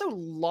 but also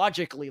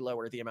logically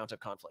lower the amount of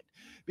conflict,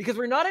 because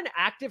we're not an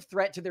active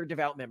threat to their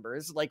devout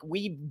members. Like,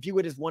 we view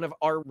it as one of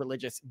our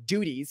religious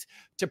duties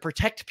to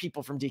protect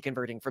people from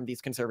deconverting from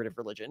these conservative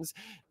religions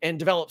and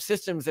develop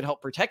systems that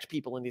help protect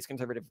people in these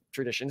conservative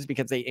traditions,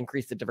 because they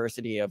increase the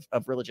diversity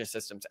of religious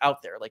systems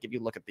out there. Like, if you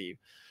look at the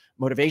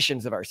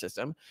motivations of our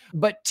system.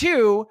 But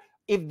two,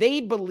 if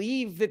they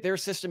believe that their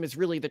system is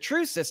really the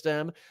true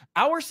system,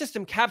 our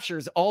system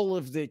captures all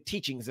of the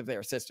teachings of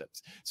their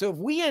systems. So if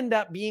we end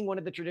up being one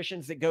of the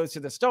traditions that goes to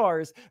the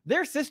stars,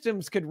 their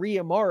systems could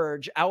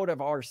reemerge out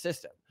of our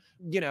system.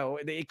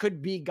 It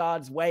could be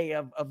God's way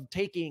of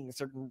taking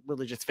certain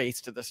religious faiths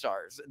to the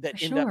stars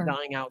that end up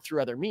dying out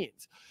through other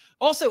means.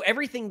 Also,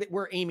 everything that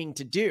we're aiming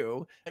to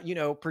do,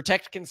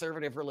 protect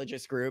conservative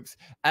religious groups,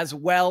 as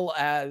well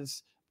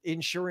as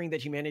ensuring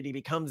that humanity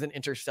becomes an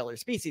interstellar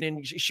species and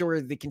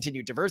ensure the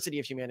continued diversity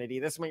of humanity.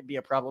 This might be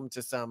a problem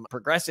to some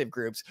progressive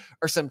groups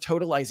or some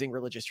totalizing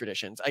religious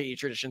traditions, i.e.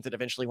 traditions that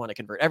eventually want to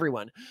convert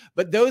everyone.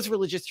 But those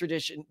religious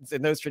traditions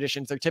and those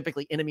traditions are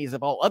typically enemies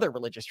of all other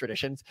religious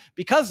traditions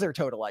because they're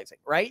totalizing,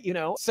 right?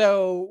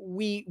 So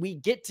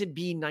we get to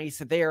be nice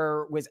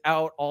there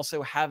without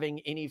also having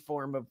any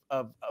form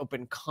of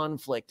open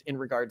conflict in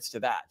regards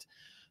to that.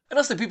 And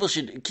also, people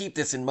should keep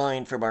this in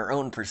mind from our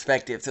own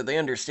perspective so they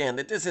understand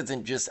that this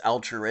isn't just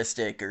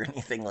altruistic or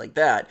anything like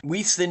that.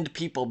 We send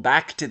people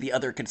back to the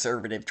other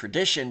conservative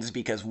traditions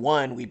because,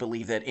 one, we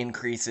believe that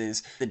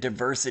increases the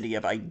diversity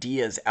of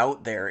ideas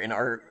out there, and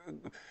our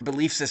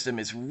belief system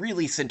is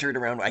really centered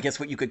around, I guess,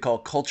 what you could call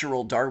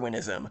cultural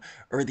Darwinism,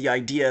 or the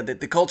idea that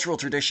the cultural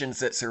traditions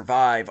that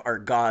survive are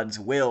God's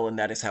will, and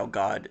that is how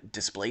God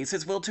displays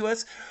his will to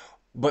us.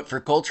 But for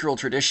cultural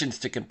traditions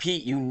to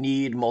compete, you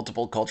need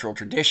multiple cultural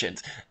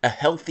traditions. A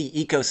healthy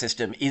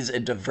ecosystem is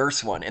a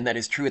diverse one, and that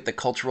is true at the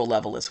cultural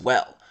level as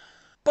well.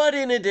 But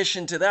in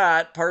addition to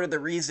that, part of the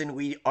reason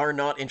we are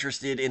not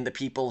interested in the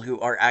people who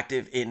are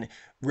active in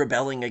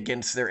rebelling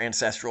against their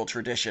ancestral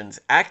traditions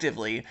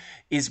actively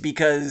is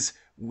because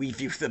we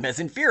view them as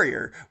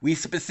inferior. We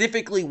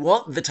specifically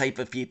want the type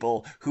of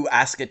people who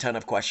ask a ton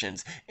of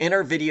questions. In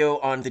our video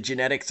on the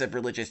genetics of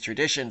religious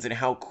traditions and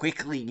how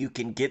quickly you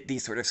can get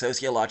these sort of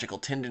sociological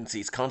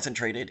tendencies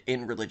concentrated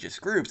in religious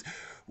groups,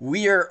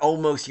 we are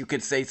almost, you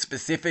could say,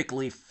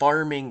 specifically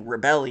farming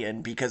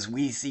rebellion, because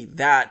we see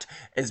that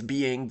as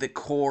being the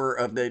core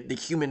of the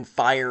human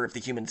fire of the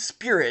human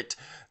spirit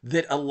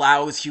that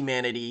allows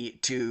humanity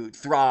to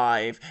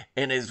thrive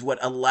and is what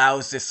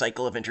allows this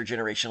cycle of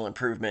intergenerational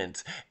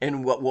improvements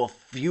and what will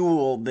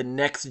fuel the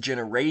next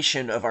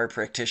generation of our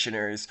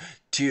practitioners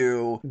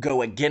to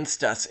go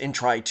against us and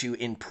try to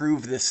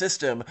improve the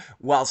system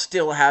while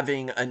still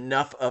having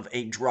enough of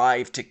a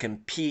drive to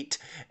compete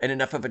and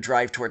enough of a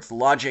drive towards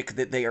logic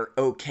that they are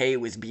okay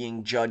with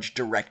being judged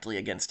directly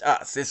against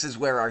us. This is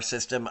where our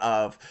system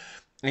of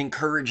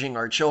encouraging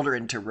our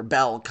children to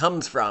rebel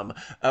comes from,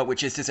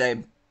 which is to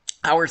say,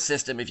 Our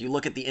system, if you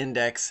look at the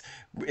index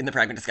in the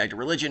Pragmatist Guide to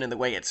Religion and the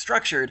way it's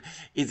structured,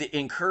 is it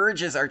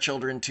encourages our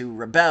children to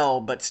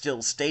rebel but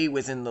still stay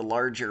within the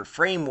larger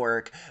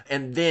framework,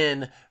 and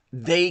then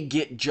they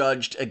get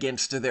judged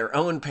against their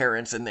own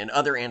parents and then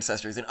other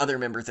ancestors and other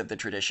members of the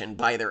tradition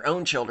by their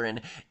own children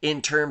in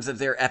terms of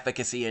their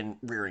efficacy in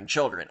rearing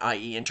children,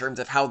 i.e. in terms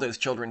of how those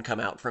children come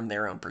out from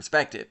their own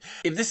perspective.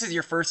 If this is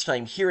your first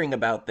time hearing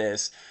about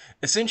this,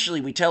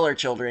 essentially we tell our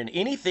children,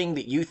 anything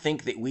that you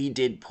think that we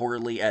did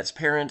poorly as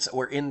parents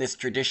or in this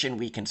tradition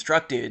we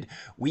constructed,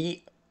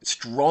 we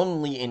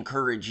strongly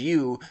encourage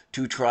you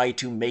to try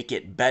to make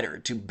it better,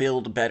 to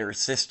build better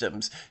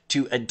systems,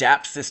 to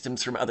adapt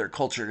systems from other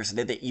cultures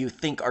that you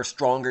think are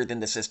stronger than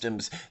the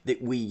systems that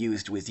we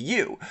used with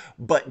you.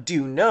 But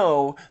do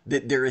know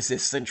that there is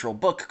this central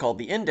book called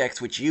the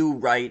Index, which you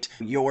write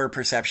your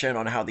perception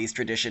on how these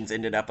traditions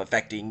ended up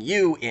affecting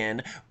you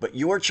in, but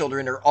your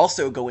children are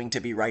also going to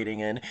be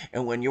writing in,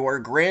 and when your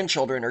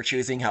grandchildren are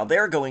choosing how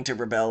they're going to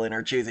rebel and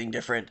are choosing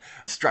different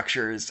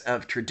structures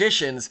of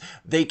traditions,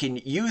 they can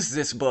use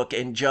this book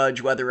and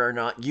judge whether or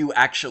not you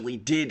actually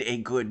did a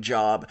good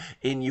job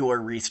in your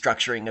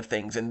restructuring of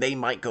things, and they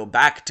might go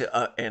back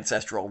to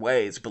ancestral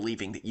ways,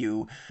 believing that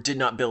you did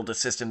not build a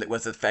system that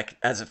was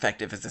as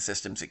effective as the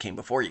systems that came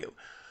before you.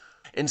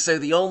 And so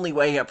the only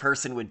way a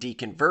person would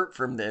deconvert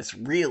from this,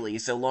 really,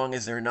 so long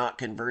as they're not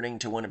converting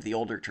to one of the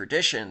older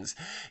traditions,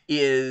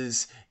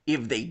 is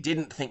if they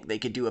didn't think they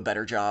could do a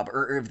better job,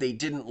 or if they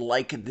didn't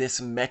like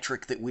this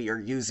metric that we are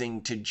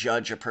using to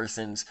judge a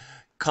person's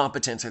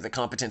competence or the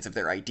competence of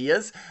their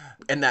ideas,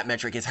 and that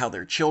metric is how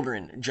their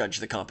children judge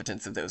the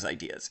competence of those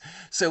ideas.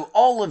 So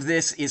all of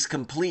this is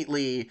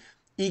completely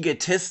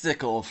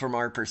egotistical from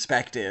our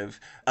perspective,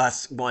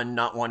 us, one,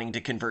 not wanting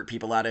to convert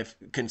people out of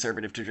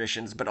conservative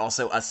traditions, but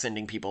also us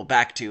sending people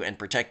back to and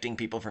protecting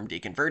people from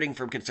deconverting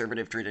from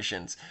conservative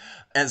traditions,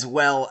 as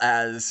well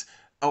as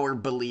our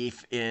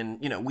belief in,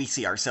 we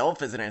see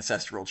ourselves as an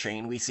ancestral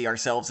chain, we see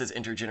ourselves as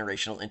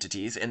intergenerational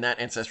entities, and that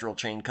ancestral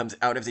chain comes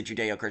out of the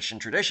Judeo-Christian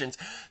traditions,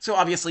 so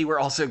obviously we're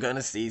also going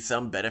to see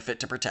some benefit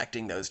to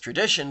protecting those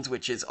traditions,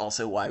 which is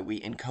also why we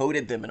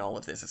encoded them in all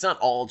of this. It's not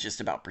all just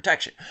about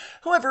protection.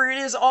 However, it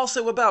is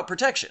also about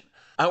protection.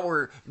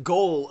 Our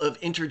goal of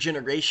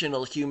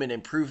intergenerational human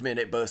improvement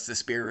at both the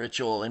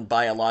spiritual and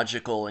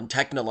biological and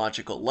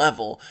technological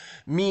level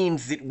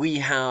means that we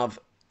have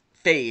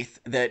faith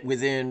that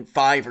within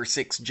 5 or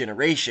 6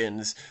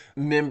 generations,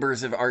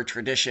 members of our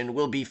tradition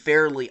will be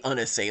fairly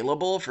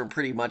unassailable from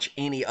pretty much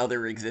any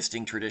other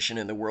existing tradition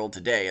in the world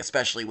today,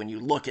 especially when you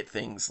look at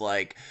things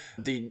like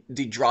the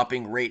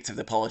dropping rates of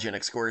the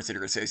polygenic scores that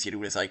are associated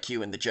with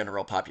IQ in the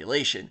general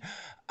population.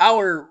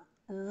 Our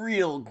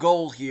real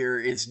goal here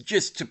is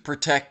just to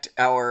protect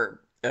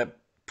our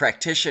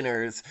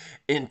practitioners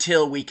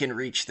until we can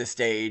reach the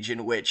stage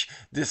in which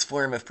this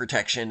form of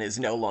protection is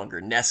no longer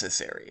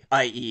necessary,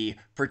 i.e.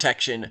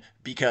 protection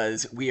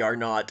because we are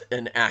not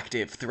an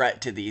active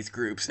threat to these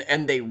groups,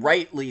 and they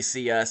rightly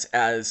see us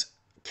as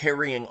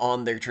carrying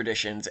on their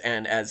traditions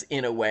and as,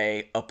 in a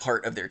way, a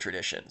part of their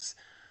traditions.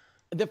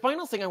 The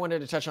final thing I wanted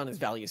to touch on is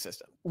value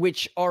system,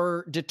 which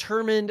are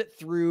determined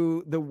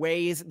through the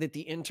ways that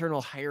the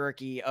internal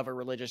hierarchy of a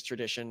religious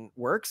tradition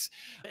works,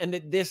 and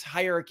that this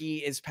hierarchy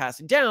is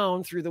passed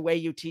down through the way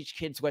you teach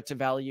kids what to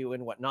value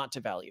and what not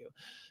to value.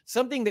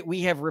 Something that we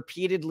have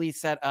repeatedly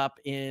set up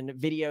in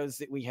videos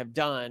that we have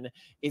done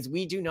is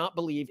we do not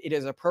believe it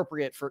is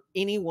appropriate for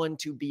anyone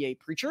to be a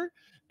preacher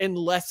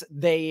unless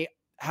they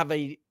have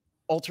an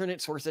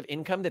alternate source of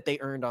income that they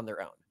earned on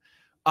their own.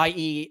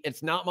 I.e.,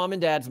 it's not mom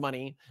and dad's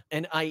money,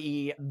 and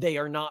i.e., they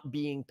are not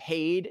being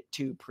paid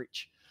to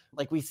preach.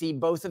 Like, we see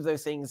both of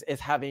those things as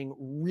having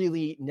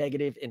really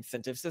negative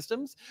incentive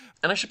systems.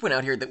 And I should point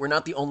out here that we're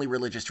not the only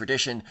religious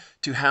tradition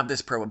to have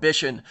this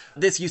prohibition.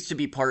 This used to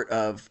be part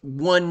of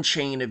one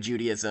chain of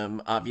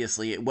Judaism.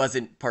 Obviously, it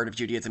wasn't part of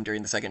Judaism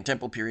during the Second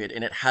Temple period,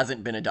 and it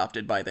hasn't been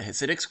adopted by the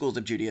Hasidic schools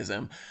of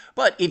Judaism.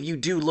 But if you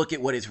do look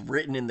at what is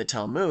written in the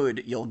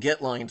Talmud, you'll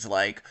get lines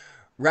like,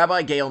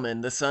 Rabbi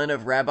Gaelman, the son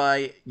of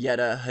Rabbi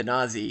Yeda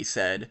Hanazi,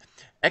 said,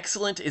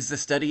 "Excellent is the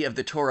study of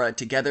the Torah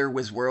together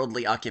with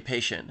worldly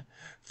occupation,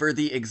 for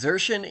the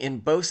exertion in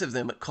both of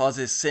them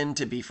causes sin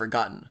to be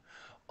forgotten.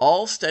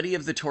 All study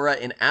of the Torah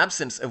in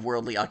absence of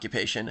worldly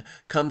occupation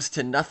comes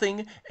to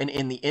nothing and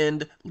in the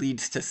end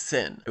leads to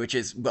sin," which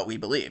is what we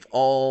believe.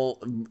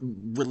 All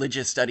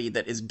religious study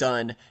that is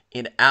done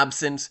in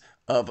absence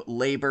of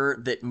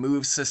labor that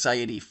moves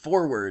society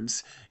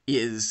forwards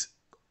is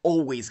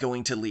always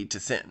going to lead to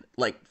sin,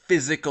 like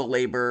physical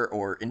labor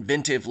or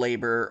inventive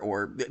labor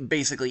or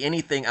basically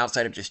anything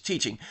outside of just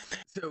teaching.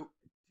 So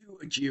to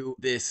a Jew,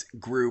 this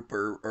group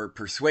or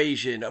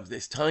persuasion of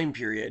this time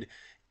period,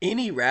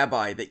 any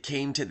rabbi that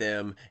came to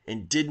them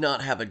and did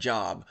not have a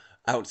job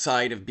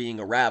outside of being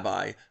a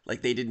rabbi,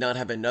 like they did not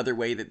have another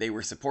way that they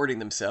were supporting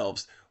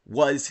themselves,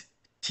 was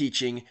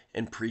teaching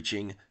and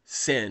preaching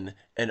sin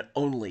and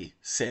only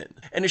sin.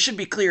 And it should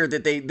be clear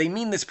that they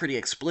mean this pretty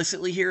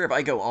explicitly here. If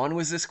I go on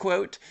with this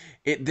quote,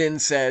 it then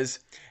says,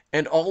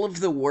 And all of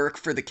the work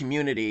for the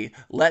community,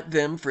 let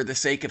them, for the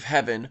sake of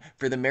heaven,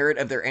 for the merit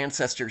of their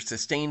ancestors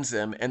sustains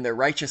them, and their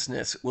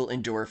righteousness will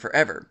endure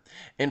forever.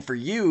 And for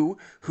you,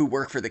 who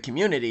work for the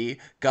community,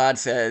 God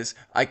says,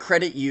 I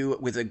credit you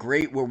with a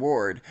great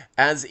reward,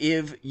 as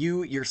if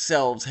you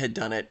yourselves had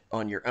done it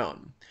on your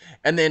own.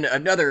 And then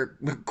another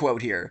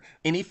quote here,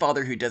 any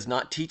father who does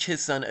not teach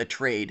his son a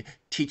trade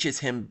teaches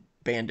him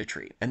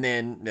banditry. And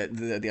then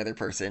the other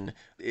person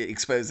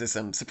exposes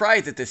some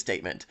surprise at this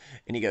statement.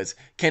 And he goes,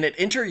 can it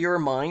enter your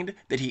mind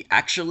that he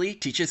actually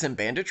teaches him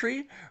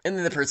banditry? And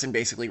then the person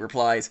basically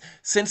replies,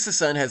 since the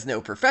son has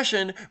no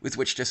profession with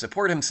which to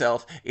support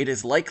himself, it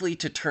is likely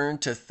to turn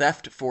to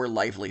theft for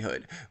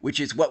livelihood,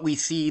 which is what we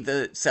see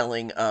the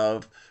selling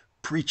of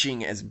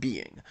preaching as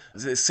being.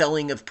 The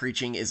selling of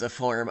preaching is a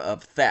form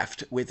of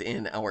theft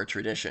within our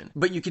tradition.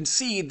 But you can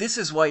see this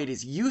is why it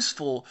is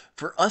useful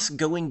for us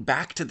going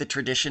back to the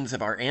traditions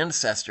of our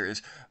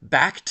ancestors,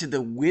 back to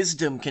the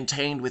wisdom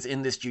contained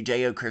within this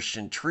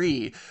Judeo-Christian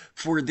tree,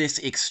 for this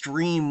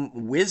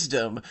extreme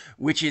wisdom,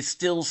 which is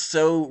still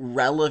so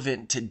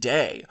relevant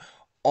today.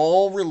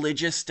 All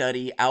religious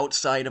study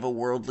outside of a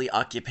worldly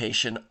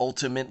occupation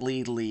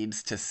ultimately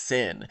leads to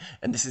sin.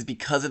 And this is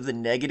because of the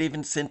negative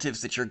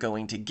incentives that you're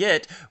going to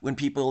get when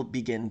people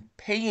begin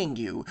paying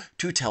you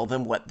to tell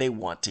them what they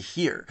want to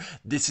hear.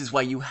 This is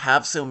why you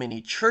have so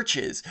many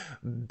churches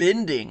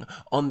bending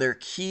on their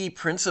key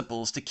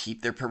principles to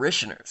keep their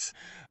parishioners.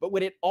 But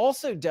what it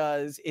also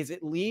does is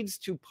it leads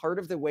to part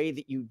of the way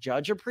that you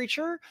judge a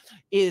preacher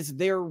is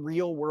their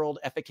real world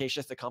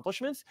efficacious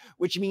accomplishments,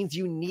 which means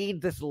you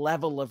need this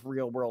level of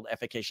real world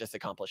efficacious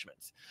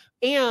accomplishments.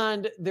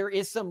 And there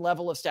is some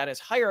level of status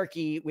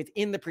hierarchy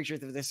within the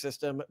preachers of this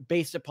system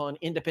based upon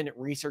independent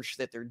research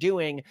that they're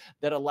doing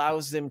that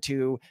allows them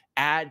to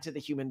add to the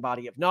human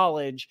body of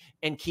knowledge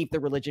and keep the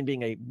religion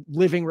being a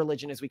living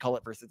religion, as we call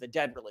it, versus a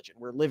dead religion,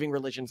 where living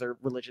religions are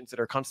religions that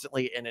are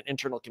constantly in an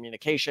internal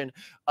communication,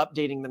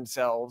 updating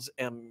themselves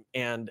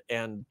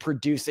and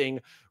producing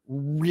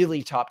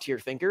really top tier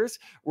thinkers,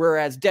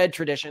 whereas dead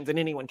traditions, and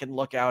anyone can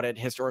look out at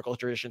historical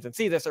traditions and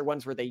see this, are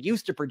ones where they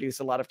used to produce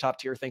a lot of top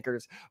tier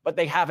thinkers, but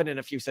they haven't in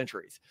a few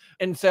centuries.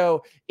 And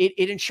so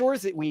it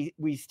ensures that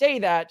we stay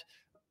that,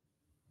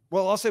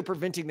 while also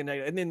preventing the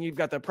negative. And then you've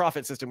got the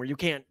prophet system where you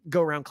can't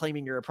go around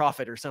claiming you're a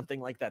prophet or something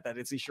like that. That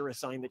is a sure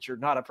sign that you're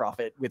not a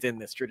prophet within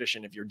this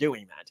tradition if you're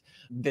doing that.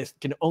 This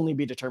can only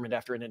be determined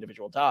after an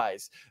individual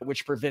dies,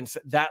 which prevents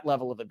that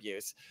level of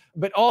abuse,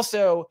 but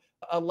also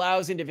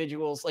allows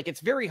individuals, like, it's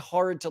very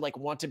hard to like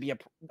want to be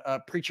a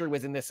preacher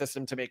within this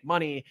system to make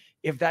money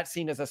if that's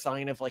seen as a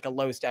sign of like a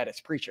low status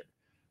preacher,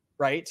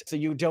 right? So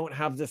you don't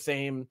have the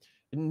same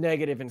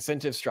negative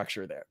incentive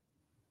structure there.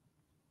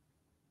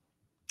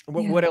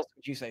 What else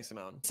would you say,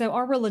 Simone? So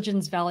our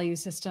religion's value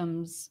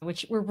systems,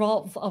 which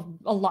revolve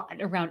a lot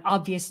around,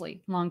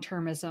 obviously,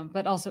 long-termism,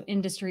 but also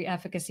industry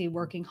efficacy,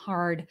 working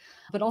hard,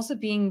 but also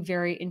being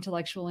very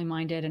intellectually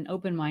minded and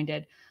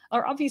open-minded,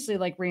 are obviously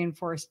like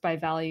reinforced by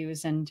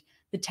values and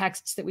the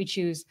texts that we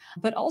choose,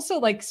 but also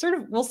like sort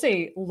of, we'll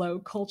say, low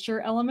culture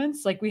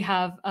elements. Like we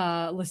have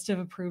a list of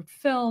approved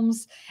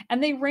films,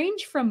 and they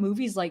range from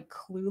movies like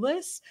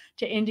Clueless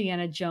to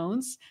Indiana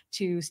Jones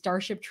to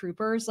Starship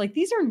Troopers. Like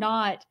these are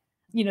not,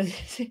 you know,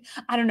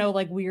 I don't know,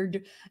 like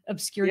weird,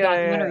 obscure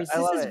documentaries.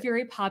 This is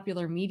very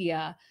popular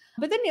media.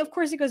 But then, of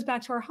course, it goes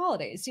back to our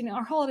holidays. You know,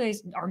 our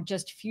holidays are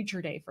just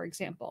Future Day, for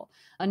example.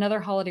 Another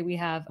holiday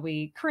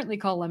we currently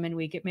call Lemon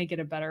Week. It may get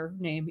a better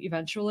name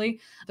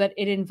eventually, but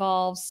it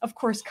involves, of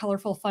course,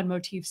 colorful, fun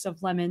motifs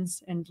of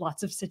lemons and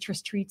lots of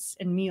citrus treats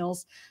and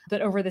meals.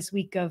 But over this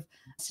week of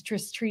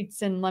citrus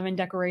treats and lemon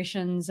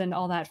decorations and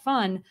all that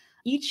fun,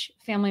 each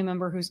family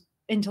member who's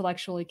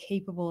intellectually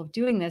capable of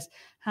doing this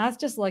has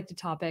just liked a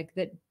topic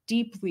that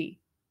deeply,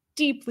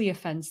 deeply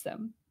offends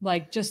them.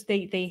 Like just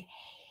they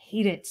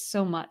hate it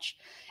so much,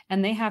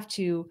 and they have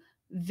to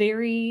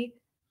very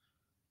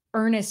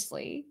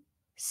earnestly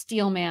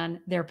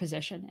steelman their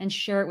position and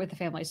share it with the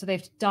family. So they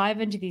have to dive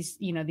into these,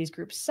 you know, these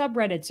group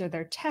subreddits or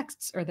their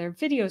texts or their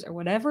videos or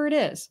whatever it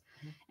is,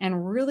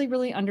 and really,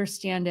 really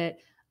understand it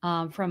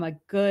from a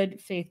good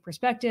faith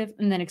perspective,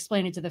 and then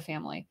explain it to the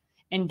family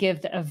and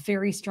give a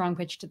very strong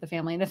pitch to the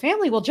family. And the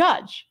family will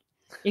judge.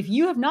 If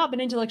you have not been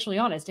intellectually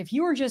honest, if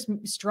you are just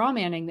straw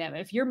manning them,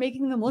 if you're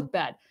making them look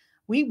bad,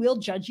 we will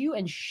judge you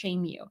and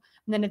shame you.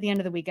 And then at the end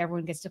of the week,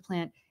 everyone gets to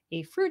plant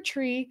a fruit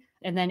tree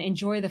and then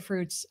enjoy the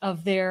fruits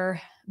of their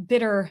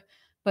bitter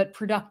but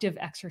productive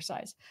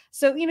exercise.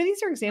 So, you know,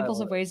 these are examples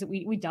of ways that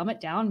we dumb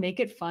it down, make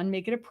it fun,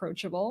 make it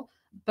approachable,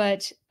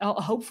 but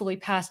hopefully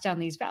pass down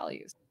these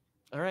values.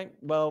 All right.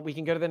 Well, we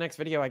can go to the next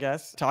video, I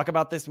guess. Talk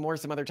about this more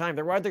some other time.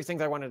 There were other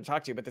things I wanted to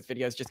talk to you, but this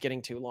video is just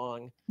getting too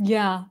long.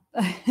 Yeah.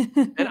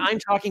 And I'm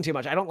talking too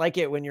much. I don't like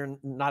it when you're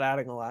not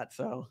adding a lot,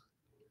 so.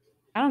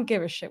 I don't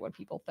give a shit what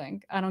people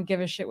think. I don't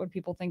give a shit what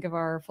people think of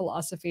our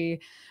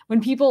philosophy.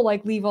 When people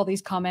like leave all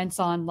these comments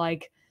on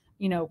like,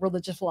 you know,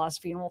 religious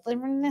philosophy and well,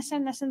 this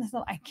and this and this,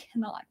 I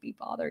cannot be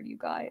bothered, you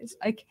guys.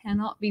 I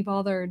cannot be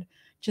bothered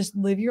Just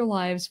live your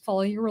lives,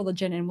 follow your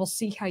religion, and we'll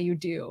see how you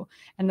do.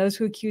 And those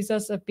who accuse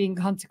us of being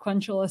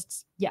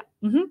consequentialists, yeah.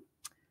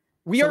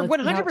 We are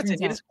 100%.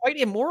 It out. is quite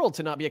immoral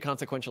to not be a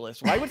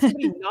consequentialist. Why would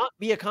somebody not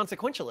be a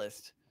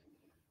consequentialist?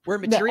 We're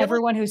material.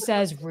 Everyone who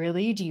says,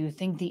 really, do you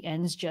think the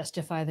ends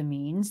justify the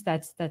means?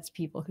 That's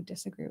people who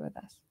disagree with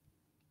us.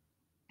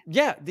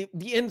 Yeah, the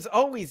ends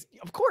always,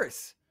 of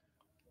course.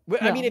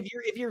 I mean, if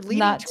you're leading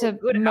not to a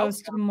good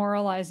most outcome,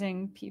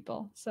 moralizing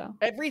people. So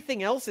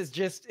everything else is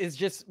just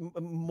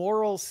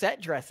moral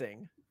set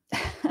dressing.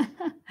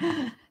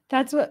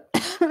 That's what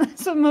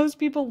most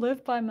people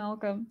live by,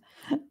 Malcolm.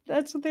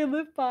 That's what they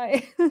live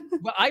by.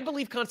 Well, I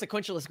believe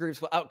consequentialist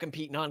groups will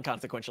outcompete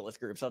non-consequentialist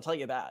groups. I'll tell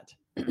you that.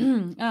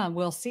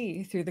 We'll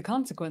see through the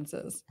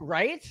consequences.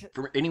 Right?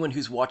 For anyone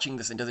who's watching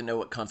this and doesn't know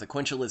what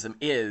consequentialism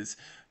is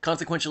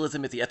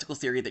the ethical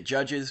theory that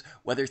judges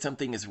whether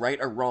something is right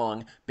or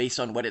wrong based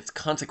on what its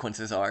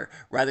consequences are,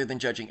 rather than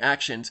judging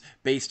actions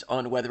based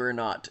on whether or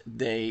not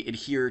they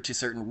adhere to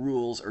certain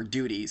rules or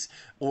duties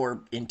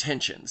or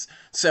intentions.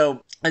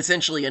 So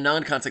essentially, a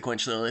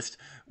non-consequentialist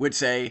would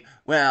say,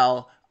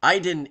 well, I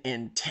didn't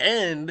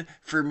intend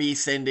for me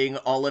sending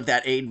all of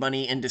that aid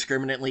money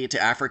indiscriminately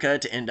to Africa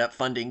to end up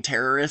funding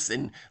terrorists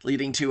and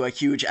leading to a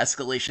huge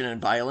escalation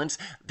in violence.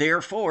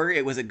 Therefore,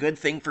 it was a good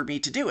thing for me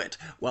to do it.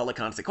 While a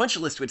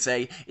consequentialist would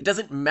say, it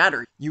doesn't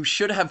matter. You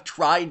should have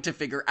tried to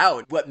figure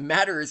out. What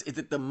matters is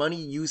that the money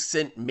you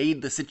sent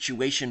made the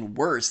situation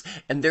worse,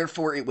 and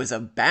therefore it was a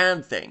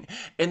bad thing.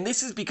 And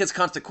this is because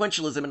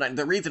consequentialism, and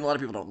the reason a lot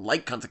of people don't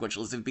like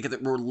consequentialism is because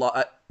it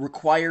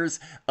requires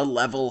a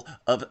level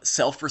of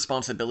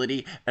self-responsibility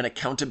and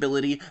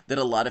accountability that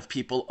a lot of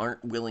people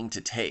aren't willing to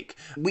take.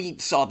 We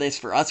saw this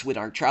for us when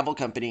our travel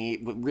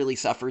company really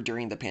suffered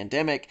during the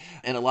pandemic,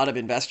 and a lot of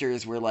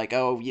investors were like,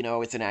 oh,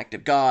 it's an act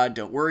of God,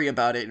 don't worry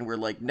about it. And we're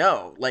like,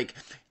 no,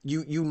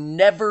 you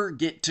never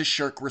get to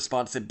shirk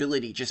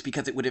responsibility just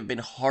because it would have been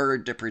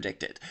hard to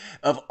predict it.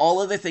 Of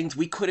all of the things,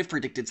 we could have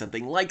predicted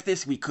something like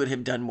this, we could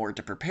have done more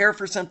to prepare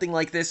for something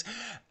like this.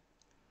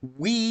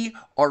 We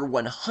are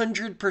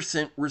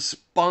 100%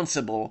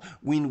 responsible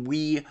when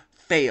we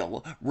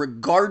fail,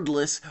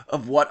 regardless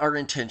of what our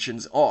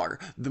intentions are.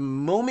 The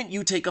moment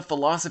you take a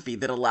philosophy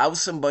that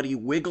allows somebody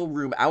wiggle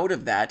room out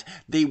of that,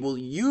 they will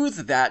use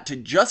that to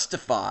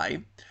justify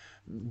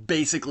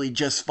basically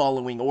just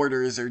following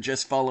orders or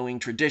just following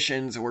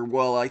traditions or,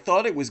 well, I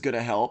thought it was going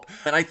to help.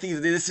 And I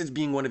think this is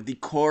being one of the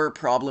core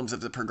problems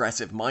of the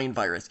progressive mind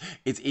virus.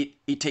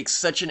 It takes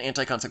such an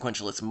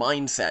anti-consequentialist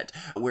mindset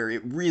where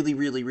it really,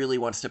 really, really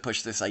wants to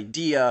push this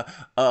idea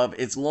of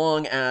as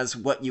long as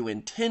what you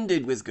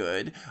intended was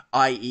good,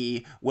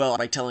 i.e., well,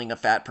 by telling a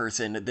fat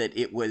person that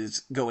it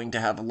was going to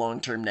have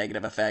long-term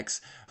negative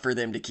effects for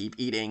them to keep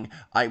eating,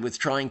 I was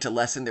trying to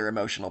lessen their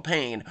emotional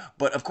pain.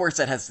 But of course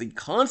that has the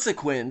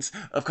consequence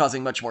of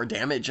causing much more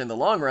damage in the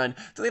long run.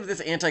 So they have this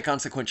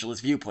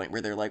anti-consequentialist viewpoint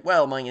where they're like,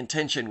 well, my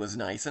intention was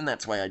nice and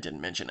that's why I didn't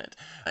mention it.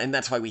 And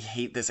that's why we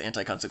hate this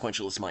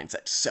anti-consequentialist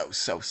mindset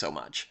so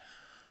much.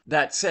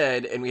 That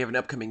said, and we have an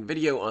upcoming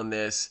video on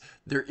this,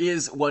 there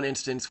is one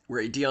instance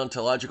where a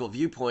deontological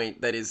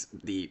viewpoint, that is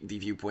the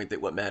viewpoint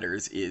that what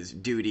matters is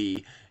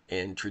duty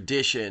and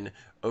tradition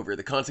over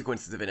the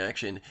consequences of an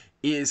action,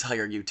 is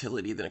higher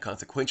utility than a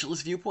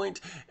consequentialist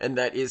viewpoint, and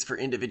that is for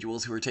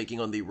individuals who are taking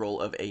on the role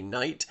of a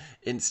knight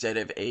instead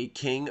of a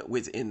king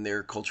within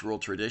their cultural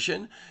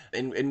tradition.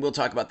 And we'll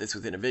talk about this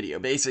within a video.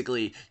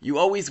 Basically, you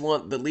always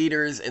want the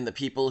leaders and the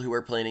people who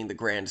are planning the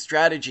grand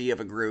strategy of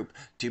a group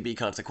to be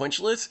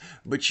consequentialists,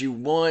 but you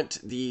want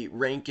the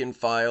rank and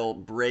file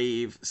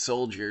brave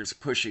soldiers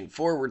pushing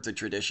forward the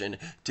tradition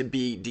to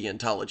be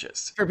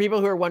deontologists. For people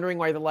who are wondering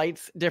why the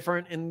light's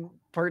different in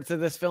parts of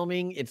this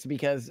filming, it's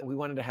because we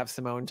wanted to have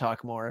Simone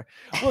talk more.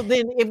 Well,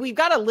 then if we've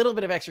got a little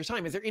bit of extra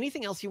time, is there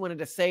anything else you wanted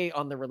to say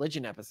on the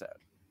religion episode?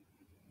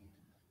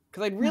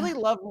 Because I'd really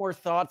love more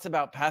thoughts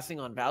about passing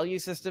on value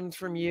systems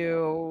from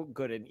you,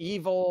 good and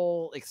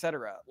evil,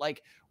 etc.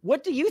 Like,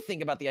 what do you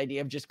think about the idea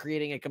of just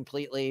creating a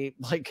completely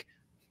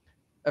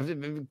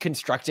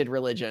constructed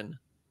religion?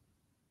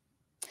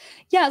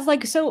 Yeah, it's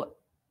like, so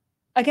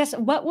I guess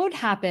what would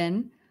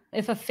happen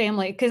if a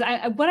family, because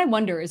what I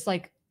wonder is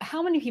like,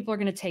 how many people are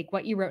going to take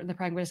what you wrote in the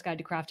Pragmatist Guide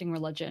to Crafting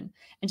Religion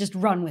and just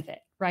run with it,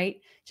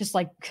 right? Just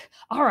like,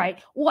 all right,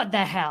 what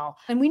the hell?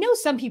 And we know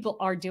some people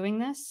are doing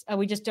this.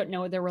 We just don't know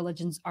what their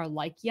religions are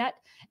like yet.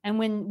 And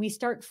when we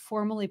start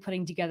formally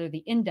putting together the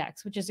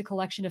index, which is a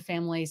collection of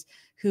families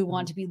who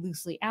want to be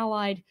loosely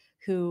allied,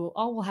 who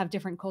all will have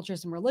different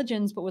cultures and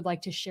religions, but would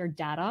like to share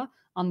data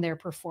on their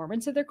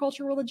performance of their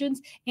cultural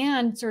religions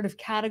and sort of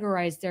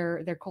categorize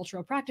their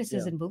cultural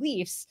practices and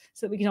beliefs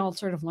so that we can all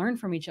sort of learn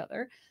from each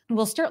other. And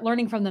we'll start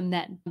learning from them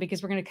then,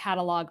 because we're going to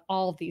catalog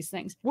all of these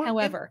things.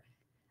 However,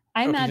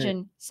 I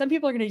imagine some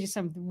people are going to do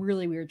some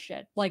really weird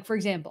shit. Like, for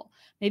example,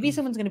 maybe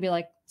someone's going to be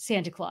like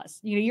Santa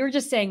Claus. You were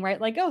just saying, right?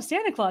 Like, oh,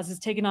 Santa Claus is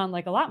taking on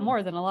like a lot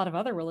more than a lot of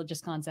other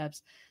religious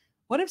concepts.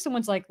 what if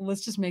someone's like,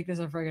 let's just make this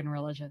a friggin'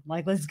 religion?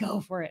 Like, let's go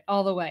for it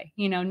all the way.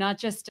 You know, not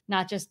just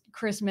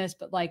Christmas,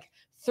 but like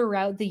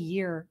throughout the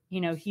year,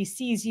 you know, he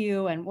sees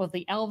you, and well,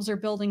 the elves are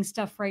building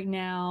stuff right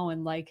now.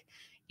 And like,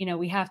 you know,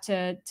 we have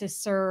to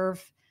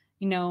serve,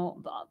 you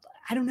know,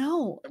 I don't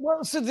know.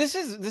 Well, so this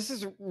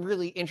is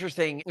really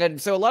interesting. And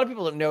so a lot of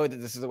people don't know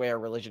that this is the way our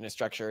religion is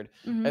structured,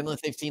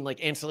 unless they've seen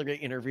like ancillary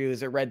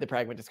interviews or read The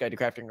Pragmatist Guide to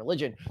Crafting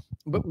Religion.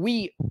 But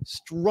we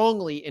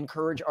strongly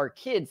encourage our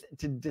kids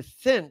to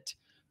dissent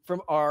from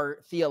our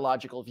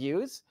theological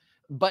views,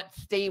 but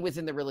stay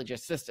within the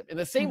religious system. In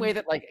the same way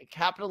that like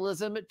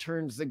capitalism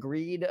turns the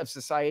greed of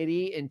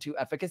society into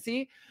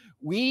efficacy,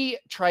 we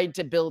tried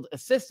to build a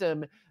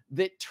system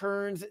that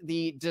turns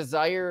the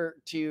desire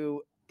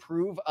to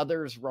prove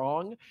others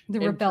wrong, The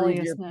and prove your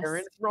rebelliousness.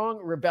 parents wrong,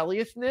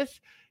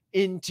 rebelliousness,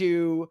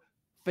 into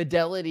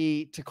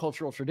fidelity to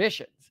cultural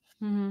traditions.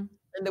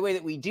 And the way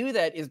that we do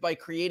that is by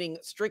creating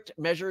strict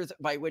measures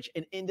by which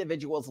an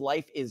individual's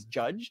life is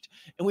judged.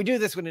 And we do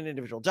this when an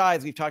individual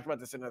dies. We've talked about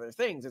this in other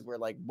things, is we're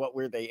like, what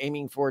were they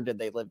aiming for? Did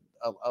they live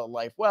a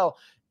life well?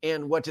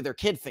 And what do their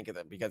kids think of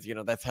them? Because, you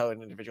know, that's how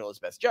an individual is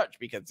best judged,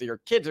 because your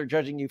kids are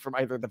judging you from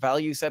either the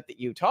value set that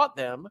you taught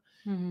them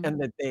and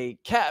that they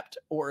kept,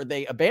 or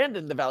they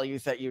abandoned the value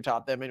set you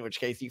taught them, in which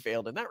case you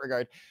failed in that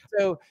regard.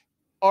 So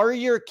are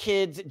your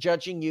kids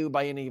judging you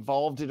by an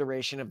evolved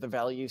iteration of the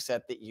value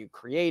set that you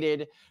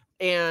created?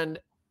 And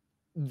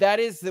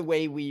that is the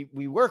way we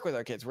work with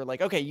our kids. We're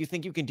like, okay, you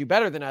think you can do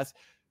better than us.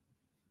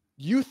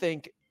 You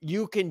think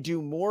you can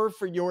do more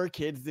for your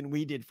kids than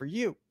we did for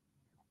you.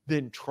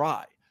 Then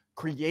try.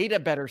 Create a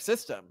better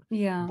system.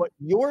 Yeah. But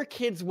your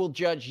kids will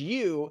judge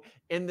you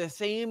in the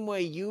same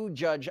way you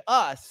judge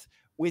us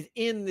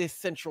within this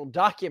central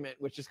document,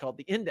 which is called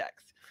the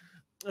index.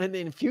 And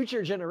then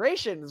future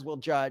generations will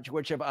judge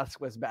which of us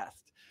was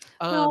best.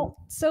 Well,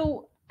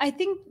 so I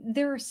think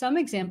there are some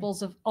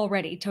examples of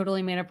already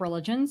totally made up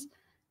religions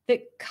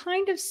that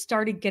kind of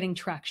started getting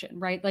traction,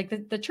 right?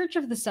 Like the Church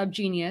of the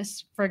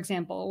Subgenius, for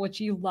example, which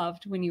you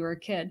loved when you were a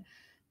kid,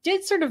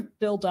 did sort of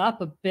build up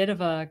a bit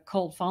of a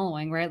cult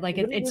following, right? Like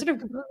it's sort of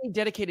completely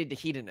dedicated to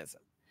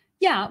hedonism.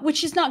 Yeah,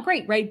 which is not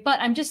great, right? But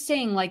I'm just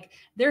saying, like,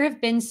 there have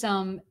been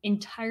some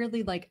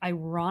entirely, like,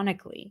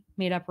 ironically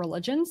made up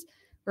religions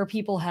where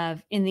people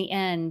have, in the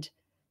end,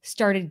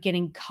 started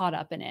getting caught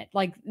up in it.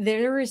 Like,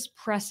 there is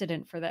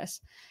precedent for this.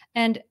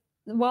 And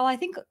while I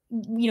think,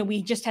 you know,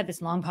 we just had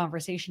this long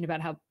conversation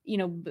about how, you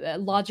know,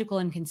 logical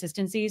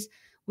inconsistencies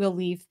will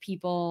leave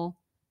people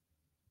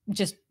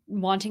just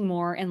wanting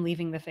more and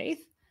leaving the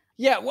faith.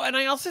 Yeah, well, and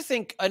I also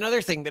think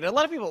another thing that a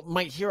lot of people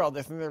might hear all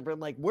this and they're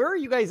like, where are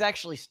you guys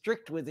actually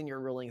strict within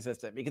your ruling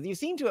system? Because you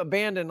seem to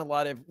abandon a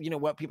lot of, you know,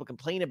 what people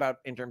complain about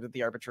in terms of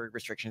the arbitrary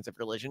restrictions of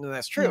religion. And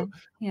that's true.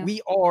 Yeah.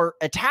 We are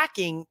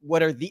attacking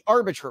what are the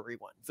arbitrary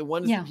ones, the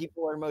ones Yeah. that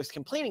people are most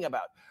complaining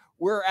about.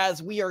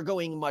 Whereas we are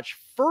going much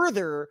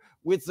further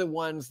with the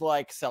ones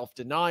like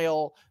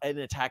self-denial, an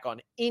attack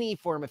on any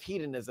form of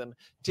hedonism,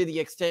 to the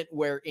extent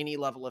where any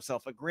level of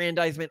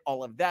self-aggrandizement,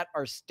 all of that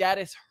are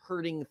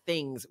status-hurting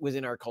things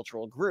within our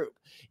cultural group.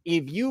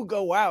 If you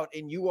go out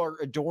and you are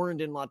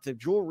adorned in lots of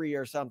jewelry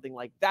or something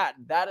like that,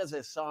 that is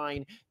a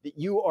sign that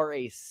you are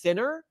a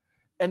sinner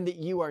and that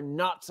you are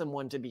not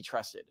someone to be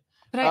trusted.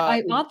 But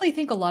I oddly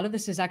think a lot of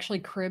this is actually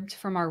cribbed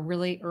from our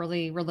really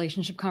early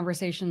relationship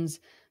conversations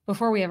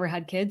before we ever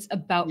had kids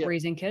about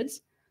raising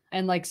kids.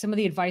 And like some of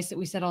the advice that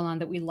we settled on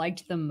that we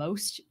liked the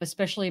most,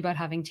 especially about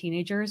having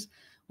teenagers,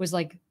 was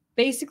like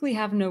basically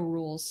have no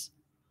rules.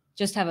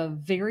 Just have a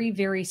very,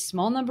 very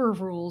small number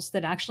of rules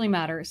that actually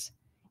matters.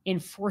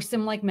 Enforce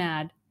them like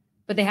mad,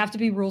 but they have to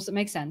be rules that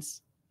make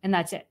sense. And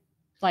that's it.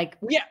 Like,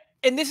 yeah.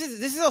 And this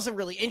is also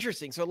really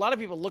interesting. So a lot of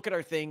people look at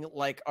our thing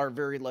like our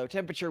very low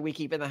temperature we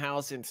keep in the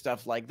house and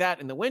stuff like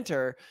that in the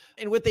winter.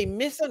 And what they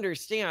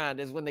misunderstand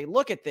is when they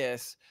look at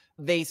this,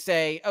 they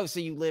say, oh, so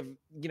you live,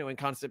 you know, in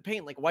constant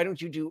pain. Like, why don't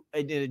you do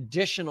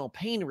additional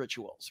pain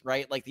rituals,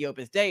 right? Like the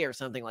Opus Dei or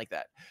something like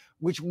that,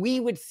 which we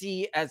would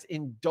see as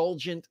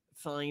indulgent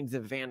signs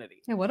of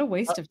vanity. yeah, what a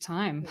waste of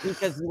time.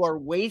 Because you are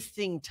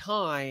wasting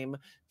time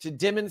to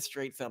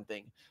demonstrate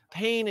something.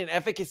 Pain and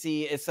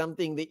efficacy is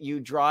something that you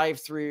drive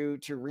through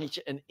to reach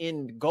an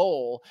end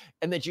goal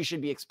and that you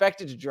should be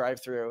expected to drive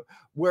through.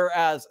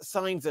 Whereas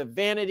signs of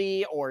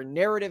vanity or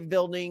narrative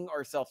building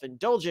or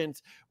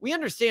self-indulgence, we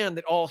understand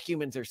that all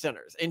humans are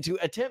sinners. And to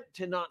attempt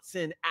to not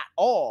sin at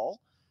all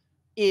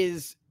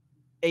is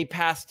a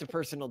path to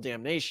personal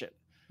damnation.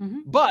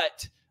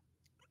 But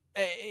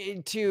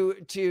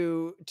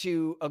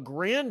to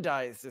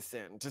aggrandize the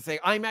sin, to say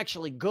I'm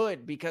actually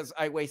good because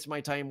I waste my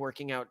time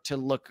working out to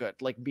look good,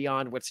 like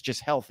beyond what's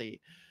just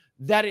healthy,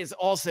 that is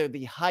also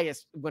the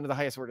highest, one of the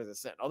highest orders of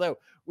sin. Although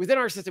within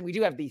our system we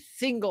do have the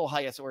single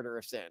highest order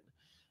of sin,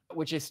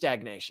 which is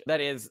stagnation.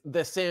 That is,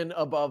 the sin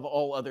above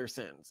all other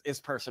sins is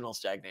personal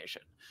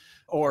stagnation,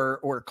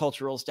 or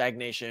cultural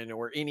stagnation,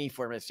 or any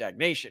form of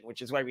stagnation,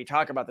 which is why we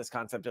talk about this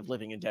concept of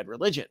living in dead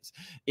religions.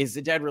 Is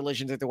the dead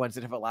religions are the ones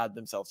that have allowed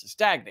themselves to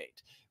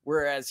stagnate,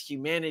 whereas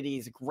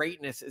humanity's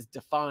greatness is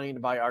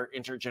defined by our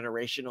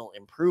intergenerational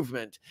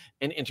improvement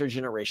and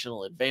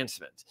intergenerational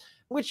advancement,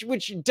 which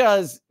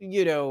does,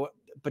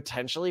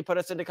 potentially put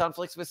us into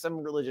conflicts with some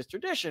religious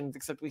traditions,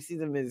 except we see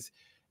them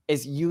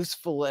as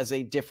useful as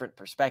a different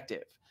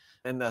perspective,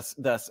 and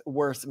thus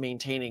worth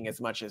maintaining as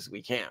much as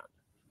we can.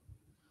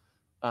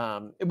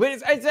 But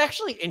it's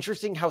actually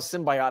interesting how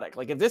symbiotic,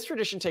 like if this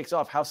tradition takes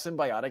off, how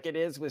symbiotic it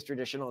is with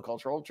traditional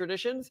cultural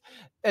traditions,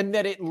 and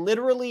that it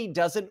literally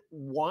doesn't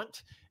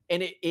want,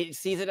 and it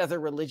sees it as a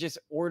religious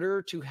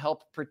order to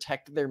help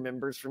protect their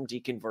members from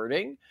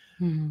deconverting.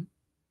 Mm-hmm.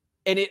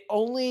 And it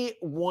only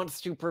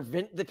wants to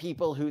prevent the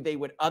people who they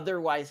would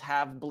otherwise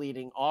have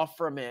bleeding off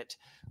from it,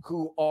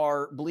 who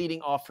are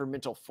bleeding off for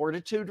mental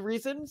fortitude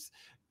reasons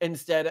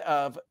instead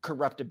of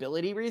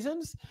corruptibility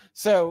reasons.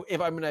 So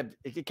if I'm going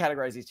to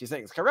categorize these two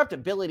things,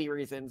 corruptibility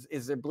reasons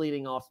is they're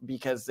bleeding off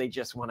because they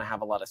just want to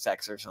have a lot of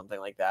sex or something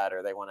like that,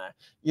 or they want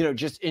to,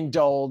 just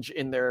indulge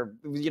in their,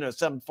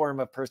 some form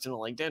of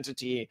personal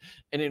identity,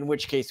 and in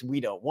which case we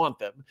don't want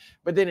them.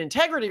 But then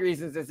integrity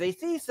reasons is they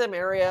see some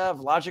area of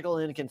logical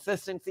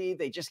inconsistency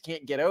they just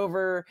can't get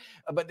over,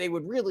 but they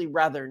would really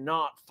rather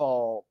not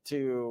fall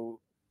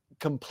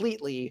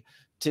completely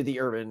to the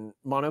urban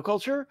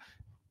monoculture.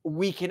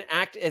 We can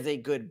act as a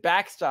good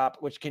backstop,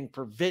 which can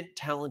prevent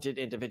talented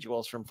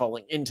individuals from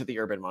falling into the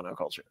urban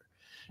monoculture.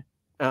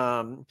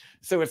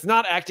 So it's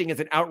not acting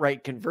as an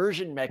outright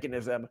conversion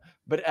mechanism,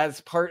 but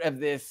as part of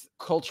this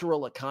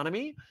cultural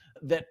economy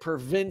that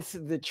prevents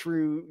the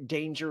true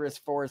dangerous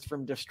force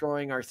from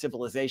destroying our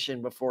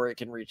civilization before it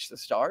can reach the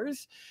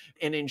stars,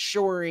 and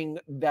ensuring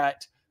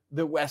that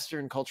the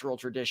Western cultural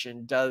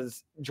tradition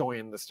does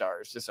join the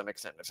stars to some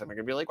extent. If someone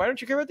could be like, why don't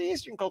you care about the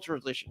Eastern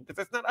cultural tradition? Because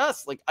that's not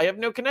us. Like, I have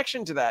no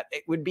connection to that.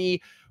 It would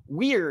be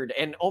weird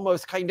and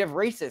almost kind of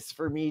racist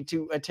for me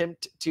to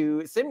attempt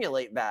to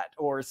simulate that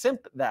or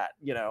simp that,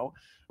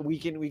 we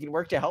can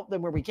work to help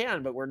them where we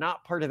can, but we're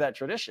not part of that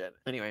tradition.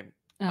 Anyway,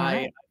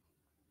 I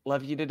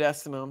love you to death,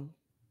 Simone.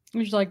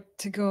 Would you like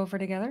to go over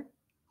together?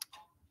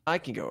 I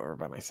can go over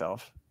by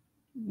myself.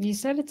 You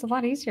said it's a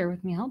lot easier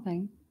with me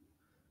helping.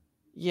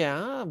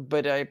 Yeah,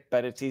 but I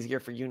bet it's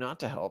easier for you not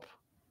to help.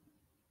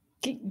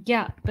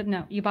 Yeah, but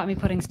no, you bought me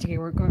puddings today.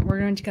 We're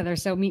going together.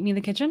 So meet me in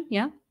the kitchen.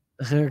 Yeah.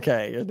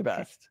 Okay, you're the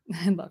best.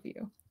 I love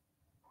you.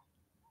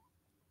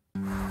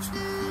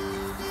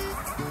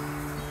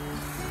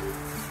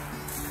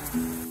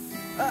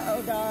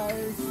 Uh-oh,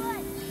 guys.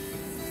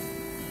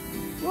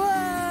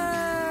 Whoa!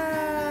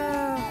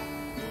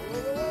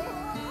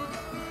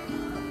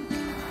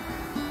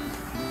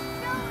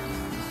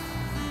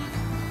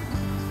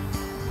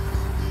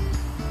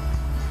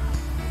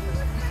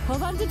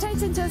 Hold on to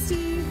Titan,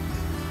 Toasty.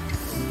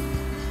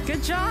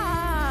 Good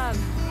job.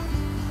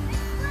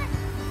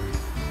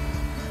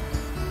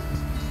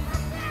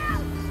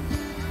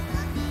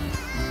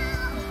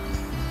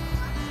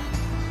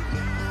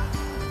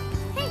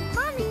 Hey,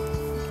 Mommy.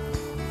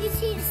 You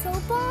see the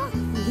snowball?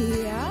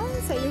 Yeah,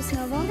 is that your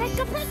snowball? Like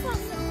a big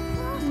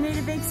one. You made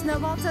a big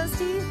snowball,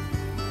 Toasty?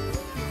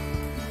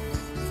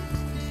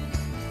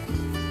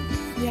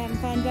 You having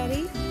fun,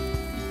 buddy?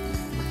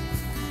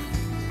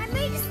 I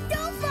made a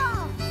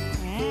snowball.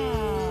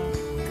 Wow.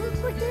 Go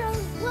put it on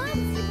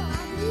once,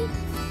 Mommy.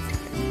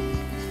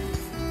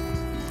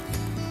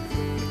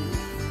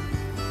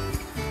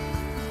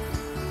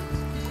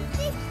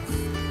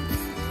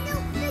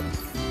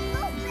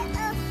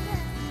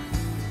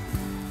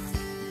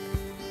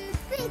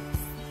 Big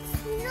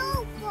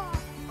snowball.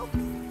 Oh,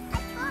 I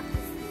got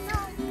the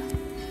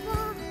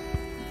snowball.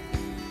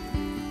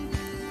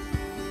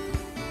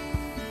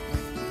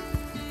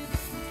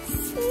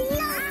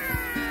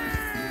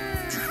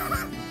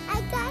 I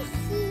got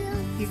you.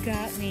 You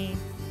got me.